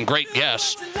yesterday. Some great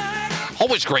guests.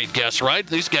 Always great guests, right?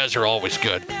 These guys are always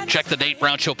good. Check the Nate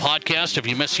Brown Show podcast. If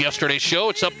you missed yesterday's show,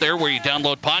 it's up there where you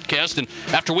download podcasts. And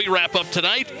after we wrap up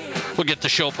tonight, we'll get the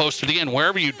show posted again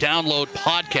wherever you download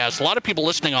podcasts. A lot of people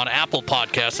listening on Apple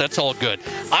Podcasts. That's all good.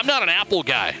 I'm not an Apple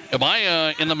guy. Am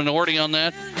I in the minority on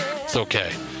that? It's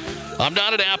okay. I'm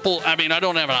not an Apple. I mean, I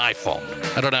don't have an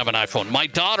iPhone. My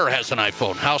daughter has an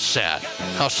iPhone. How sad.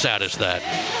 How sad is that?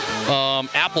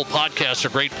 Apple Podcasts are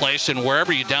a great place, and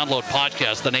wherever you download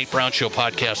podcasts, the Nate Brown Show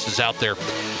podcast is out there.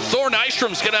 Thor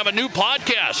Nystrom's going to have a new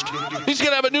podcast. He's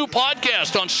going to have a new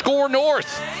podcast on Score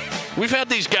North. We've had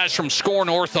these guys from Score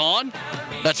North on.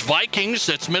 That's Vikings.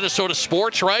 That's Minnesota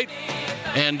sports, right?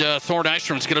 And Thor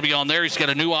Nystrom's going to be on there. He's got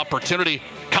a new opportunity.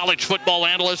 College football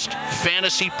analyst,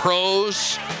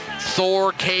 FantasyPros,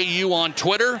 Thor KU on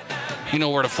Twitter. You know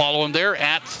where to follow him there,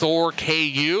 at Thor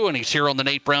KU, and he's here on the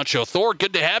Nate Brown Show. Thor,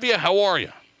 good to have you. How are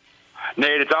you?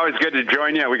 Nate, it's always good to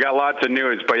join you. We got lots of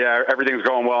news, but yeah, everything's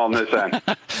going well on this end.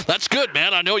 That's good,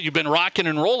 man. I know you've been rocking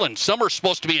and rolling. Summer's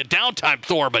supposed to be a downtime,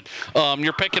 Thor, but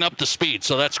you're picking up the speed,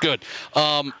 so that's good.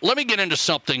 Let me get into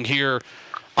something here.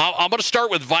 I'm going to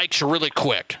start with Vikes really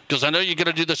quick because I know you're going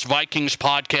to do this Vikings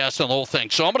podcast and the whole thing.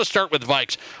 So I'm going to start with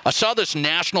Vikes. I saw this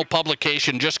national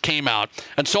publication just came out,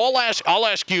 and so I'll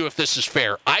ask you if this is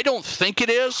fair. I don't think it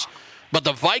is, but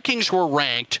the Vikings were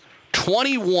ranked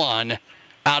 21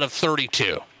 out of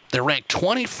 32. They're ranked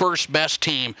 21st best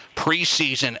team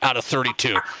preseason out of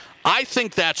 32. I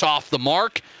think that's off the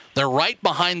mark. They're right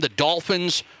behind the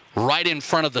Dolphins, right in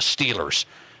front of the Steelers.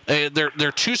 They're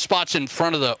 2 spots in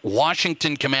front of the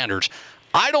Washington Commanders.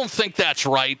 I don't think that's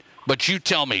right, but you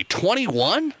tell me.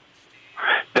 21?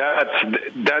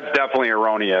 That's definitely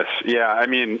erroneous. Yeah, I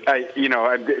mean,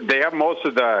 they have most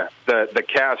of the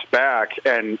cast back,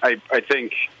 and I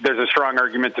think there's a strong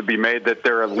argument to be made that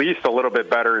they're at least a little bit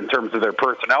better in terms of their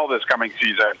personnel this coming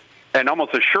season, and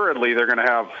almost assuredly they're going to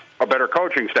have a better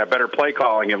coaching staff, better play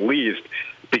calling at least,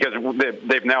 because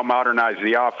they've now modernized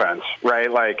the offense,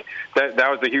 right? Like that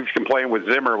was the huge complaint with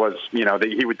Zimmer was,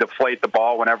 that he would deflate the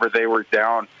ball whenever they were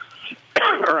down.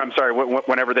 Or I'm sorry,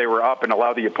 whenever they were up and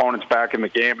allow the opponents back in the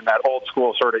game, and that old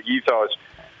school sort of ethos.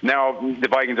 Now the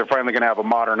Vikings are finally going to have a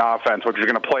modern offense, which is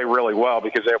going to play really well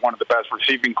because they have one of the best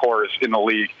receiving cores in the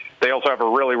league. They also have a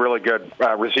really, really good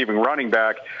receiving running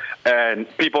back, and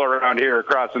people around here are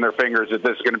crossing their fingers that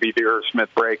this is going to be the Irv Smith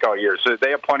breakout year. So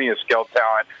they have plenty of skill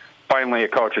talent. Finally, a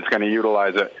coach that's going to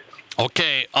utilize it.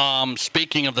 Okay,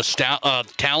 speaking of the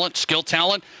skill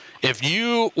talent, if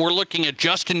you were looking at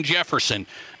Justin Jefferson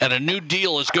and a new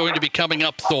deal is going to be coming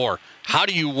up, Thor, how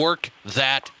do you work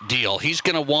that deal? He's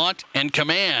going to want and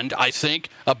command, I think,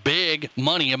 a big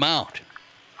money amount.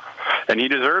 And he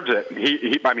deserves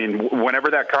it. I mean, whenever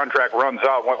that contract runs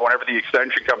out, whenever the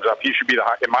extension comes up, he should be,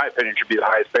 in my opinion, should be the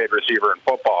highest paid receiver in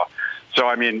football. So,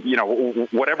 I mean,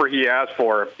 whatever he asks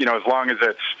for, as long as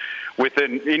it's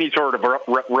within any sort of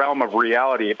realm of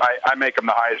reality, I make him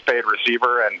the highest paid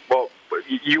receiver. And, well,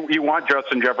 you want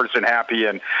Justin Jefferson happy,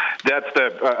 and that's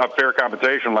a fair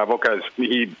compensation level because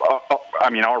he,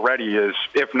 already is,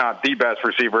 if not the best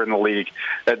receiver in the league,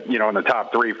 in the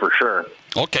top three for sure.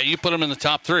 Okay, you put him in the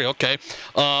top three. Okay.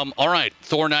 All right,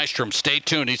 Thor Nystrom, stay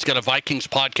tuned. He's got a Vikings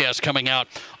podcast coming out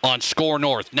on Score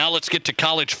North. Now let's get to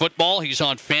college football. He's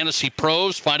on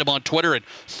FantasyPros. Find him on Twitter at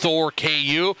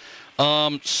ThorKU.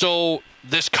 So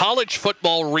this college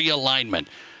football realignment,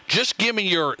 just give me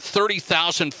your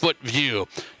 30,000-foot view.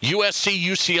 USC,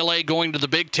 UCLA going to the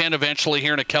Big Ten eventually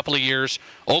here in a couple of years.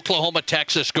 Oklahoma,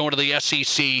 Texas going to the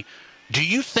SEC. Do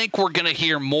you think we're going to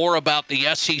hear more about the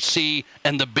SEC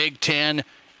and the Big Ten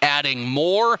adding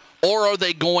more, or are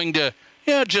they going to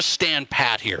just stand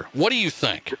pat here? What do you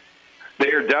think?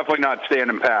 They are definitely not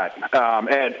standing pat.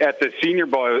 At the Senior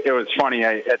Bowl, it was funny.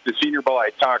 At the Senior Bowl,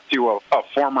 I talked to a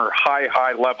former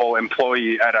high-level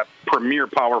employee at a premier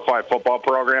Power 5 football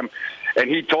program, and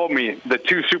he told me the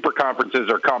two super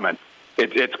conferences are coming.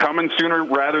 It's coming sooner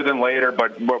rather than later,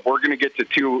 but we're going to get to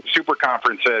two super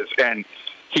conferences. And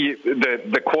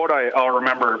the quote I'll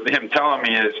remember him telling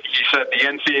me is, he said, the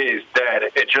NCAA is dead.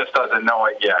 It just doesn't know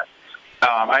it yet.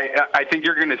 I think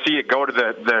you're going to see it go to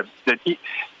the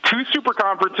two super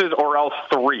conferences or else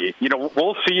three.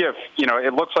 We'll see if,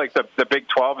 it looks like the Big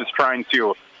 12 is trying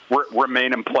to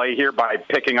remain in play here by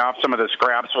picking off some of the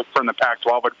scraps from the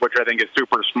Pac-12, which I think is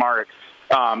super smart.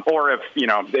 Or if,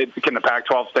 can the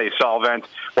Pac-12 stay solvent?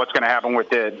 What's going to happen with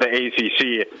the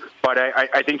ACC? But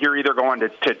I think you're either going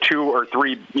to two or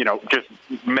three, just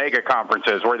mega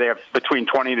conferences where they have between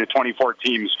 20 to 24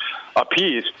 teams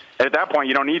apiece. And at that point,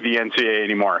 you don't need the NCAA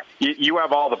anymore. You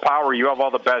have all the power. You have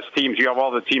all the best teams. You have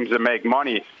all the teams that make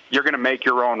money. You're going to make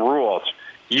your own rules.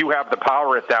 You have the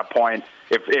power at that point.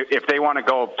 If they want to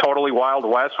go totally Wild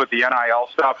West with the NIL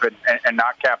stuff and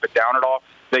not cap it down at all,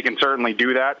 they can certainly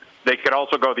do that. They could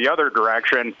also go the other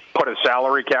direction, put a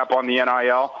salary cap on the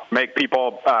NIL, make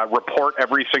people report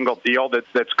every single deal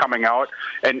that's coming out,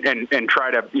 and try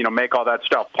to make all that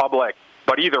stuff public.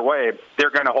 But either way,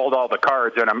 they're going to hold all the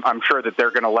cards, and I'm sure that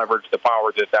they're going to leverage the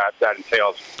power that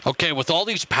entails. Okay, with all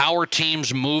these power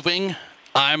teams moving,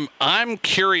 I'm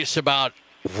curious about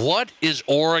what is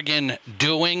Oregon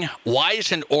doing? Why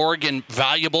isn't Oregon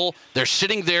valuable? They're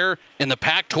sitting there in the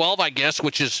Pac-12, I guess,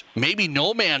 which is maybe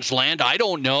no man's land. I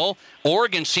don't know.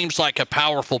 Oregon seems like a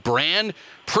powerful brand.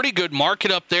 Pretty good market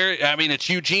up there. I mean, it's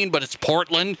Eugene, but it's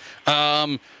Portland.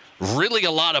 Really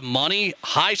a lot of money,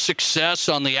 high success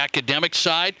on the academic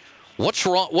side. What's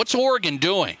wrong? What's Oregon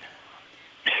doing?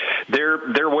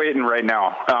 They're waiting right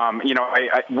now.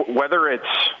 Whether it's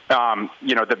I'm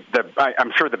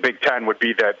sure the Big Ten would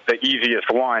be the easiest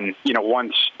one.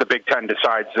 Once the Big Ten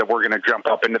decides that we're going to jump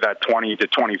up into that 20 to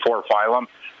 24 phylum.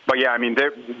 But yeah, I mean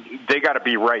they got to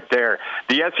be right there.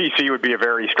 The SEC would be a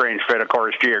very strange fit, of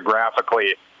course,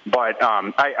 geographically. But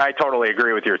I totally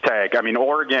agree with your take. I mean,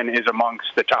 Oregon is amongst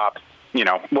the top.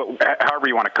 However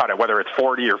you want to cut it, whether it's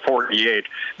 40 or 48,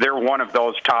 they're one of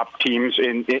those top teams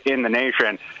in the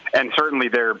nation, and certainly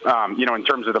they're, in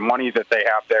terms of the money that they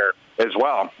have there as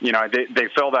well. They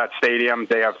fill that stadium.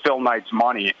 They have Phil Knight's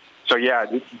money. So, yeah,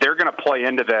 they're going to play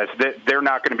into this. They're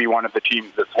not going to be one of the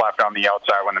teams that's left on the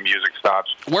outside when the music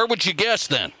stops. Where would you guess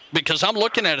then? Because I'm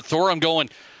looking at it, Thor. I'm going,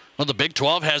 Well, the Big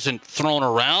 12 hasn't thrown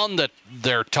around that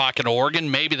they're talking to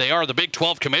Oregon. Maybe they are. The Big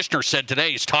 12 commissioner said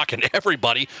today he's talking to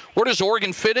everybody. Where does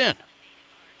Oregon fit in?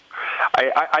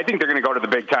 I think they're going to go to the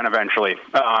Big Ten eventually.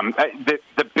 The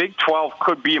Big 12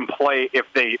 could be in play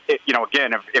if they,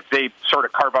 if they sort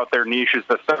of carve out their niche as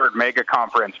the third mega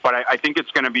conference. But I think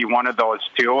it's going to be one of those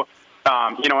two.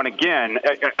 And again,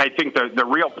 I think the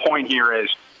real point here is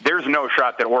there's no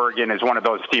shot that Oregon is one of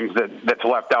those teams that's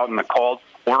left out in the cold.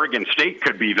 Oregon State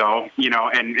could be, though,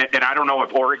 and I don't know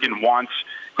if Oregon wants.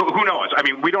 Who knows? I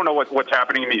mean, we don't know what's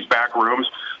happening in these back rooms,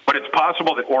 but it's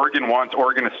possible that Oregon wants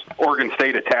Oregon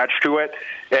State attached to it,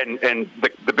 and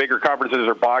the bigger conferences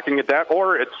are balking at that.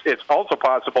 Or it's also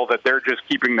possible that they're just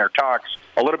keeping their talks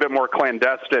a little bit more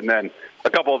clandestine than a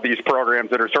couple of these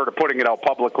programs that are sort of putting it out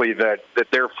publicly that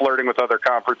they're flirting with other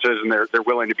conferences and they're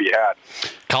willing to be had.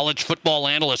 College football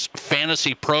analyst,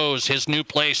 FantasyPros, his new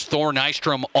place, Thor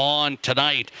Nystrom, on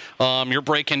tonight. You're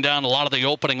breaking down a lot of the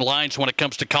opening lines when it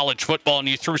comes to college football, and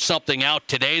you threw something out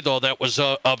today, though, that was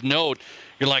of note.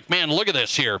 You're like, man, look at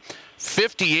this here.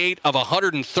 58 of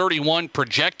 131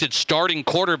 projected starting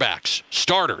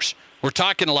starters. We're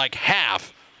talking like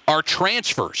half are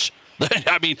transfers.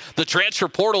 I mean, the transfer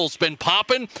portal's been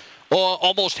popping.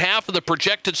 Almost half of the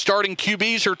projected starting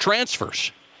QBs are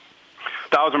transfers.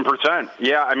 1,000%.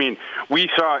 Yeah, I mean, we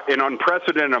saw an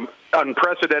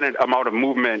unprecedented amount of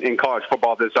movement in college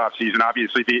football this offseason.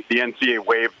 Obviously, the NCAA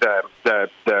waived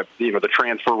the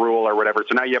transfer rule or whatever,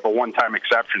 so now you have a one-time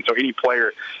exception. So any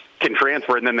player can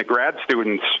transfer, and then the grad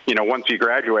students, once you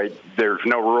graduate, there's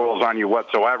no rules on you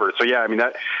whatsoever. So yeah, I mean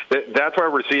that's why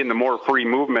we're seeing the more free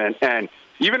movement. And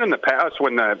even in the past,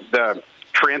 when the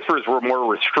transfers were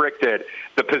more restricted,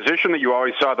 the position that you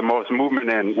always saw the most movement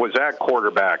in was at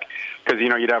quarterback. Because,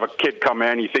 you'd have a kid come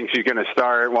in, he thinks he's going to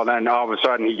start, well, then all of a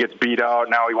sudden he gets beat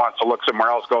out, now he wants to look somewhere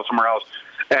else, go somewhere else.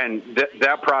 And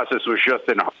that process was just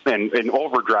in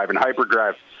overdrive and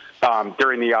hyperdrive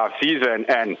during the offseason.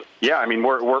 And, yeah, I mean,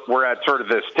 we're at sort of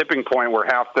this tipping point where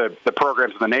half the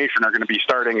programs in the nation are going to be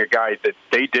starting a guy that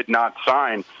they did not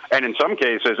sign, and in some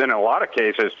cases, and in a lot of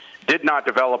cases, did not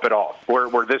develop at all.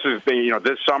 Where this is,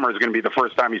 this summer is going to be the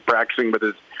first time he's practicing with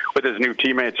his new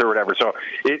teammates or whatever. So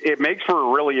it makes for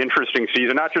a really interesting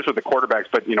season, not just with the quarterbacks,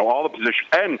 but all the positions.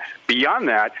 And beyond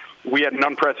that, we had an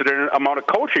unprecedented amount of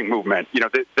coaching movement.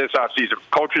 This offseason,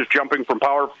 coaches jumping from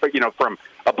from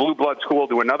a blue blood school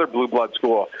to another blue blood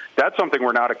school. That's something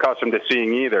we're not accustomed to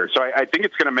seeing either. So I think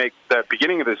it's going to make the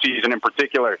beginning of the season in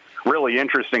particular really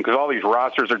interesting because all these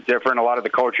rosters are different. A lot of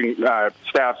the coaching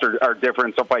staffs are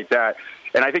different, stuff like that.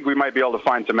 And I think we might be able to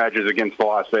find some edges against the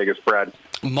Las Vegas spread.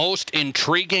 Most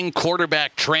intriguing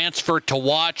quarterback transfer to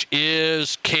watch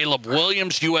is Caleb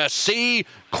Williams, USC,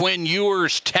 Quinn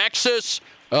Ewers, Texas.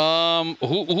 Who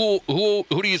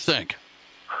do you think?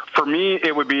 For me,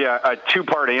 it would be a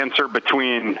two-part answer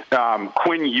between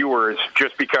Quinn Ewers,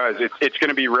 just because it's going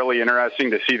to be really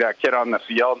interesting to see that kid on the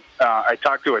field. I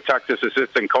talked to a Texas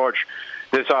assistant coach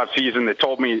this offseason that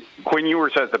told me Quinn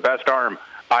Ewers has the best arm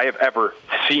I have ever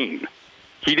seen.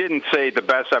 He didn't say the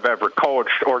best I've ever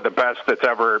coached or the best that's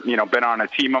ever been on a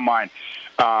team of mine.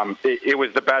 It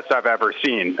was the best I've ever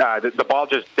seen. The ball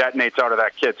just detonates out of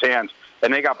that kid's hands,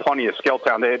 and they got plenty of skill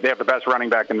talent. They have the best running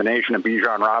back in the nation in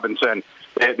Bijan Robinson.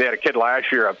 They had a kid last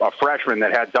year, a freshman,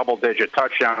 that had double-digit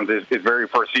touchdowns his very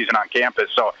first season on campus.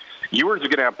 So Ewers is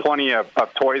going to have plenty of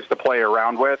toys to play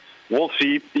around with. We'll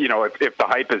see, if the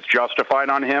hype is justified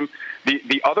on him.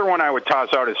 The other one I would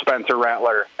toss out is Spencer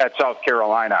Rattler at South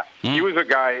Carolina. He was a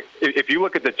guy, if you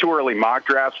look at the two early mock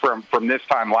drafts from this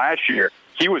time last year,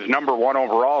 he was number one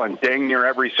overall in dang near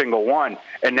every single one.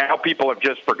 And now people have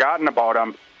just forgotten about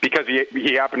him because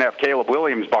he happened to have Caleb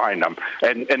Williams behind him.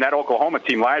 And that Oklahoma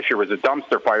team last year was a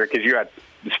dumpster fire because you had,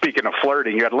 speaking of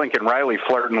flirting, you had Lincoln Riley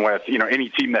flirting with, any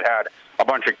team that had a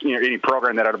bunch of, any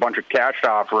program that had a bunch of cash to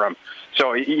offer him.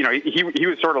 So, he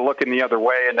was sort of looking the other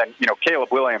way. And then,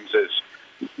 Caleb Williams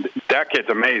that kid's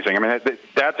amazing. I mean,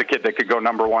 that's a kid that could go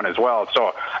number one as well.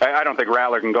 So I don't think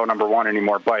Rattler can go number one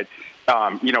anymore. But,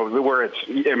 where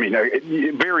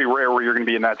it's, very rare where you're going to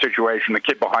be in that situation. The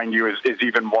kid behind you is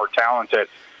even more talented.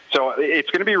 So it's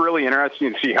going to be really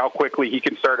interesting to see how quickly he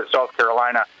can start at South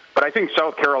Carolina. But I think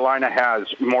South Carolina has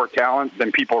more talent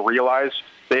than people realize.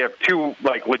 They have two,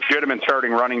 legitimate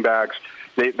starting running backs.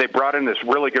 They brought in this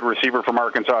really good receiver from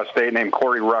Arkansas State named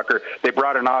Corey Rucker. They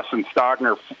brought in Austin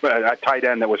Stogner, a tight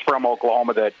end that was from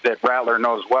Oklahoma that Rattler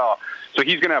knows well. So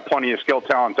he's going to have plenty of skill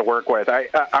talent to work with.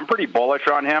 I'm pretty bullish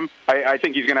on him. I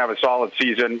think he's going to have a solid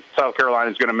season. South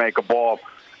Carolina's going to make a bowl.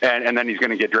 and then he's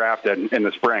going to get drafted in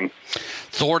the spring.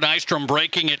 Thor Nystrom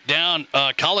breaking it down.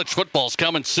 College football's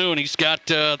coming soon. He's got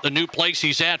the new place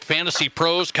he's at,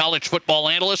 FantasyPros, college football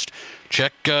analyst.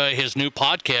 Check his new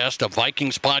podcast, a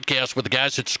Vikings podcast with the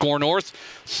guys at Score North.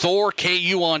 Thor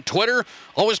KU on Twitter.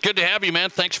 Always good to have you, man.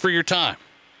 Thanks for your time.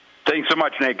 Thanks so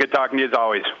much, Nate. Good talking to you as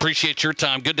always. Appreciate your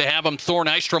time. Good to have him. Thor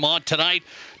Nystrom on tonight,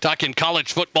 talking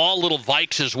college football, little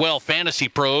Vikes as well.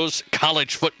 FantasyPros,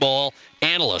 college football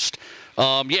analyst.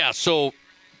 So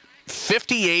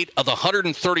 58 of the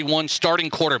 131 starting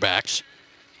quarterbacks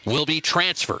will be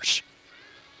transfers.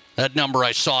 That number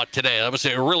I saw today. That was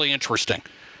really interesting.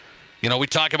 You know, we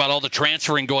talk about all the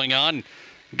transferring going on.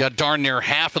 Got darn near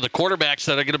half of the quarterbacks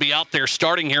that are going to be out there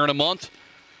starting here in a month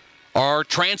are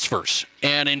transfers.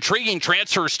 And intriguing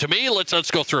transfers to me, let's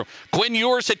go through. Quinn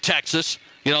Ewers at Texas.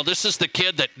 You know, this is the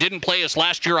kid that didn't play his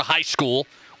last year of high school,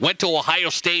 went to Ohio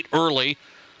State early,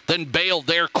 then bailed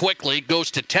there quickly,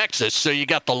 goes to Texas. So you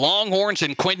got the Longhorns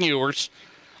and Quinn Ewers.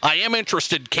 I am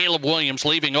interested in Caleb Williams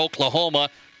leaving Oklahoma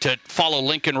to follow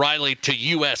Lincoln Riley to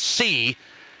USC.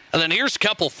 And then here's a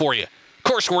couple for you. Of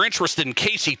course, we're interested in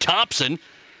Casey Thompson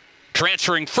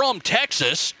transferring from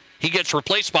Texas. He gets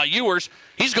replaced by Ewers.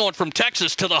 He's going from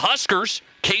Texas to the Huskers.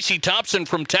 Casey Thompson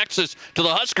from Texas to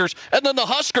the Huskers. And then the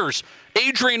Huskers,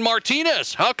 Adrian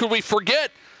Martinez. How could we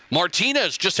forget?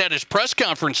 Martinez just had his press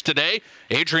conference today.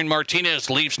 Adrian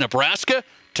Martinez leaves Nebraska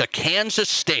to Kansas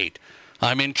State.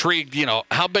 I'm intrigued,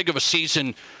 how big of a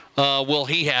season will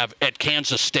he have at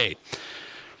Kansas State?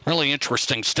 Really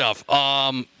interesting stuff.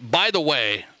 By the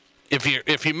way,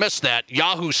 if you missed that,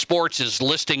 Yahoo Sports is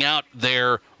listing out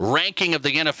their ranking of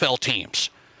the NFL teams.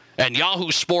 And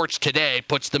Yahoo Sports today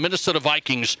puts the Minnesota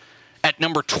Vikings at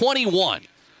number 21.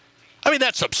 I mean,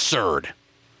 that's absurd.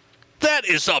 That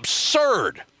is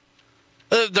absurd.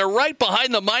 They're right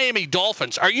behind the Miami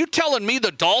Dolphins. Are you telling me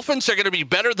the Dolphins are going to be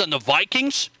better than the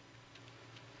Vikings?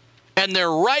 And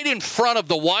they're right in front of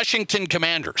the Washington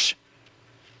Commanders.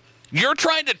 You're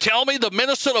trying to tell me the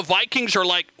Minnesota Vikings are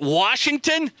like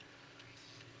Washington?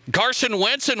 Carson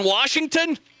Wentz in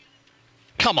Washington?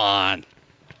 Come on.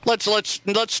 Let's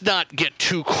not get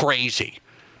too crazy.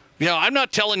 I'm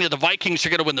not telling you the Vikings are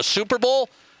going to win the Super Bowl.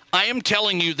 I am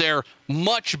telling you they're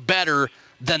much better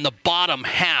than the bottom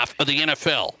half of the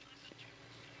NFL.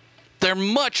 They're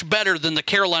much better than the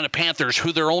Carolina Panthers,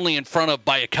 who they're only in front of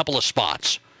by a couple of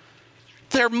spots.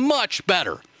 They're much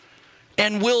better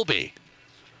and will be.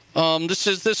 This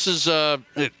is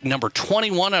number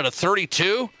 21 out of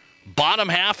 32, bottom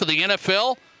half of the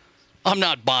NFL. I'm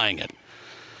not buying it.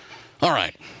 All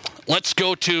right, let's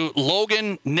go to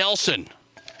Logan Nelson.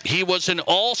 He was an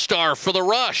all-star for the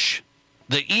Rush,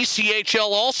 the ECHL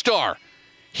all-star.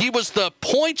 He was the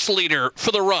points leader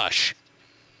for the Rush.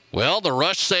 Well, the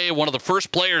Rush say one of the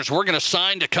first players we're going to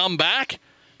sign to come back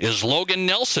is Logan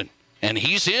Nelson, and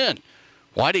he's in.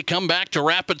 Why'd he come back to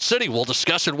Rapid City? We'll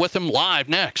discuss it with him live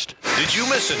next. Did you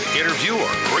miss an interview or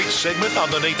great segment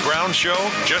on The Nate Brown Show?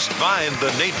 Just find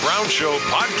The Nate Brown Show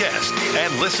podcast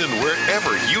and listen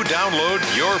wherever you download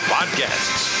your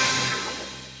podcasts.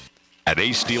 At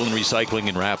Ace Steel and Recycling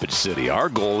in Rapid City, our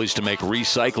goal is to make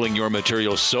recycling your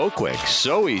materials so quick,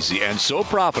 so easy, and so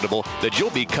profitable that you'll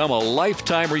become a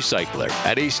lifetime recycler.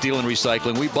 At Ace Steel and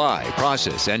Recycling, we buy,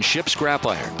 process, and ship scrap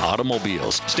iron,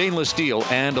 automobiles, stainless steel,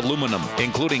 and aluminum,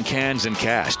 including cans and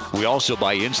cast. We also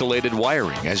buy insulated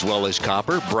wiring, as well as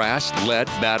copper, brass, lead,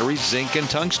 batteries, zinc, and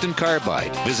tungsten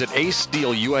carbide. Visit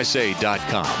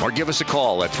acesteelusa.com or give us a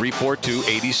call at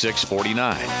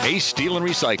 342-8649. Ace Steel and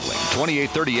Recycling,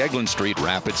 2830 Eglin Street,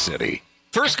 Rapid City.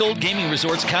 First Gold Gaming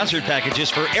Resort's concert packages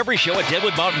for every show at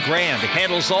Deadwood Mountain Grand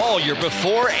handles all your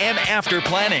before and after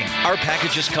planning. Our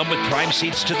packages come with prime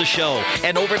seats to the show,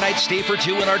 an overnight stay for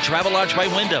two in our Travel Lodge by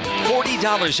Wyndham,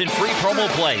 $40 in free promo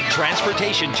play,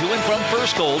 transportation to and from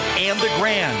First Gold and the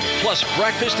Grand, plus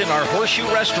breakfast in our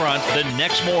Horseshoe Restaurant the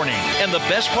next morning. And the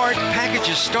best part,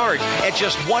 packages start at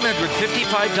just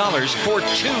 $155 for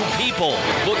two people.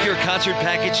 Book your concert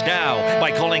package now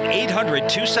by calling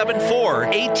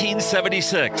 800-274-1876.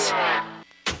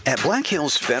 At Black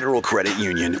Hills Federal Credit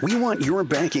Union, we want your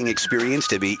banking experience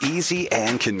to be easy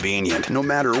and convenient, no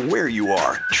matter where you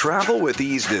are. Travel with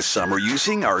ease this summer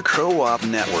using our co-op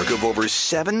network of over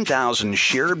 7,000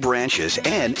 shared branches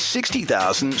and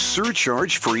 60,000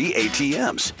 surcharge-free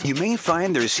ATMs. You may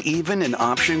find there's even an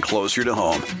option closer to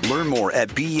home. Learn more at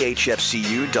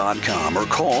bhfcu.com or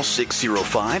call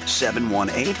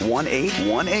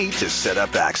 605-718-1818 to set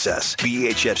up access.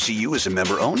 BHFCU is a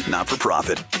member-owned,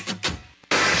 not-for-profit.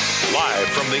 Live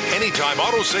from the Anytime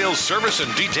Auto Sales Service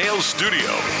and Details Studio,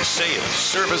 sales,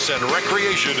 service, and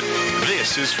recreation,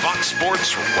 this is Fox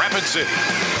Sports Rapid City.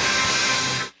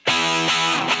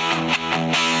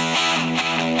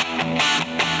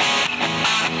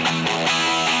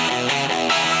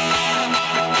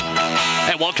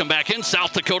 welcome back in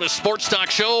South Dakota Sports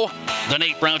Talk Show, the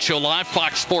Nate Brown Show live,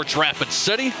 Fox Sports Rapid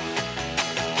City.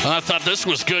 I thought this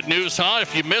was good news, huh?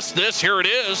 If you missed this, here it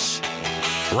is.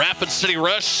 Rapid City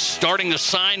Rush starting to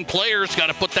sign players. Got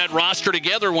to put that roster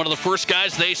together. One of the first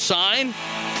guys they sign,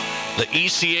 the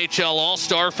ECHL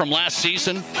All-Star from last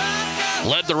season,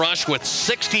 led the Rush with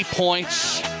 60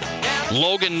 points.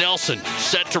 Logan Nelson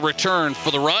set to return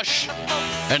for the Rush,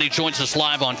 and he joins us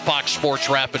live on Fox Sports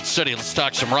Rapid City. Let's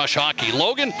talk some Rush hockey.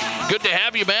 Logan, good to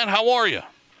have you, man. How are you?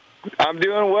 I'm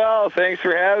doing well. Thanks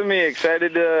for having me.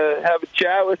 Excited to have a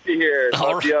chat with you here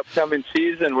about the upcoming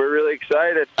season. We're really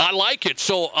excited. I like it.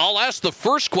 So I'll ask the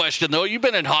first question, though. You've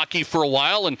been in hockey for a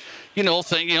while, and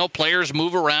players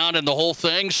move around and the whole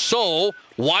thing. So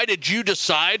why did you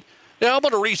decide, I'm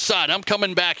going to re-sign? I'm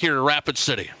coming back here to Rapid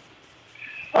City.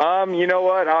 You know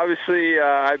what? Obviously,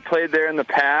 I've played there in the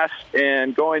past,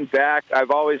 and going back,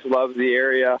 I've always loved the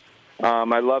area.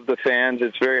 I love the fans.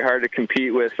 It's very hard to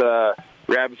compete with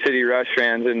Rapid City Rush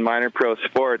fans in minor pro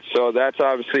sports, so that's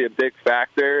obviously a big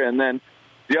factor. And then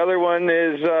the other one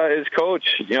is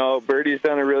coach. Birdie's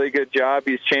done a really good job.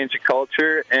 He's changed the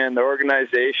culture and the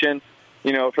organization.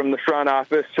 From the front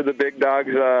office to the big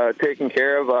dogs taking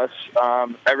care of us.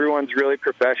 Everyone's really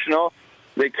professional.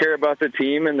 They care about the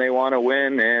team and they want to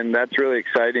win, and that's really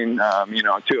exciting,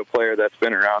 to a player that's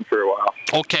been around for a while.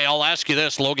 Okay, I'll ask you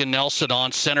this. Logan Nelson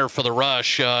on center for the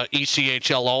Rush,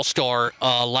 ECHL All-Star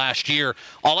last year.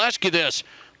 I'll ask you this.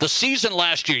 The season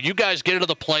last year, you guys get into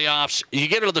the playoffs, you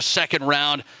get into the second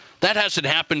round. That hasn't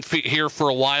happened here for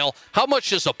a while. How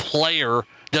much as a player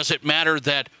does it matter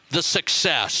that the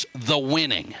success, the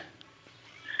winning?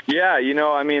 Yeah,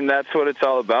 that's what it's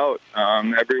all about.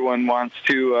 Everyone wants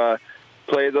to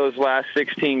play those last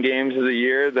 16 games of the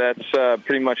year. That's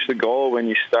pretty much the goal when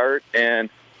you start. And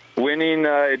winning,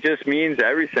 it just means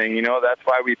everything. That's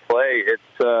why we play.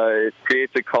 It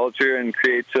creates a culture and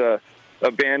creates a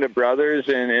band of brothers,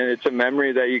 and it's a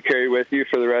memory that you carry with you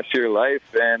for the rest of your life.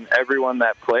 And everyone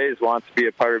that plays wants to be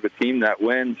a part of a team that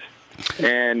wins.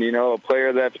 And, a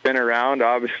player that's been around,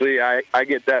 obviously, I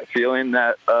get that feeling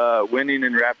that winning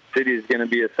in Rapid City is going to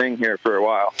be a thing here for a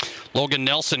while. Logan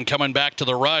Nelson coming back to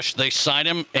the Rush. They signed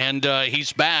him, and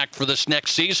he's back for this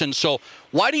next season. So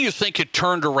why do you think it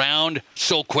turned around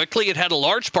so quickly? It had a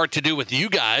large part to do with you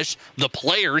guys, the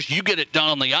players. You get it done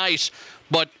on the ice,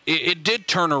 but it did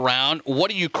turn around.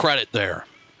 What do you credit there?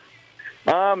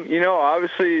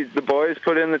 Obviously the boys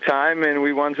put in the time and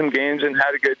we won some games and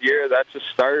had a good year. That's a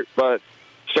start, but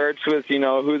starts with,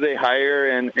 who they hire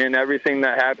and everything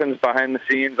that happens behind the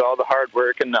scenes, all the hard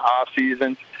work in the off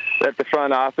season that the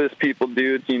front office people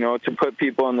do, to put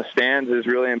people in the stands is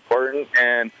really important.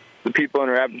 And the people in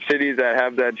Rapid City that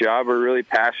have that job are really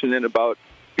passionate about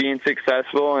being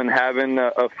successful and having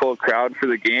a full crowd for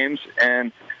the games.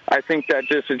 And I think that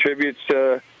just attributes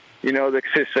to, the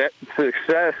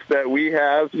success that we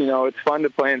have. It's fun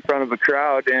to play in front of a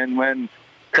crowd, and when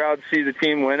crowds see the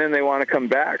team winning, they want to come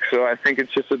back. So I think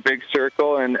it's just a big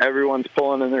circle, and everyone's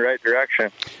pulling in the right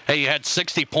direction. Hey, you had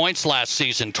 60 points last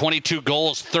season, 22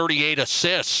 goals, 38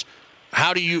 assists.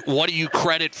 What do you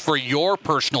credit for your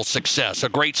personal success? A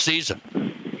great season.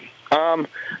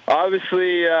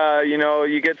 Obviously,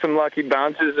 you get some lucky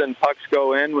bounces and pucks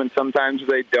go in when sometimes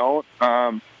they don't.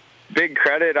 Big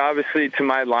credit, obviously, to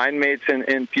my line mates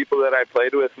and people that I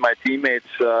played with, my teammates.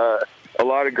 A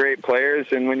lot of great players,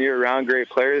 and when you're around great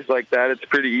players like that, it's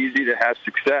pretty easy to have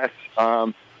success.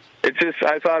 I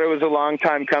thought it was a long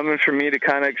time coming for me to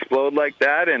kind of explode like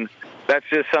that, and that's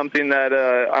just something that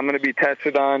I'm going to be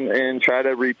tested on and try to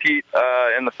repeat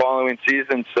in the following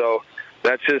season. So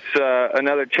that's just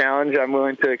another challenge I'm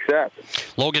willing to accept.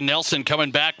 Logan Nelson coming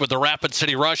back with the Rapid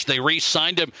City Rush. They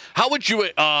re-signed him. How would you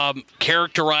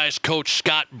characterize Coach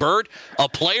Scott Burt? A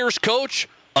player's coach?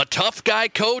 A tough guy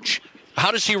coach?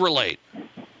 How does he relate?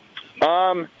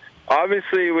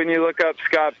 Obviously, when you look up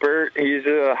Scott Burt, he's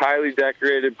a highly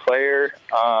decorated player.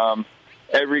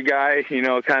 Every guy,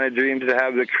 kind of dreams to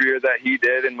have the career that he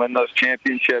did and win those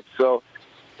championships. So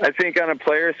I think on a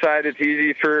player side, it's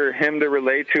easy for him to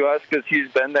relate to us because he's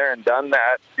been there and done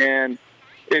that. And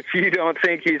if you don't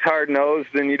think he's hard-nosed,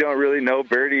 then you don't really know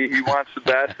Birdie. He wants the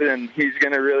best, and he's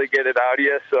going to really get it out of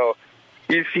you. So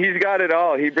he's got it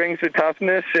all. He brings the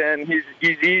toughness, and he's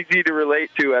easy to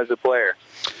relate to as a player.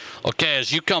 Okay,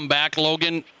 as you come back,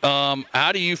 Logan,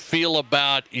 how do you feel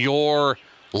about your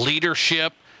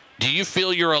leadership? Do you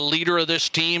feel you're a leader of this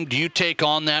team? Do you take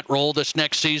on that role this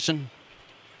next season?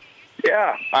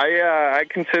 Yeah, I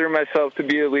consider myself to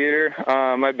be a leader.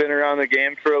 I've been around the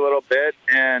game for a little bit,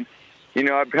 and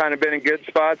I've kind of been in good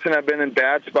spots and I've been in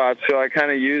bad spots. So I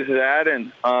kind of use that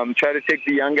and try to take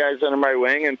the young guys under my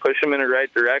wing and push them in the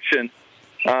right direction.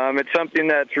 It's something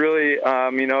that's really,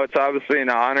 it's obviously an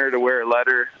honor to wear a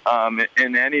letter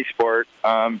in any sport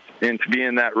and to be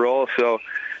in that role. So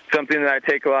something that I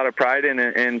take a lot of pride in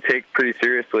and take pretty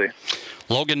seriously.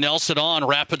 Logan Nelson on,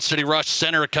 Rapid City Rush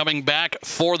center, coming back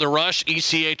for the Rush,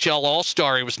 ECHL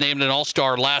All-Star. He was named an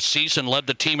All-Star last season, led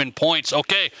the team in points.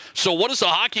 Okay, so what does a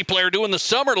hockey player do in the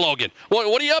summer, Logan?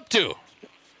 What are you up to?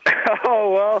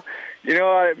 Oh, well,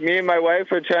 me and my wife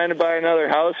are trying to buy another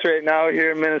house right now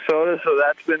here in Minnesota, so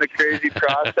that's been a crazy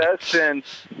process. And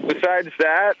besides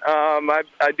that,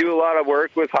 I do a lot of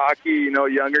work with hockey,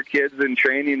 younger kids and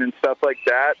training and stuff like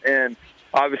that, and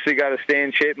obviously got to stay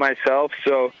in shape myself.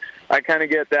 So I kind of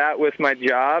get that with my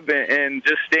job and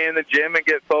just stay in the gym and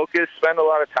get focused, spend a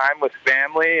lot of time with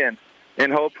family, and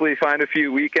hopefully find a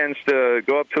few weekends to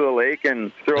go up to the lake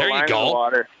and throw a line in the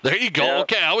water. There you go. Yeah.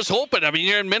 Okay, I was hoping. I mean,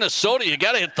 you're in Minnesota. You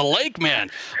got to hit the lake, man.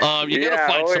 You got to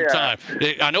find some time.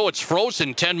 I know it's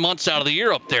frozen 10 months out of the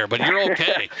year up there, but you're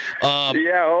okay.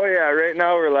 Right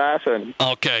now we're laughing.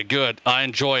 Okay, good. I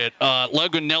enjoy it.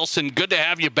 Logan Nelson, good to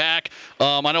have you back.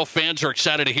 I know fans are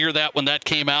excited to hear that when that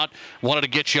came out. Wanted to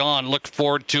get you on. Look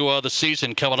forward to the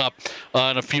season coming up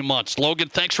in a few months. Logan,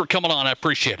 thanks for coming on. I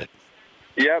appreciate it.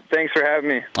 Yep, thanks for having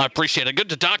me. I appreciate it. Good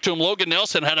to talk to him. Logan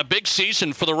Nelson had a big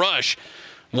season for the Rush.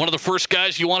 One of the first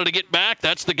guys you wanted to get back,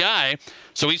 that's the guy.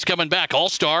 So he's coming back.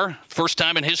 All-Star, first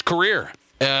time in his career.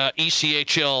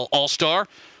 ECHL All-Star,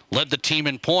 led the team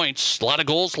in points. A lot of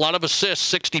goals, a lot of assists,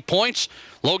 60 points.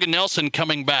 Logan Nelson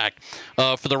coming back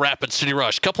for the Rapid City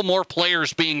Rush. A couple more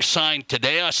players being signed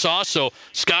today, I saw. So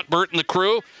Scott Burt and the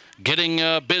crew getting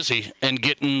busy and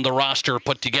getting the roster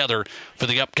put together for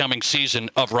the upcoming season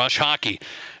of Rush Hockey.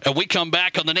 And we come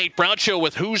back on the Nate Brown Show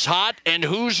with who's hot and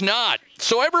who's not.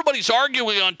 So everybody's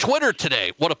arguing on Twitter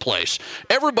today. What a place.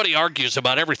 Everybody argues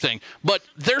about everything, but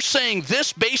they're saying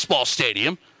this baseball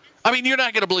stadium, I mean, you're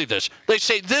not going to believe this. They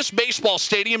say this baseball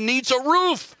stadium needs a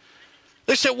roof.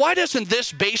 They say, why doesn't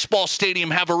this baseball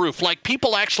stadium have a roof? Like,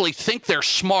 people actually think they're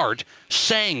smart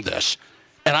saying this.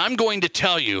 And I'm going to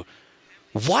tell you,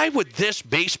 why would this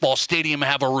baseball stadium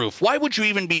have a roof? Why would you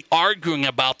even be arguing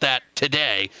about that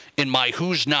today in my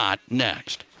Who's Not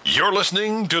next? You're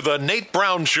listening to The Nate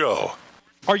Brown Show.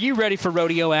 Are you ready for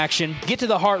rodeo action? Get to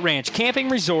the Hart Ranch Camping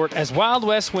Resort as Wild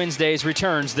West Wednesdays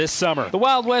returns this summer. The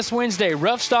Wild West Wednesday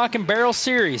Rough Stock and Barrel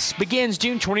Series begins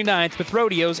June 29th with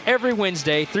rodeos every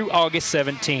Wednesday through August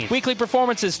 17th. Weekly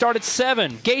performances start at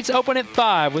 7. Gates open at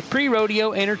 5 with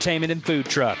pre-rodeo entertainment and food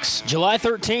trucks. July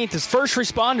 13th is First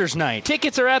Responders Night.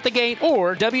 Tickets are at the gate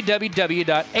or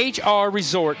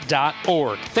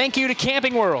www.hrresort.org. Thank you to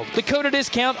Camping World, Dakota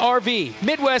Discount RV,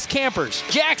 Midwest Campers,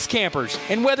 Jack's Campers,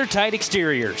 and WeatherTight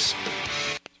Exteriors.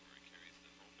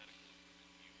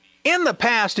 In the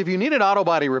past, if you needed auto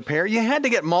body repair, you had to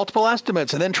get multiple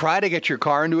estimates and then try to get your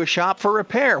car into a shop for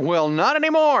repair. Well, not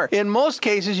anymore. In most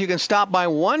cases, you can stop by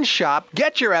one shop,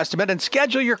 get your estimate, and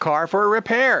schedule your car for a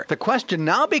repair. The question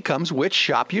now becomes which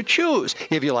shop you choose.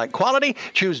 If you like quality,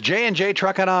 choose J&J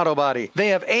Truck and Auto Body. They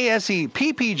have ASE,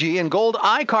 PPG, and Gold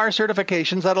iCar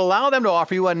certifications that allow them to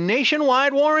offer you a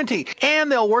nationwide warranty.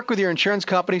 And they'll work with your insurance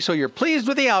company so you're pleased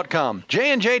with the outcome.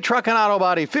 J&J Truck and Auto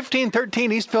Body,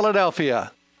 1513 East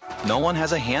Philadelphia. No one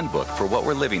has a handbook for what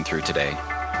we're living through today,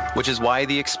 which is why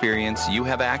the experience you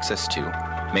have access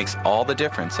to makes all the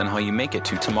difference in how you make it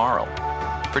to tomorrow.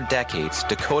 For decades,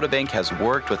 Dakota Bank has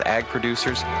worked with ag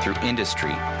producers through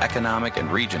industry, economic,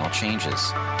 and regional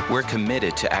changes. We're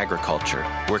committed to agriculture.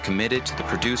 We're committed to the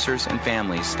producers and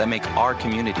families that make our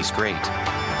communities great.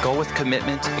 Go with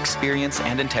commitment, experience,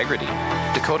 and integrity.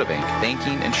 Dakota Bank,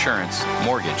 banking, insurance,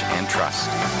 mortgage, and trust.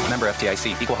 Member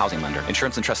FDIC, equal housing lender.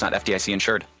 Insurance and trust not FDIC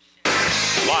insured.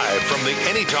 Live from the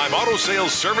Anytime Auto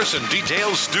Sales Service and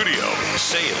Details Studio.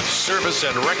 Sales, service,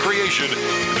 and recreation.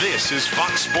 This is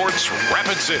Fox Sports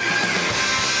Rapid City.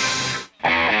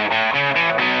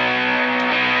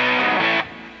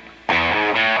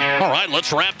 All right,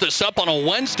 let's wrap this up on a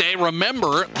Wednesday.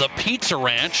 Remember, the Pizza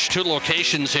Ranch, 2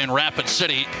 locations in Rapid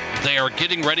City. They are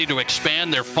getting ready to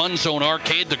expand their Fun Zone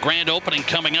Arcade. The grand opening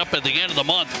coming up at the end of the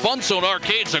month. Fun Zone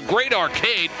Arcade's a great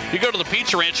arcade. You go to the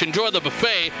Pizza Ranch, enjoy the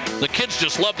buffet. The kids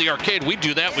just love the arcade. We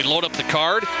do that. We load up the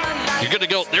card. You're good to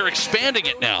go. They're expanding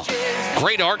it now.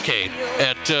 Great arcade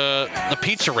at the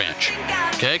Pizza Ranch.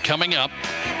 Okay, coming up.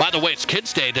 By the way, it's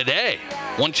Kids Day today.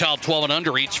 One child 12 and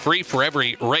under eats free for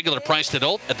every regular priced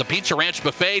adult at the Pizza Ranch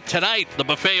Buffet tonight. The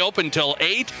buffet open till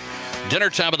 8. Dinner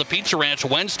time at the Pizza Ranch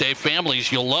Wednesday.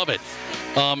 Families, you'll love it.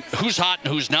 Who's hot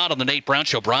and who's not on the Nate Brown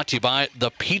Show, brought to you by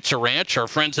the Pizza Ranch. Our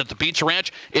friends at the Pizza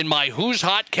Ranch. In my Who's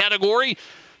Hot category,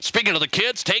 speaking of the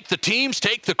kids, take the teams,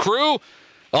 take the crew.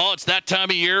 Oh, it's that time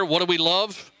of year. What do we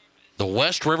love? The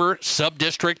West River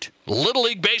Sub-District Little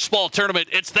League Baseball Tournament.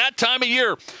 It's that time of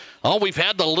year. Oh, we've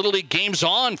had the Little League games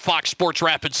on Fox Sports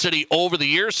Rapid City over the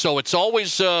years, so it's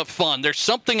always fun. There's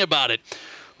something about it.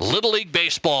 Little League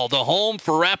Baseball, the home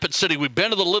for Rapid City. We've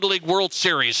been to the Little League World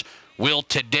Series. Will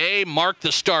today mark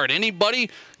the start?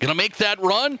 Anybody going to make that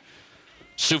run?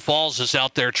 Sioux Falls is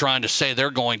out there trying to say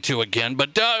they're going to again,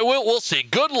 but we'll see.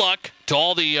 Good luck to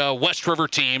all the West River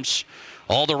teams,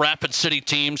 all the Rapid City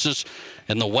teams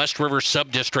in the West River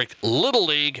Sub-District Little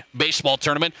League Baseball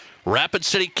Tournament. Rapid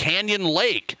City Canyon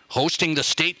Lake hosting the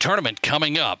state tournament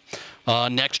coming up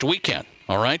next weekend.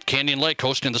 All right, Canyon Lake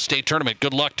hosting the state tournament.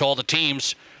 Good luck to all the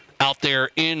teams out there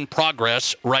in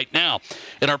progress right now.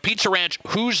 In our Pizza Ranch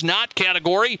Who's Not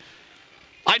category,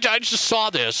 I just saw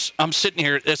this. I'm sitting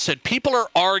here. It said people are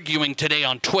arguing today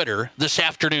on Twitter this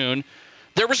afternoon.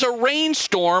 There was a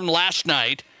rainstorm last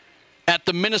night at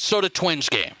the Minnesota Twins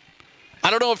game. I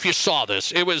don't know if you saw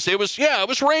this. It was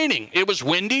raining. It was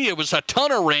windy. It was a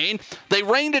ton of rain. They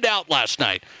rained it out last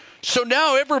night. So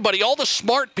now everybody, all the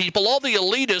smart people, all the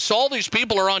elitists, all these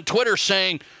people are on Twitter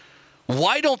saying,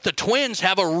 why don't the Twins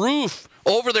have a roof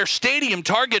over their stadium,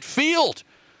 Target Field?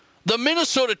 The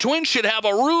Minnesota Twins should have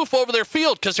a roof over their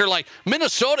field because they're like,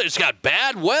 Minnesota's got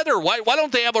bad weather. Why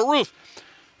don't they have a roof?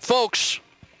 Folks,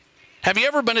 have you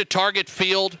ever been to Target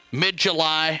Field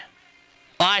mid-July?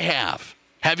 I have.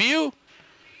 Have you?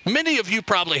 Many of you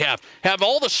probably have. Have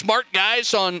all the smart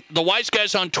guys the wise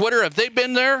guys on Twitter, have they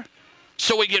been there?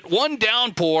 So we get one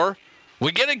downpour,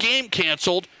 we get a game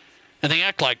canceled, and they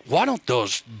act like, why don't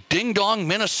those ding-dong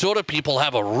Minnesota people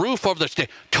have a roof over their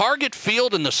stadium? Target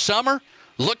Field in the summer,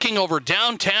 looking over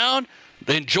downtown,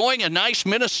 enjoying a nice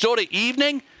Minnesota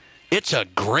evening. It's a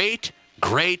great,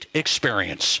 great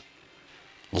experience.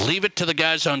 Leave it to the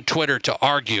guys on Twitter to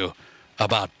argue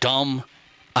about dumb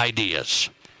ideas.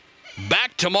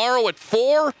 Back tomorrow at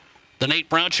 4, the Nate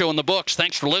Brown Show in the books.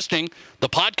 Thanks for listening. The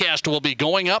podcast will be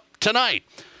going up tonight.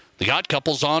 The Odd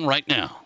Couple's on right now.